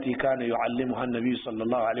allati kana yu'allimuha an-nabi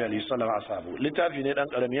sallallahu alaihi wa sallam ashabu. Littafi ne dan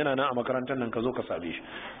karami, yana nan a makarantar nan, ka zo ka same shi.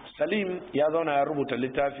 Salim ya zauna ya rubuta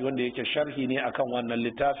littafi wanda yake sharhi ne akan wannan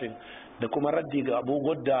littafin, da kuma raddi ga Abu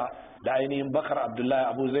Gudda da ainihin Bakar Abdullahi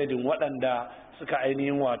Abu Zaidin, waɗanda suka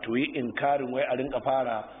ainihin wato yi inkarin wai a rinka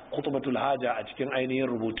fara khutbatul haja a cikin ainihin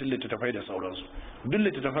rubutun littattafai da sauransu. Duk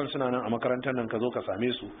littattafan suna nan a makarantar nan, ka zo ka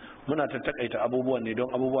same su. Muna tattakaita abubuwan ne don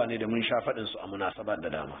abubuwa ne da mun sha faɗin su a munasabar da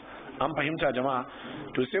dama. An fahimta jama'a?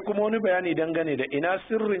 To sai kuma wani bayani dangane da ina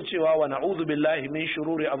sirrin cewa wa na'udhu billahi min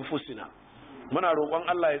shururi anfusina, muna roƙon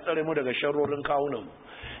Allah ya tsare mu daga sharrorin kawunan mu.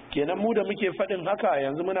 Kenan mu da muke faɗin haka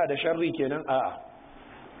yanzu muna da sharri kenan? A'a,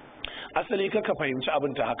 asali ka fahimci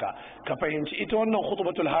abin ta haka, ka fahimci ita wannan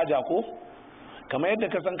khutbatul haja ko kamar yadda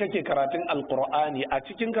ka san kake karatun alqur'ani, a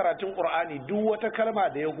cikin karatun qur'ani duk wata kalma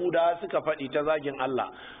da yahuda suka faɗi ta zagin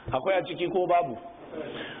Allah akwai a ciki ko babu?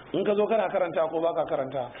 in ka zo kana karanta ko baka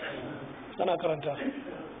karanta? kana karanta.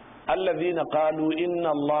 Allazina qalu inna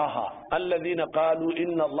Allah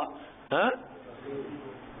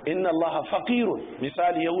inna Allah faqirun,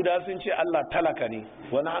 misali yahuda sun ce Allah talaka ne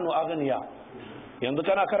wa nahnu aghniya. yanzu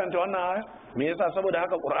kana karanta wannan aya? me yasa? saboda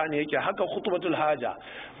haka qur'ani yake, haka khutbatul haja.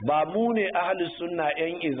 ba mu ne ahli sunna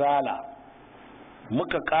yan izala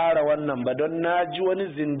muka ƙara wannan ba, don naji wani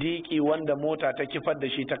zindiki wanda mota ta kifar da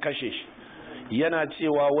shi ta kashe shi yana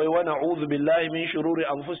cewa wai wa na'udhu billahi min shururi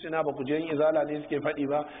anfusina. ba ku je yan izala ne suke faɗi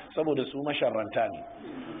ba saboda su masharranta ne?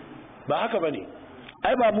 ba haka bane.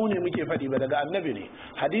 ai ba mu ne muke faɗi ba, daga annabi ne.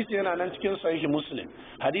 hadisi yana nan cikin sahih muslim,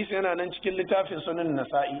 hadisi yana nan cikin littafin sunan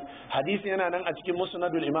nasa'i, hadisi yana nan a cikin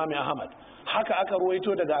musnadul imam ahmad. haka aka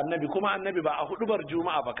ruwaito daga annabi, kuma annabi ba a hudubar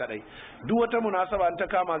juma'a ba kadai, duk wata munasaba an ta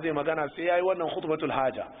kama zai magana sai yayi wannan khutbatul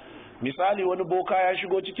haja. misali wani boka ya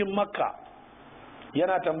shigo cikin makka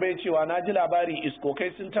yana tambaye cewa na ji labari iskokai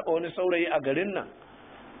sun taba wani saurayi a garin nan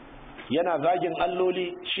yana zagin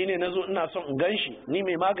alloli, shine nazo ina son in ganshi, ni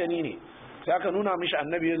mai magani ne. sai aka nuna mishi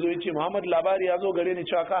annabi ya zo ya ce Muhammad labari ya zo gare ni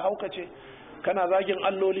cewa ka haukace kana zagin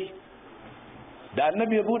alloli. da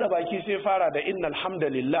annabi ya bude baki sai fara da innal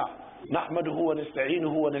hamdalillah nahmaduhu wa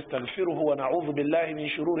nasta'inuhu wa nastaghfiruhu wa na'udhu billahi min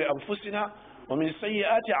shururi anfusina wa min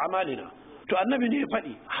sayyiati a'malina. to annabi ne ya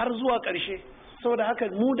faɗi har zuwa ƙarshe, saboda haka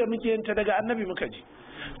mu da muke yin ta daga annabi muka ji.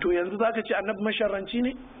 to yanzu zaka ce annabi masharranci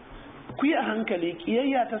ne? ku yi a hankali,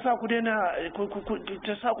 kiyayya ta sa ku daina,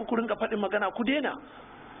 ta sa ku rinka faɗin magana, ku daina.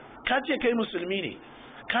 ka ce kai musulmi ne,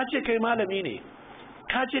 ka ce kai malami ne,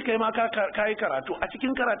 ka ce kai ma ka yi karatu, a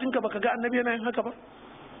cikin karatunka baka ga annabi yana yin haka ba?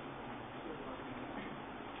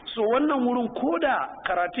 so wannan wurin ko da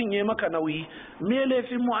karatun ya maka nauyi, me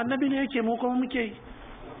laifin mu? annabi ne yake, mu kuma muke yi.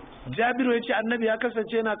 Jabiru ya ce annabi ya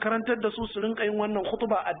kasance yana karantar da su rinka yin wannan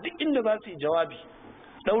khutba a duk inda za su yi jawabi.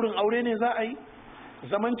 daurin aure ne za a yi,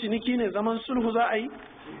 zaman ciniki ne, zaman sulhu za a yi,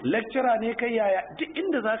 lecturer ne kai, yaya, duk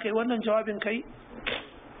inda za ka yi wannan jawabin kai.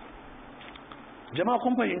 jama'a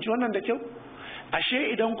kun fahimci wannan da kyau?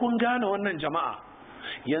 ashe idan kun gane wannan jama'a,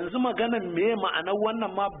 yanzu maganan me ma'anar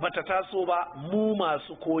wannan ma bata taso ba, mu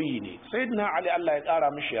masu koyi ne. sayyidina ali Allah ya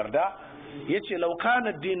kara mishi yarda yace law kana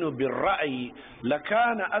ad-dinu bir-ra'yi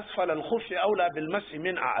lakana asfala al-khuffi aula bil-mas'i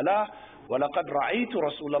min a'la wa laqad ra'aytu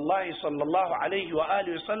rasulullahi sallallahu alaihi wa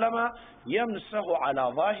alihi wasallama yamsahu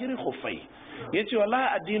ala zahiri khuffai. yace wallahi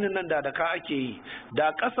addinin nan da ka ake yi,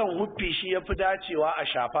 da kasan huffi shi yafi dacewa a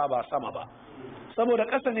shafa ba sama ba, saboda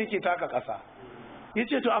ƙasa ne ke taka ƙasa.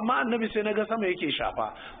 yace to amma annabi sai naga sama yake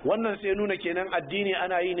shafa. wannan sai nuna kenan addini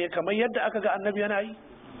ana yi ne kamar yadda aka ga annabi yana yi.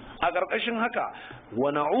 a ƙarƙashin haka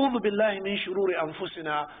wa na'udhu billahi min shururi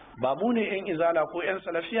anfusina, ba mu ne yan izala ko yan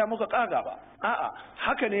salafiya muka kaga ba, a'a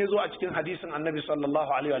haka ne yazo a cikin hadisin annabi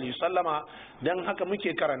sallallahu alaihi wa sallama, dan haka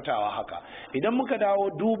muke karantawa haka. idan muka dawo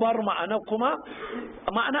dubar ma'ana kuma,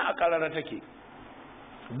 ma'ana a ƙarara take.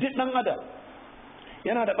 duk dan adam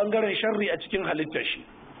yana da bangaren sharri a cikin halittar shi,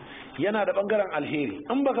 yana da bangaren alheri.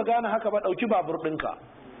 in baka gane haka ba, dauki babur ɗinka.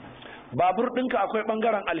 babur ɗinka akwai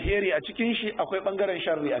bangaren alheri a cikin shi, akwai bangaren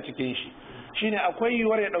sharri a cikin shi. shine akwai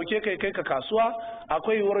yiwuwar ya dauke kai ka kasuwa,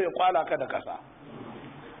 akwai yiwuwar ya kwala ka da kasa.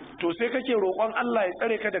 to sai kake roƙon Allah ya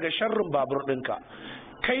tsare ka daga sharrin babur ɗinka.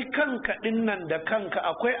 kai kanka dinnan da kanka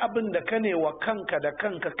akwai abin da ka ne wa kanka da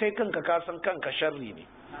kanka, kai kanka ka san kanka sharri ne,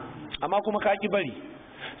 amma kuma ka ki bari.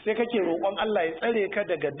 sai kake roƙon Allah ya tsare ka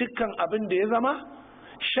daga dukkan abin da ya zama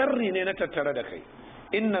sharri ne na tattare da kai.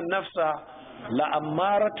 innan nafsa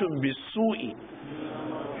la'ammaratun bisu'i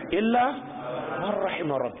illa man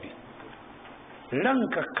rahima rabbi.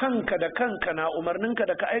 ranka kanka da kanka na umarninka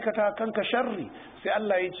da ka aikata kanka sharri, sai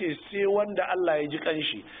Allah ya ce sai wanda Allah ya ji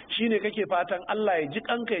kanshi. shine kake fatan Allah ya ji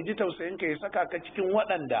kanka, ya ji tausayinka, ya saka ka cikin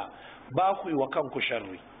waɗanda ba ku yi wa kanku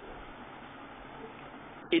sharri.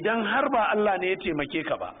 idan har ba Allah ne ya taimake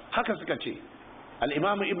ka ba, haka suka ce.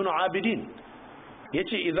 al-Imam Ibn Abidin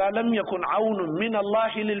yace idza lam yakun aunun min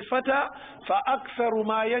Allah lil fata fa aktharu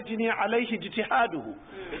ma yajni alayhi ijtihaduhu.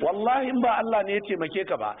 wallahi in ba Allah ne ya taimake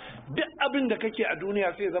ka ba, duk abin da kake a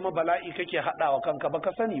duniya sai zama bala'i kake hadawa kanka,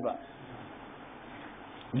 baka sani ba.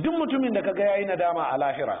 duk mutumin da kaga yayi nadama a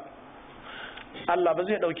lahira, Allah ba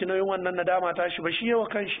zai dauki nauyin wannan nadama tashi ba, shi yawa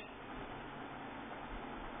kanshi.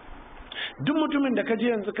 duk mutumin da kaje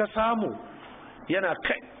yanzu ka samu yana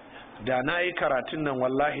kai da nayi karatun nan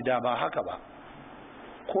wallahi da ba haka ba,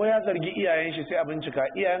 ko ya zargi iyayen shi sai a bincika,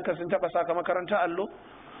 iyayenka sun taba saka makaranta allo,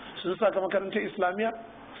 sun saka makaranta islamiya,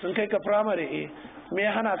 sun kai ka primary, me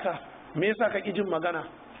ya hana ka, me yasa ka ki jin magana?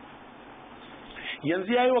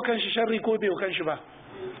 yanzu yayi wa kanshi sharri ko bai wa kanshi ba?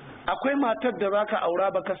 akwai matar da zaka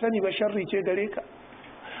aura baka sani ba sharri ce gare ka,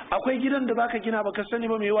 akwai gidan da zaka gina baka sani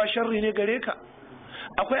ba mai wa sharri ne gare ka.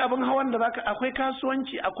 akwai abin hawan da zaka, akwai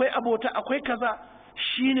kasuwanci, akwai abota, akwai kaza.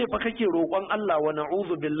 Shine fa kake roƙon Allah, wa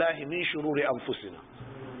na'udhu billahi min shururi anfusina.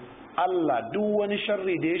 Allah duk wani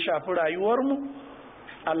sharri da ya shafi rayuwar mu,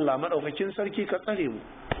 Allah madaukakin sarki ka tsare mu.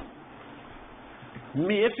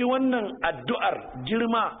 Me yafi wannan addu'ar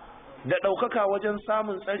girma da ɗaukaka wajen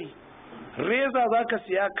samun tsari? Reza zaka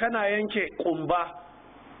siya kana yanke kumba,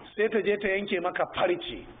 sai ta je ta yanke maka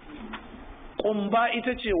farce. Kumba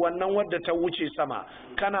ita ce wannan wadda ta wuce sama,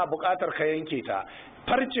 kana buƙatar ka yanke ta.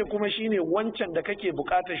 Farce kuma shine wancan da kake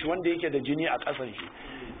buƙatar shi, wanda yake da jini a ƙasan shi.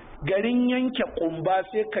 Garin yanke kumba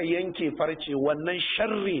sai ka yanke farce, wannan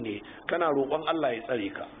sharri ne, kana roƙon Allah ya tsare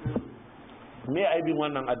ka. Me aibin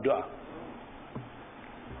wannan addu'a?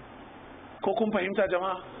 Ko kun fahimta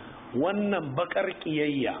jama'a? Wannan bakar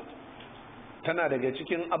ƙiyayya tana daga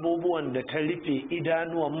cikin abubuwan da ta rufe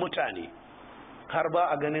idanuwan mutane, har ba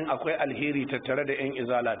a ganin akwai alheri tattare da 'yan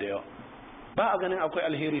izala da yawa. Ba a ganin akwai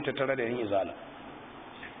alheri tattare da 'yan izala.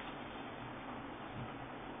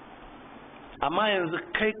 Amma yanzu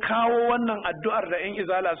kai kawo wannan addu'ar da 'yan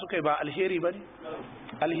izala suka yi ba alheri ba ne?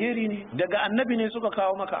 Alheri ne, daga annabi ne suka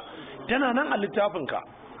kawo maka, tana nan a littafinka,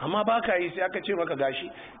 amma ba ka yi, sai aka ce maka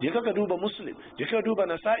gashi, je ka duba Muslim, je ka duba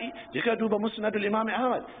Nasa'i, je ka duba Musnadul Imam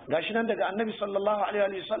Ahmad, gashi nan daga annabi sallallahu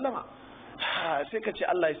alaihi wa sallama. Sai ka ce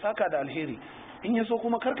Allah ya saka da alheri, in ya so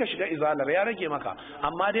kuma karka shiga izalar, ya rage maka,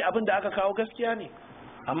 amma dai abin da aka kawo gaskiya ne.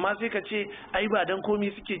 Amma sai ka ce ai ba dan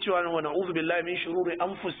komai suke cewa wa na'udhu billahi min shururi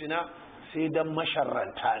anfusina, sai dan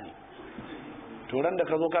masharranta ne. To ran da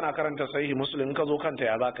ka zo kana karanta sahihi Muslim, ka zo kanta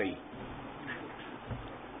ya zaka yi?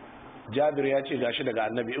 Jabir ya ce gashi daga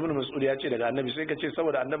annabi, Ibn Mas'ud ya ce daga annabi, sai ka ce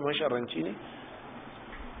saboda annabi masharranci ne?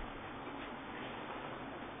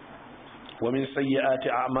 Wa min sayyiati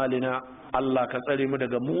a'malina, Allah ka tsare mu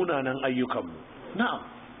daga munanan ayyukanmu. Na'am,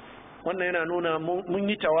 wannan yana nuna mun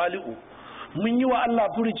yi tawali'u, mun yi wa Allah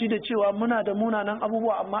furuci da cewa muna da munanan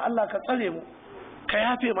abubuwa, amma Allah ka tsare mu, ka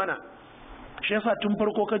yafe mana. Shi yasa tun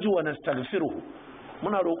farko ka ji wa nastaghfiruhu,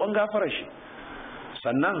 muna roƙon gafarar shi.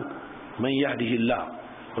 Sannan man yahdihillah,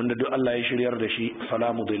 wanda duk Allah ya shiryar da shi,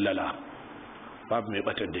 fala mudilla la, babu mai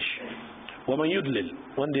batar da shi. Wa man yudlil,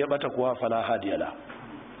 wanda ya bata kuwa fala hadiya la,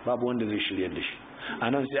 babu wanda zai shiryar da shi.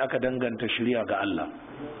 Anan sai aka danganta shirya ga Allah,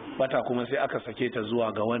 bata kuma sai aka sake ta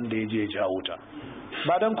zuwa ga wanda ya je ya jawo ta.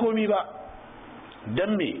 Ba dan komi ba,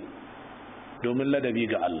 dan me? Domin ladabi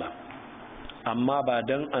ga Allah, amma ba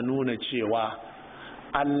dan a nuna cewa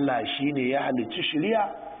Allah shine ya halicci shirya,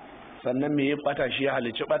 sannan me ya bata shi ya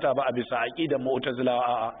halicci bata ba, a bisa aqidar mu'tazilawa.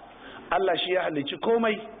 A'a, Allah shi ya halicci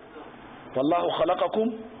komai. Wallahu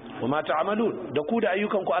khalaqakum wama ta'malun, da ku da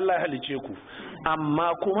ayyukan ku Allah ya halicce ku,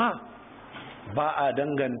 amma kuma ba a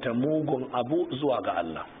danganta mugun abu zuwa ga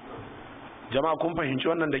Allah. Jama'a kun fahimci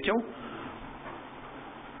wannan da kyau?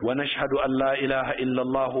 Wa nashhadu an la ilaha illa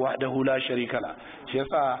Allah wahdahu la sharika la. Shi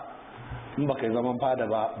yasa in baka yi zaman fada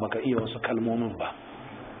ba, baka iya wasu kalmomin ba.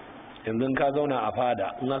 Yanzu ka zauna a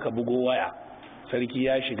fada, in aka bugo waya, sarki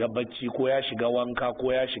ya shiga bacci ko ya shiga wanka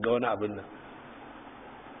ko ya shiga wani abin nan,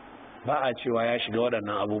 ba a cewa ya shiga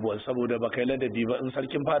waɗannan abubuwan, saboda baka yi ladabi ba. In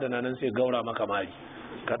sarkin fada na nan sai gaura maka mari,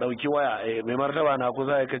 ka ɗauki waya, mai martaba na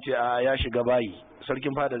kusa ya kace a ya shiga bayi,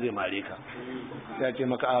 sarkin fada zai mare ka, sai ya ce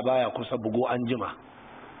maka a baya kusa, bugo an jima.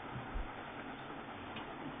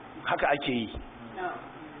 Haka ake yi.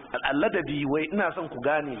 Al'adadi, wai ina son ku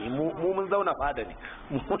gane ne, mu mun zauna fada ne,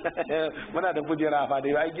 muna da kujera a fada,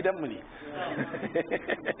 ai gidanmu ne.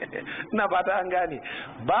 Ina fata an gane.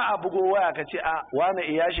 Ba a bugo waya ka ce a wane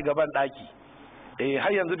ya shiga ban daki,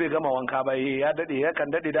 har yanzu bai gama wanka ba, ya dade, ya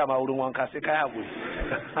kan dade dama wurin wanka, sai kai hakuri.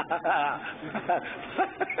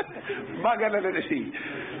 Ba ga da shi.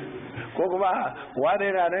 Ko kuma wane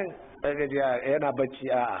yana nan yana bacci,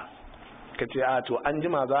 a'a ka ce a to an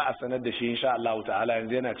jima za a sanar da shi insha Allah ta'ala,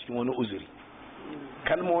 yanzu yana cikin wani uzuri.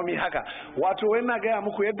 Kalmomi haka, wato wai na gaya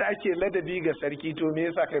muku yadda ake ladabi ga sarki, to me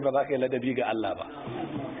yasa kai ba za ka yi ladabi ga Allah ba?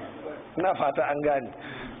 Ina fata an gane.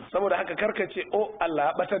 Saboda haka karka ce o Allah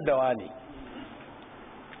ya batar da wani,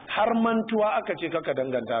 har mantuwa aka ce kaka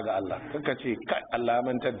danganta ga Allah, kaka ce kai Allah ya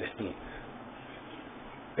mantar da ni,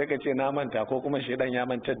 sai ka ce na manta, ko kuma shaidan ya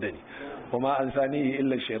mantar da ni, kuma an sani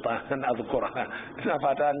illa shaitan azkura. Ina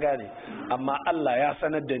fata an gane. Amma Allah ya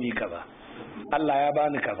sanar da ni kaza, Allah ya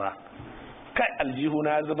bani kaza, kai aljihu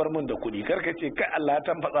na zubar min da kuɗi, karka ce kai Allah ya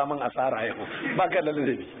tamfatsa min asara yau, ba ka da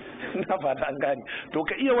ladabi. Ina fata an gane. To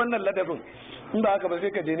ka iya wannan ladabin, in ba haka ba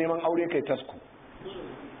sai ka je neman aure kai tasku.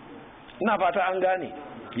 Ina fata an gane.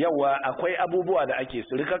 Yawa akwai abubuwa da ake,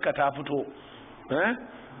 sirikarka ta fito,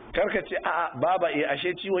 karka ce a'a baba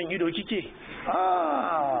ashe ciwon ido kike,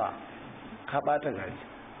 ka bata gari.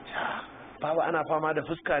 Baba ana fama da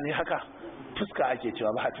fuska ne haka, fuska ake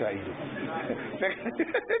cewa ba a cewa ido.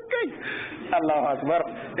 Kai Allahu akbar,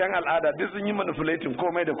 yan al'ada duk sun yi manipulating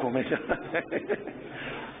komai da komai.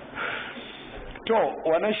 To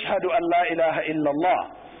wa nashhadu an la ilaha illallah,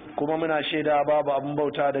 kuma muna shaida babu abin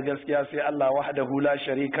bauta da gaskiya sai Allah wahdahu la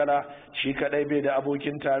sharika la, shi kadai bai da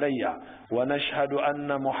abokin tarayya. Wa nashhadu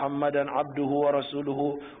anna muhammadan abduhu wa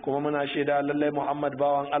rasuluhu, kuma muna shaida lalle Muhammad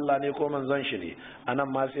bawan Allah ne ko manzon shi ne. Anan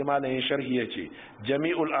ma sai malamin sharhi yace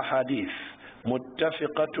jami'ul ahadith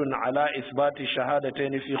muttafiqatun ala isbati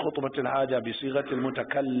shahadatayn fi khutbatil haja bi sighati al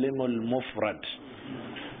mutakallim al mufrad.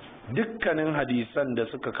 Dukkanin hadisan da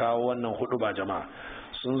suka kawo wannan hudu ba jama'a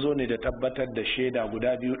sun zo ne da tabbatar da shaida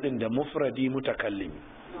guda biyu din da mufradi mutakallim,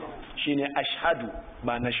 shine ashhadu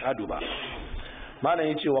ba nashhadu ba. malam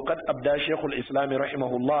yace wa qad abda shaykhul islam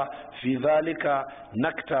rahimahullah fi dhalika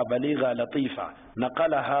nakta baligha latifa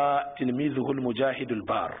naqalaha tilmizuhu al-mujahid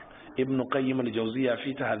al-bar ibn qayyim al-jawziyya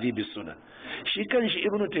fi tahdhib as-sunan. shi kanshi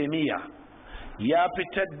ibn taymiya ya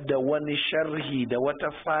fitar da wani sharhi da wata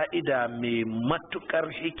fa'ida mai matukar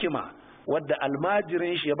hikima wadda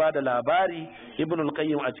almajirin shi ya bada labari ibn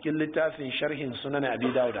al-qayyim a cikin littafin sharhin sunan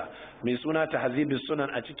abi dauda mai suna tahdhib as-sunan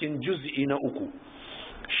a cikin juz'i na 3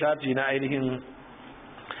 shafi na ainihin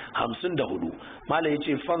 54. malai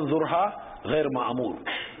yace fanzurha ghair ma'mur,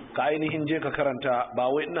 ka ainihin je ka karanta, ba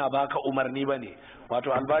wai ina baka umarni bane.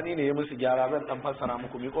 wato albani ne ya musu gyara, zan dan fassara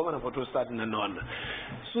muku. Mi ko mana photo start nan na wannan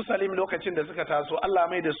su Salim lokacin da suka taso Allah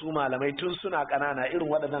mai da su malamai tun suna kanana irin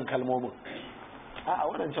waɗannan kalmomin. a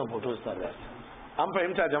waɗancan photo start an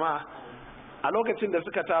fahimta jama'a. a lokacin da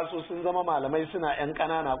suka taso sun zama malamai suna yan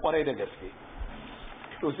kanana kwarai da gaske.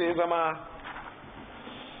 to sai zama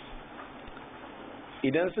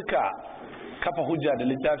idan suka kafa hujja da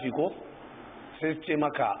littafi ko sai su ce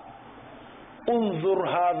maka unzur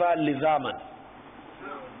hadha lizaman,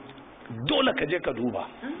 dole ka je ka duba,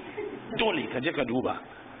 dole ka je ka duba.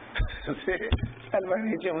 sai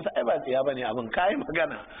Albani ce musu ai ba tsiya bane abin, kai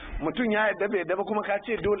magana mutum ya yadda bai yadda ba kuma ka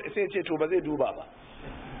ce dole, sai ce to ba zai duba ba.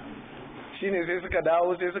 shine sai suka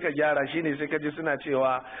dawo sai suka gyara, shine sai ka ji suna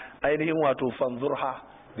cewa ainihin wato fanzurha,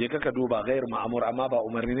 je ka duba gair ma'amur, amma ba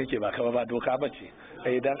umarni nake ba ka ba doka bace.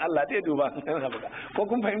 Dan Allah dai duba ko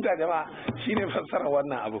kun fahimta jama'a, shine fassara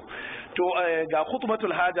wannan abu. to ga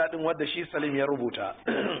khutbatul haja din wanda shi Salim ya rubuta.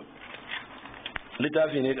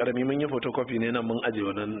 littafi ne karami, mun yi photocopy ne nan mun aje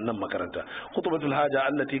wannan nan makaranta. khutbatul haja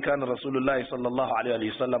allati kana rasulullahi sallallahu alaihi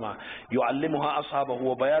wa sallama yu'allimuha ashabahu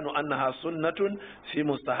wa bayanu annaha sunnatun fi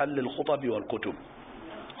mustahall al-khutab wal kutub.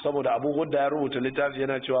 saboda Abu Gudda ya rubuta littafi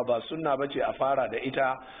yana cewa ba sunna bace a fara da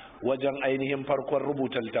ita wajen ainihin farkon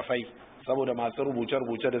rubuta littafai, saboda masu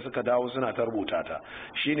rubuce-rubuce da suka dawo suna ta rubuta ta.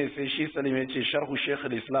 shine sai shi Salim ya ce sharhu Sheikh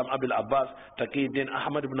al-Islam Abul Abbas Taqiyuddin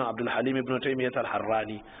Ahmad ibn Abdul Halim ibn Taymiyyah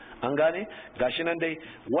al-Harrani. an gane gashi nan dai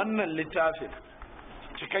wannan littafin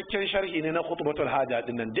cikakken sharhi ne na khutbatul haja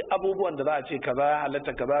din nan, duk abubuwan da za a ce kaza ya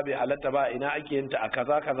halatta kaza bai halatta ba, ina ake yin ta a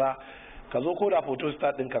kaza kaza. ka zo ko da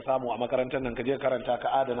photostat din ka samu a makarantar nan ka je karanta ka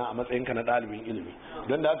adana a matsayin ka na ɗalibin ilimi.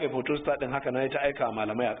 don da aka yi photostat din haka na ta aika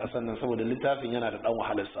malamai a ƙasar nan saboda littafin yana da ɗan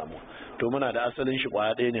wahalar samu. to muna da asalin shi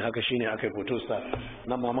kwaya ɗaya ne, haka shine aka yi photostat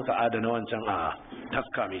nan ma muka adana wancan a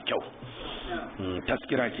taska mai kyau,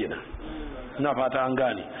 taskira kenan. ina fata an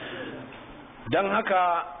gane. don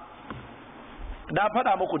haka na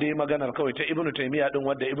faɗa muku dai maganar kawai ta Ibn Taymiyyah din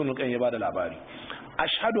wadda Ibn Qayyim ya bada labari.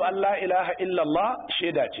 ashhadu an la ilaha illallah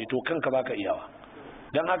shaida ce, to kanka baka iyawa.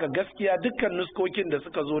 dan haka gaskiya dukkan nuskokin da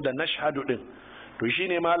suka zo da nashhadu din, to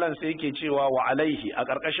shine malam sai yake cewa wa alaihi, a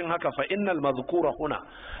karkashin haka fa innal mazkura huna,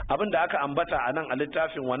 abinda aka ambata anan a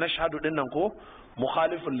littafin wa nashhadu din nan ko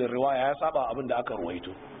mukhalifun lirriwaya, ya saba abinda aka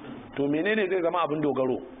ruwaito. to menene zai zama abin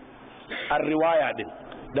dogaro? ar riwaya din.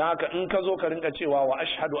 dan haka in ka zo ka rinka cewa wa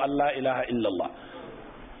ashhadu an la ilaha illallah,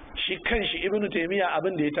 shi kanshi Ibn Taymiyyah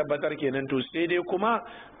abin da ya tabbatar kenan. to sai dai kuma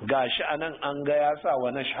gashi anan an ga ya sa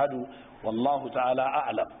wa nashhadu wallahu ta'ala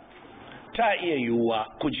a'lam. ta iya yiwuwa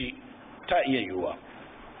kuji, ta iya yiwuwa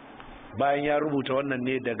bayan ya rubuta wannan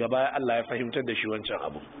ne daga baya Allah ya fahimtar da shi wancan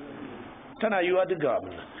abu. tana yiwuwa duk ga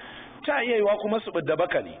abin nan. ta iya yiwuwa kuma su bidda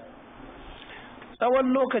bakali.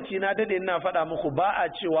 tsawon lokaci na dade ina faɗa muku ba a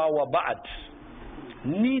cewa wa ba'ad,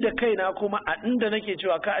 ni da kaina kuma a inda nake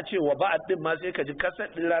cewa ka a ce wa ba'ad din ma sai ka ji kasar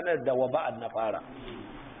din ranar da wa ba'ad na fara.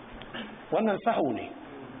 wannan sahu ne,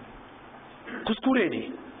 kuskure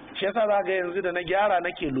ne. shi yasa za ga yanzu da na gyara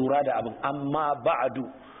nake lura da abin. amma ba'adu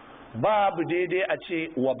babu daidai a ce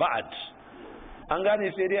wa ba'ad, an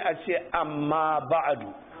gane, sai dai a ce amma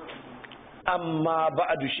ba'adu. amma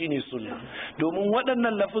ba'adu shine sunna, domin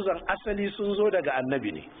waɗannan lafuzan asali sun zo daga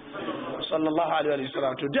annabi ne sallallahu alaihi wa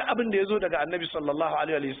sallam. to duk abin da ya zo daga annabi sallallahu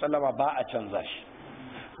alaihi wa sallama ba a canza shi,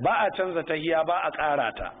 ba a canza tahiyya, ba a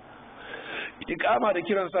ƙara ta. Iqama da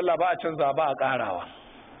kiran sallah ba a canza, ba a ƙarawa.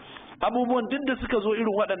 Abubuwan duk da suka zo irin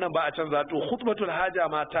waɗannan ba a canza. To khutbatul haja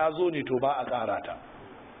ma ta zo ne, to ba a ƙara ta.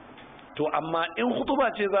 To amma in khutba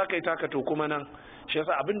ce za ka yi taka, to kuma nan shi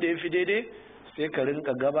yasa abin da ya fi daidai sai ka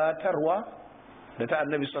rinka gabatarwa da ta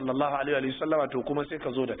annabi sallallahu alaihi wa sallama, to kuma sai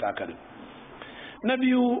ka zo da takalin. Na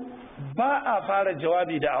biyu, ba a fara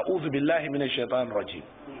jawabi da a'udhu billahi minash shaitanir rajim.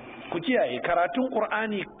 Ku kiyaye, karatun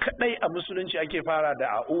qur'ani kadai a musulunci ake fara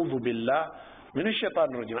da a'udhu billahi minash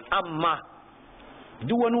shaitanir rajim. Amma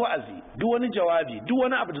duk wani wa'azi, duk wani jawabi, duk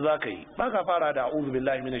wani abu da zaka yi, ba ka fara da a'udhu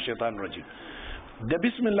billahi minash shaitanir rajim. Da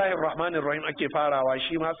bismillahir rahmanir rahim ake farawa,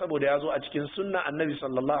 shi ma saboda ya zo a cikin sunna annabi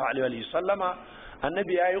sallallahu alaihi wa sallama.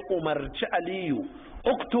 Annabi ya yi umarci Aliyu,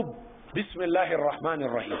 uktub bismillahir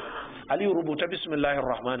rahmanir rahim. Aliyu rubuta bismillahir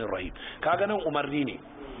rahmanir rahim. Kaga nan umarni ne.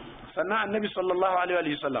 Sannan annabi sallallahu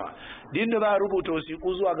alaihi wa sallama din da za a rubuta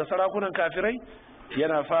wasiƙu zuwa ga sarakunan kafirai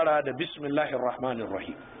yana fara da bismillahir rahmanir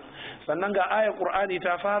rahim. Sannan ga ayar qur'ani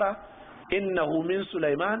ta fara innahu min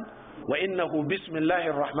sulaiman wa innahu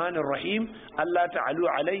bismillahir rahmanir rahim Allah ta'alu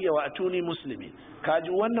alayya wa atuni muslimin. Kaji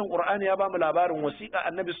wannan qur'ani ya bamu labarin wasiƙa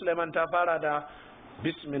annabi Sulaiman ta fara da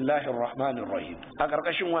bismillahir rahmanir rahim. A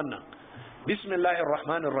ƙarƙashin wannan bismillahir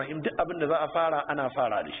rahmanir rahim duk abin da za a fara ana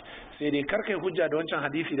fara da shi, sai dai karkai hujja da wancan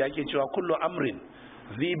hadisi da ake cewa kullu amrin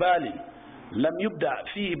zibali lam yubda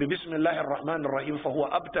fihi bi bismillahir rahmanir rahim fa huwa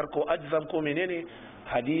abtar ko ajzam ko menene.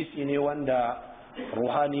 Hadisi ne wanda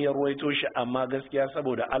ruhani ya ruwaito shi, amma gaskiya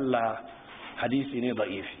saboda Allah hadisi ne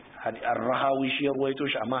da'ifi. Ar-Rahawi shi ya ruwaito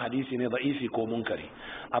shi, amma hadisi ne da'ifi ko munkari.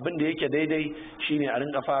 Abin da yake daidai shine a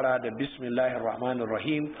rinka fara da bismillahir rahmanir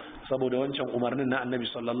rahim saboda wancan umarnin na annabi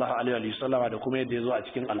sallallahu alaihi wa sallama da kuma yadda ya zo a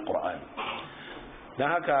cikin alqur'ani. Dan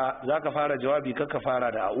haka zaka fara jawabi kaka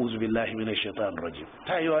fara da a'udhu billahi minash shaitanir rajim.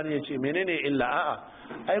 Tayiwa ne yace menene illa? A'a,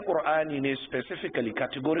 ai qur'ani ne specifically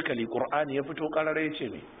categorically qur'ani ya fito karare yace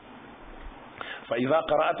ne fa idza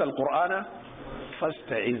qara'ata alqur'ana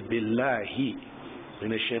fasta'iz billahi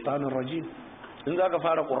minash shaitanir rajim. In zaka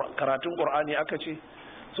fara karatun qur'ani aka ce,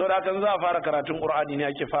 so da kan za a fara karatun qur'ani ne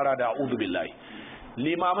ake fara da a'udhu billahi.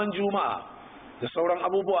 Limaman juma'a da sauran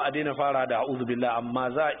abubuwa a daina fara da a'udhu billahi, amma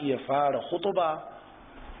za a iya fara khutba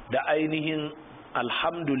da ainihin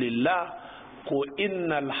alhamdulillah ko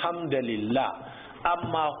innal hamdalillah.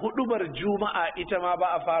 Amma hudubar juma'a ita ma ba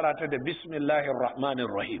a fara ta da bismillahir rahmanir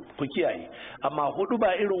rahim. Ku kiyaye, amma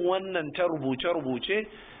huduba irin wannan ta rubuce-rubuce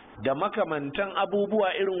da makamantan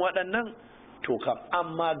abubuwa irin waɗannan to kam,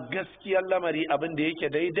 amma gaskiyar lamari abin da yake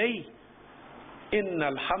daidai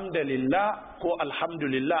innal hamdalillah ko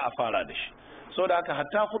alhamdulillah a fara da shi. So da haka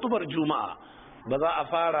hatta hudubar juma'a ba za a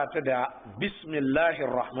fara ta da bismillahir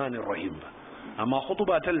rahmanir rahim ba, amma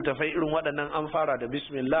hutuba ta littafai irin waɗannan an fara da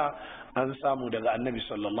bismillah, an samu daga annabi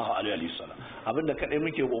sallallahu alaihi wasallam. Abinda kadai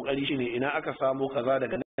muke kokari shine ina aka samu kaza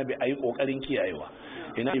daga annabi ayi kokarin kiyayewa,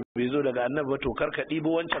 ina bai zo daga annabi ba to karka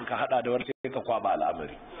ɗibo wancan ka hada da wani sai ka kwaba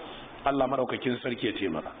al'amari. Allah madaukakin sarki ya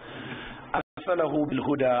taimaka. Asalahu bil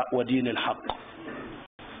huda wa dinil haqq.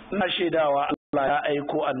 Ina shaidawa Allah ya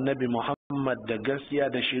aiko annabi Muhammad da gaskiya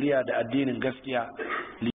da shari'a da addinin gaskiya,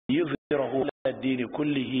 li yuzhirahu ad-din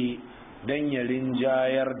kullihi, dan ya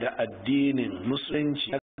rinjayar da addinin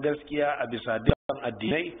musulunci na gaskiya a bisa dukkan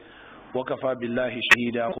addinai. Wa kafa billahi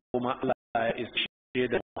shahida, kuma Allah ya isa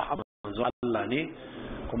shaida Muhammad manzo Allah ne,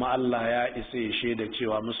 kuma Allah ya isa ya shaida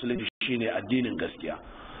cewa musulunci shine addinin gaskiya.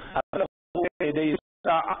 Allah dai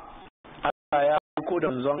sa'a Allah ya aiko da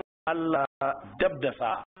manzon Allah dab da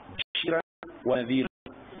sa'a, shiran wa nadhir,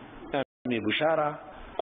 mai bushara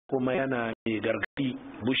kuma yana mai gargadi.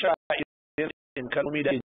 Bushara in kalmomi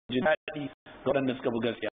da jin daɗi ga waɗanda suka bi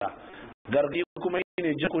gaskiya, gargadi kuma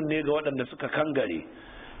ne jin kunne ga waɗanda suka kangare.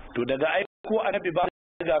 To daga aiko annabi ba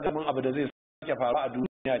ga gamin abu da zai sake faru a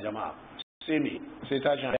duniya jama'a, sai me sai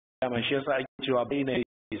tashin kiyama. Shi yasa ake cewa baina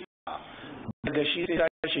daga shi sai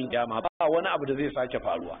tashin kiyama ba wani abu da zai sake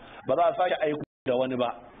faruwa, ba za a sake aiko da wani ba.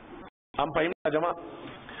 An fahimta jama'a?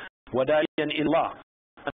 Wadaliyan illah,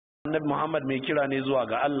 annabi Muhammad mai kira ne zuwa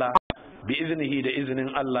ga Allah bi iznihi da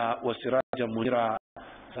iznin Allah, wa sirajan munira,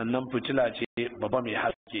 sannan fitila ce babba mai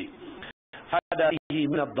haske. Hadahi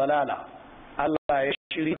min ad-dalala, Allah ya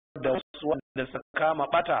shirya da wasu wanda suka kama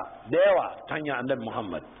bata da yawa ta hanyar annabi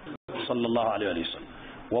Muhammad sallallahu alaihi wasallam.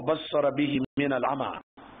 Wa bassara bihi min al-ama,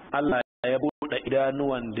 Allah ya bude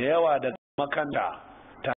idanuwan da yawa daga makanta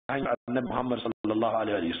ta hanyar annabi Muhammad sallallahu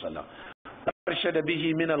alaihi wasallam. Arshada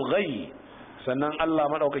bihi min al-ghayy, sannan Allah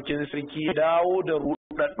madaukakin sarki ya dawo da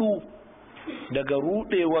rudaddu daga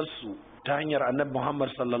rudewarsu ta hanyar annabi Muhammad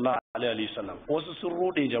sallallahu alaihi wasallam. Wasu sun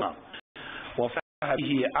rude jama'a. Wa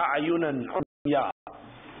fahihi a'yunan umya,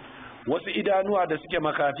 wasu idanuwa da suke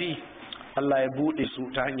makafi Allah ya bude su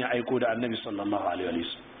ta hanyar aiko da annabi sallallahu alaihi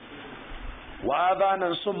wasallam wa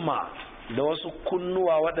adhanan summa da wasu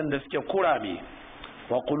kunnuwa waɗanda suke kurame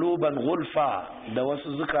wa quluban gulfa da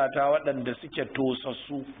wasu zukata waɗanda suke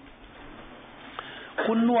tosassu.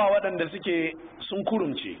 Kunnuwa waɗanda suke sun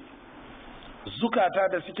kurumce, zukata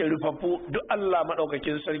da suke rufaffu, duk Allah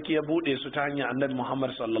madaukakin sarki ya bude su ta hanyar annabi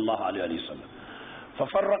Muhammad sallallahu alaihi wasallam. fa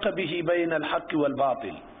farraqa bihi bainal haqqi wal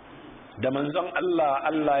batil, da manzon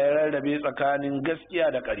Allah ya rarrabe tsakanin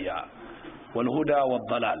gaskiya da ƙarya, wal huda wad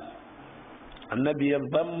dalal, annabi ya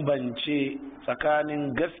bambance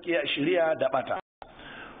tsakanin gaskiya shari'a da bata,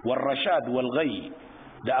 war rashad wal ghay,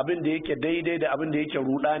 da abin da yake daidai da abin da yake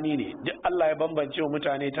rudani ne, duk Allah ya bambance wa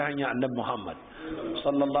mutane ta hanyar annabi Muhammad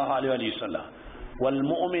sallallahu alaihi wa sallam. Wal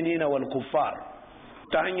mu'minina wal kuffar,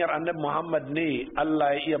 ta hanyar annabi Muhammad ne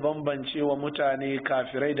Allah ya iya bambance wa mutane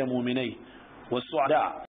kafirai da muminai,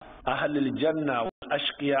 wasu'ada ahlul janna wal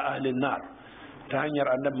ashqiya ahlun nar, ta hanyar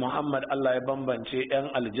annabi Muhammad Allah ya bambance yan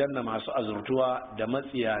aljanna masu azurtuwa da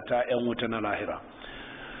matsiyata yan wuta na lahira.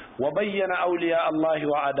 Wa bayyana awliya Allah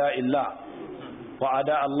wa ada'illah wa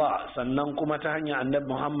ada Allah, sannan kuma ta hanyar annabi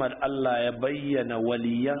Muhammad Allah ya bayyana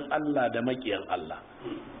waliyan Allah da makiyan Allah.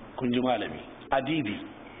 Kun ji malami adibi,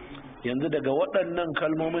 yanzu daga waɗannan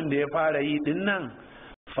kalmomin da ya fara yi dinnan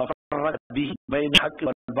fa farraq bi bain haqqi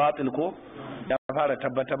wal batil, ko ya fara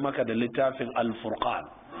tabbatar maka da littafin al-Furqan,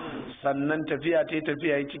 sannan tafiya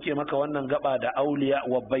ya cike maka wannan gaba da auliya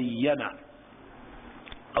wa bayyana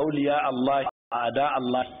auliya Allah ada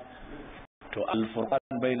Allah. To al-Furqan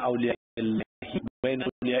bain auliya bain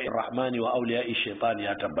awliya ar-rahmani wa awliya ash-shaytan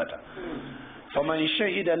ya tabbata. Faman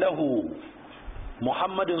shahida lahu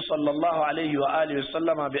Muhammadin sallallahu alaihi wa alihi wa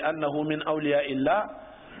sallama bi annahu min awliya illah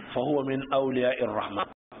fa huwa min awliya ar-rahman,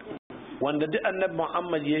 wanda duk annabi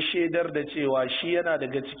Muhammad ya shaidar da cewa shi yana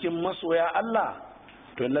daga cikin masoya Allah,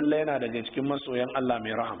 to lalle yana daga cikin masoyan Allah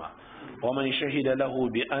mai rahama. Wa man shahida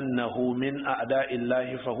lahu bi annahu min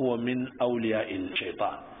a'da'illahi fa huwa min awliya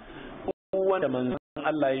ash-shaytan, wanda manzon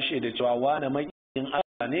Allah ya shaida cewa wani makiyin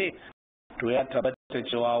Allah ne, to ya tabbata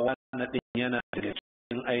cewa wani din yana daga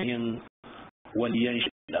cikin ainihin waliyan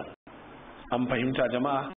shaitan. An fahimta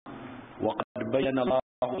jama'a? Wa qad bayyana Allah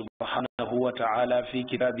subhanahu wa ta'ala fi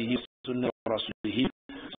kitabihi sunnat rasulih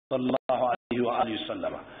sallallahu alaihi wa alihi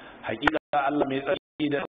sallama. Hakika Allah mai tsarki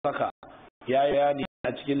da saka ya yani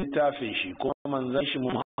a cikin littafin shi, kuma manzon shi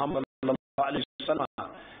Muhammad sallallahu alaihi wasallama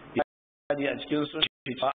ya yani a cikin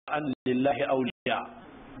sunna an lillahi awliya,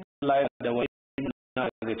 Allah ya da wani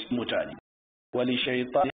daga cikin mutane, wali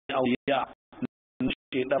shaytan awliya,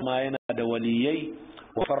 shaytan ma yana da waliyai,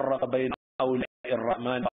 wa farraqa bayna awliya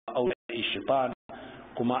ar-rahman wa awliya ash-shaytan,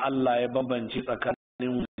 kuma Allah ya bambance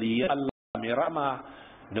tsakanin waliyan Allah mai rama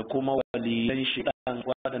da kuma waliyan shaytan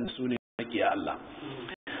wadanda su ne makiya Allah.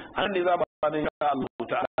 An ne za ba da insha Allah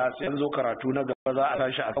ta'ala sai an zo karatu na gaba za a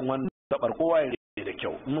tashi akan wannan gabar, kowa ya rike da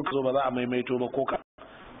kyau, in muka zo ba za a maimaito ba ko ka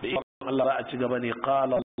da Allah za a ci gaba ne.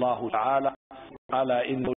 Qala Allah ta'ala ala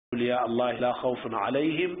inna awliya Allah la khawfun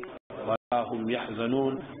alaihim wa la hum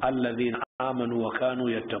yahzanun alladhina amanu wa kanu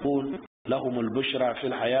yattaqun lahumul bushra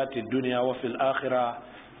fil hayati dunya wa fil akhirah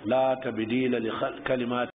la tabdila li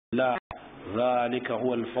kalimati Allah dhalika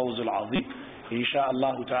huwa al fawz al azim. Insha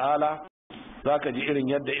Allah ta'ala zaka ji irin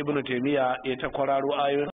yadda Ibn Taymiyyah ya ta kwararo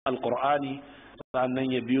ayoyin Al-Qur'ani,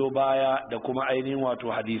 sannan ya biyo baya da kuma ainihin wato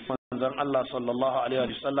hadisan manzon Allah sallallahu alaihi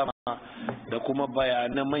wa sallam da kuma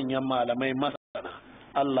bayanan manyan malamai masana.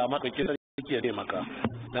 Allah madaukakin sarki ya taimaka.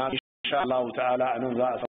 Na insha Allah ta'ala anan za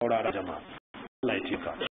a saurara jama'a. Allah ya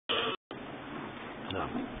tika.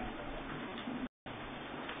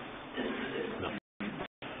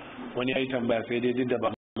 Wani yayi tambaya sai dai da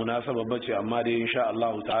ba munasaba bace, amma dai insha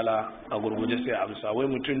Allah ta'ala a gurguje sai amsa. Wai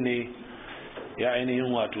mutum ne ya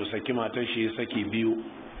ainihin wato saki matar shi saki biyu,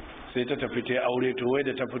 sai ta tafi ta aure, to wai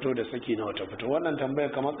da ta fito da saki nawa ta fito? Wannan tambaya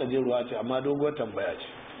kamar kajeruwa ce amma doguwar tambaya ce.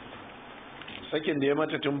 Sakin da ya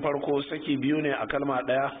mata tun farko saki biyu ne a kalma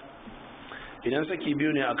daya. Idan saki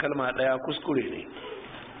biyu ne a kalma daya kuskure ne.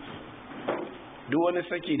 Duk wani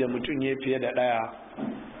saki da mutum ya fiye da daya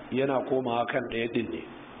yana komawa kan daya din ne.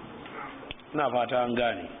 Ina fata an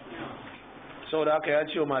gane. Saboda haka ya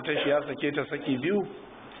ce wa matar shi ya sake ta saki biyu,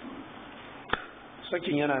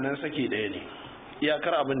 sakin yana nan saki ɗaya ne,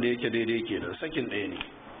 iyakar abin da yake daidai kenan, sakin ɗaya ne.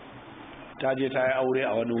 Ta je ta yi aure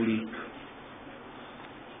a wani wuri,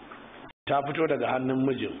 ta fito daga hannun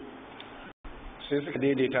mijin, sai suka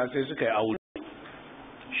daidaita sai suka yi aure,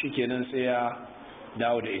 shikenan sai ya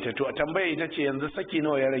dawo da ita. To a tambaya ita ce yanzu saki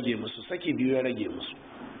nawa ya rage musu? Saki biyu ya rage musu,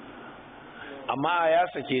 amma ya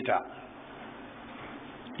sake ta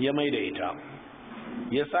ya mai da ita,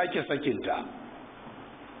 ya sake sakinta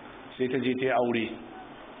sai ta je ta yi aure.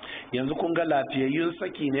 Yanzu kun ga lafiyayyun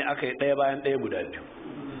saki ne aka yi ɗaya bayan ɗaya guda biyu.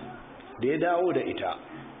 Da ya dawo da ita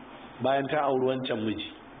bayan ta auri wancan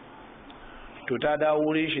miji, to ta dawo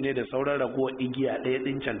wurin shi ne da sauran ragowar igiya ɗaya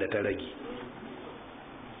ɗincan da ta rage.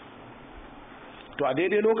 To a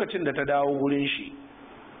daidai lokacin da ta dawo wurin shi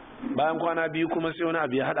bayan kwana biyu kuma sai wani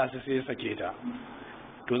abu ya haɗa su sai ya sake ta,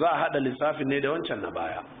 to za a haɗa lissafin ne da wancan na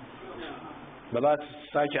baya. Ba za ta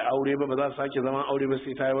sake aure ba, ba za ta sake zaman aure ba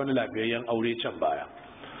sai ta yi wani lafiyayyen aure can baya.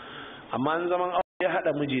 Amma an zaman aure ya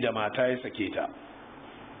haɗa miji da mata ya sake ta,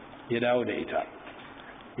 ya dawo da ita,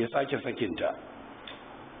 ya sake sakinta,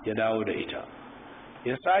 ya dawo da ita,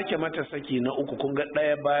 ya sake mata saki na uku. Kun ga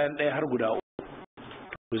ɗaya bayan ɗaya har guda uku.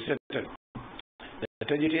 To sai da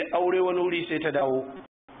ta je ta aure wani wuri sai ta dawo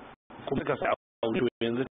kuma suka sa aure.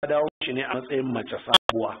 Yanzu ta dawo shi ne a matsayin mace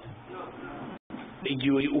sabuwa da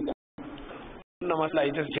igiyoyi uku. Wannan masala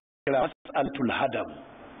ita ce kira mas'alatul hadam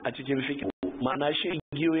a cikin fiqh. Ma'ana shi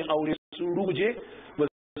igiyoyin aure sun ruguje ba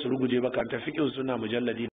su ruguje ba. Kan ta fiqh suna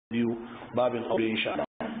mujalladi 2 babin aure insha Allah.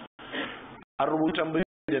 An rubuta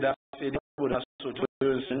tambayoyi da sai da saboda so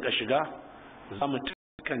tambayoyin sun ka shiga, za mu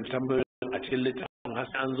kan tambayoyin a cikin littafin har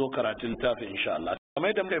sai an zo karatun littafin insha Allah. Kamar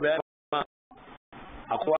yadda muka bayani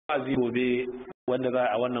akwai wa'azi gobe wanda za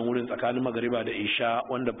a wannan wurin tsakanin magariba da isha,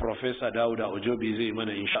 wanda Professor Dawuda Ojobi zai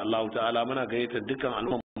mana insha Allah ta'ala. Muna gayyata dukkan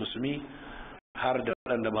al'ummar musulmi har da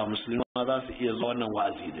waɗanda ba musulmi ma za su iya zuwa wannan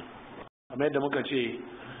wa'azi din. Kamar yadda muka ce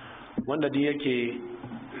wanda duk yake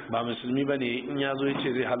ba musulmi bane in ya zo ya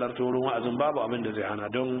ce zai halarta wurin wa'azin, babu abin da zai hana.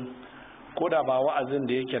 Don ko da ba wa'azin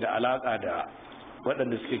da yake da alaka da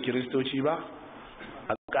waɗanda suke kiristoci ba,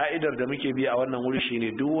 a ka'idar da muke bi a wannan wuri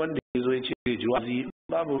shine duk wanda ya zo ya ce zai ji wa'azi,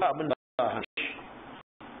 babu abin da ba hana shi.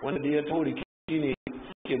 Wanda da ya taho rikici ne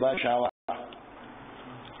ke ba shawara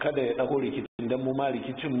kada ya ɗauko rikicin, don mu ma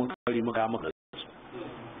rikicin muka bari muka maka.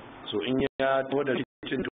 So in ya taho da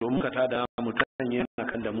rikicin to muka tada mu kan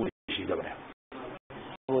yana kan da mu da shi gaba.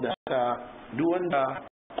 Saboda haka duk wanda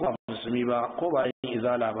ko ba musulmi ba, ko ba yin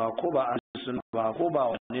izala ba, ko ba sunna ba, ko ba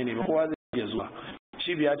wanne ne ba, kowa zai iya zuwa.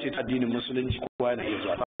 Cibiya ce ta addinin musulunci, kowa yana iya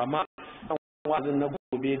zuwa. Amma wa'azin na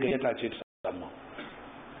gobe gayyata ce ta musamman.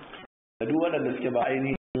 Da duk waɗanda suke ba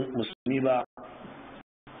ainihin musulmi ba,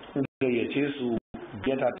 gayyace su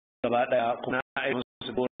gayyata ta gaba ɗaya, kuma na aiki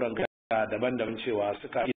musu goron gaya daban-daban cewa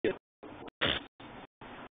suka iya.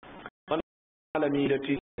 Wani malami da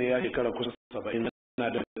fi ya shekara kusa 70 na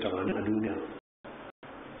da 80 a duniya,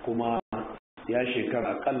 kuma ya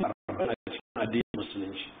shekara akalla 40 a cikin addinin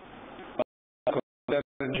musulunci.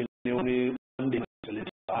 Ne wani wanda ya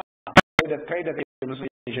musulunci kai da kai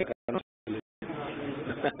musulunci shekara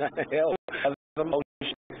musulunci yau a zama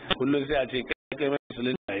wuce kullum sai a ce kai mai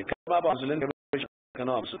musulunci kai ma ba musulunci ba shi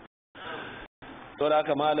kana wasu. To da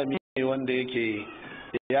haka malami ne wanda yake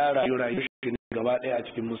ya rayuwar shi gaba ɗaya a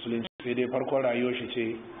cikin musulunci, sai dai farkon rayuwar shi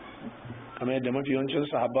ce kamar yadda mafi yawancin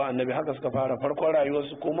sahabban annabi haka suka fara. Farkon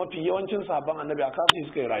rayuwarsu ko mafi yawancin sahabban annabi a kafin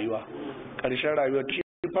suka yi rayuwa. Ƙarshen rayuwar shi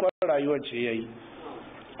farkon rayuwar ce ya yi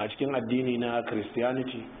a cikin addini na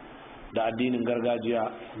Christianity da addinin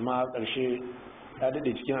gargajiya, amma ƙarshe ya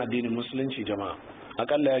daɗe cikin addinin musulunci. Jama'a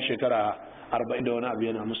akalla ya shekara 40 da wani abu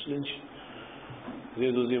yana musulunci.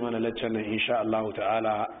 Zai zo zai mana laccan nan insha Allah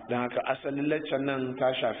ta'ala. Don haka asalin laccan nan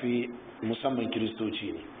ta shafi musamman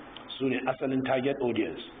kiristoci ne, su ne asalin target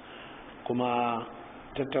audience. Kuma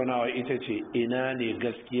tattaunawa ita ce ina ne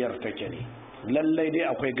gaskiyar take ne. Lallai dai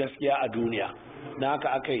akwai gaskiya a duniya, na haka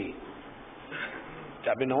aka yi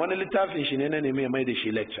abin wani littafin shi ne na neme mai da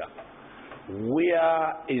shi lecture,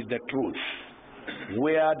 where is the truth,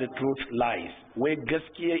 where the truth lies. Wai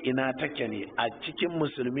gaskiya ina take ne, a cikin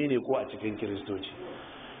musulmi ne ko a cikin kiristoci.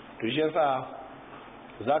 To shi yasa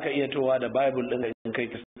zaka iya towa da bible din in kai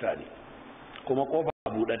kirista ne, kuma kofa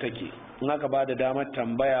buɗe take. In aka ba da damar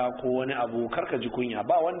tambaya ko wani abu, karka ji kunya,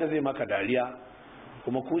 ba wanda zai maka dariya.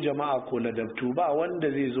 Kuma ku jama'a ko ladabtu, ba wanda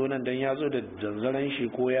zai zo nan dan ya zo da zanzaran shi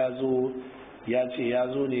ko ya zo ya ce ya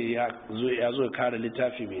zo ne ya zo kare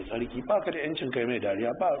littafi mai tsarki. Ba ka da yancin kai mai dariya.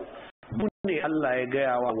 Ba mu ne Allah ya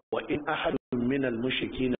gaya wa in ahadun minal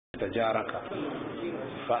mushrikin tajaraka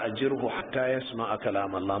fa ajirhu hatta yasma'a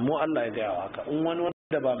kalam Allah. Mu Allah ya gaya wa haka. In wani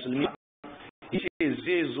wanda ba musulmi yace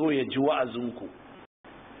zai zo ya ji wa'azinku,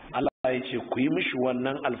 Allah ya ce ku yi mishi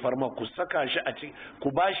wannan alfarma, ku saka shi a cikin, ku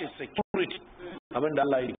bashi security. Abinda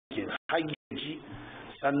Allah ya ke haƙƙi,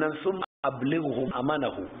 sannan sun ablighu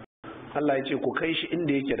amanahu. Allah ya ce ku kai shi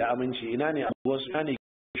inda yake da aminci. Ina ne wasu, ina ne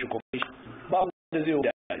shi ku kai shi, ba wanda zai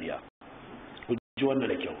da dariya. Ku ji wannan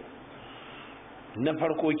da kyau. Na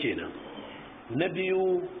farko kenan. Na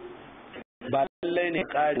biyu, ba lallai ne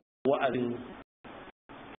ƙari wa'azin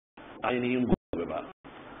ainihin gobe ba.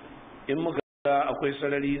 In muka ga akwai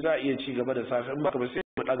sarari za a iya ci gaba da safe, in baka ba sai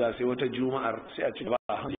mu daga sai wata juma'ar sai a ci gaba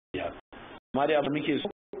a hankali. Amma dai abin muke so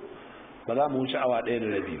ba za mu wuce awa 1 da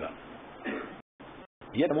rabi ba.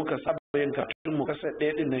 Yadda muka saba yin karatun mu kasa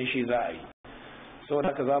 1 din nan shi za a yi. Saboda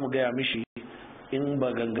haka za mu gaya mishi in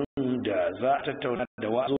ba gangan da za a tattauna da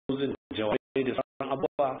wa'azozin jawabai da sauran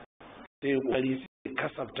abubuwa sai kokari sai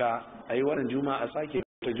kasafta a yi wannan juma'a a sake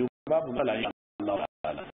ta juma'a babu mala insha Allah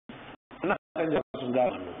ta'ala. Ina kan jama'a sun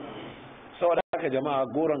gano. Saboda haka jama'a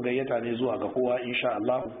goron gayyata ne zuwa ga kowa insha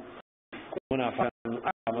Allah. Muna fatan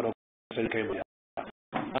amara sai kai mu.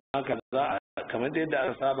 Haka za a kamar yadda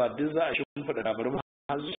aka saba duk za a shimfiɗa dabarun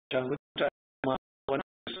har zuciyar mutane wani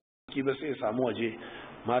suki ba sai samu waje,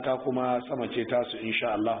 mata kuma sama ce tasu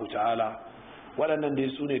insha Allah ta'ala. Waɗannan dai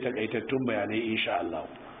su ne takaitattun bayanai insha Allah.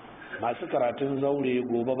 Masu karatun zaure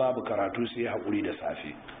gobe babu karatu sai haƙuri da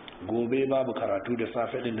safe. Gobe babu karatu da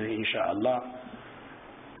safe din nan insha Allah.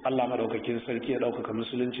 Allah madaukakin sarki ya ɗaukaka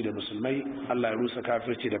musulunci da musulmai, Allah ya rusa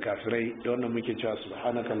kafirci da kafirai. Da wannan muke cewa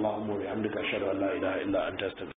subhanakallahumma wa bihamdika ashhadu an la ilaha illa anta astaghfiruka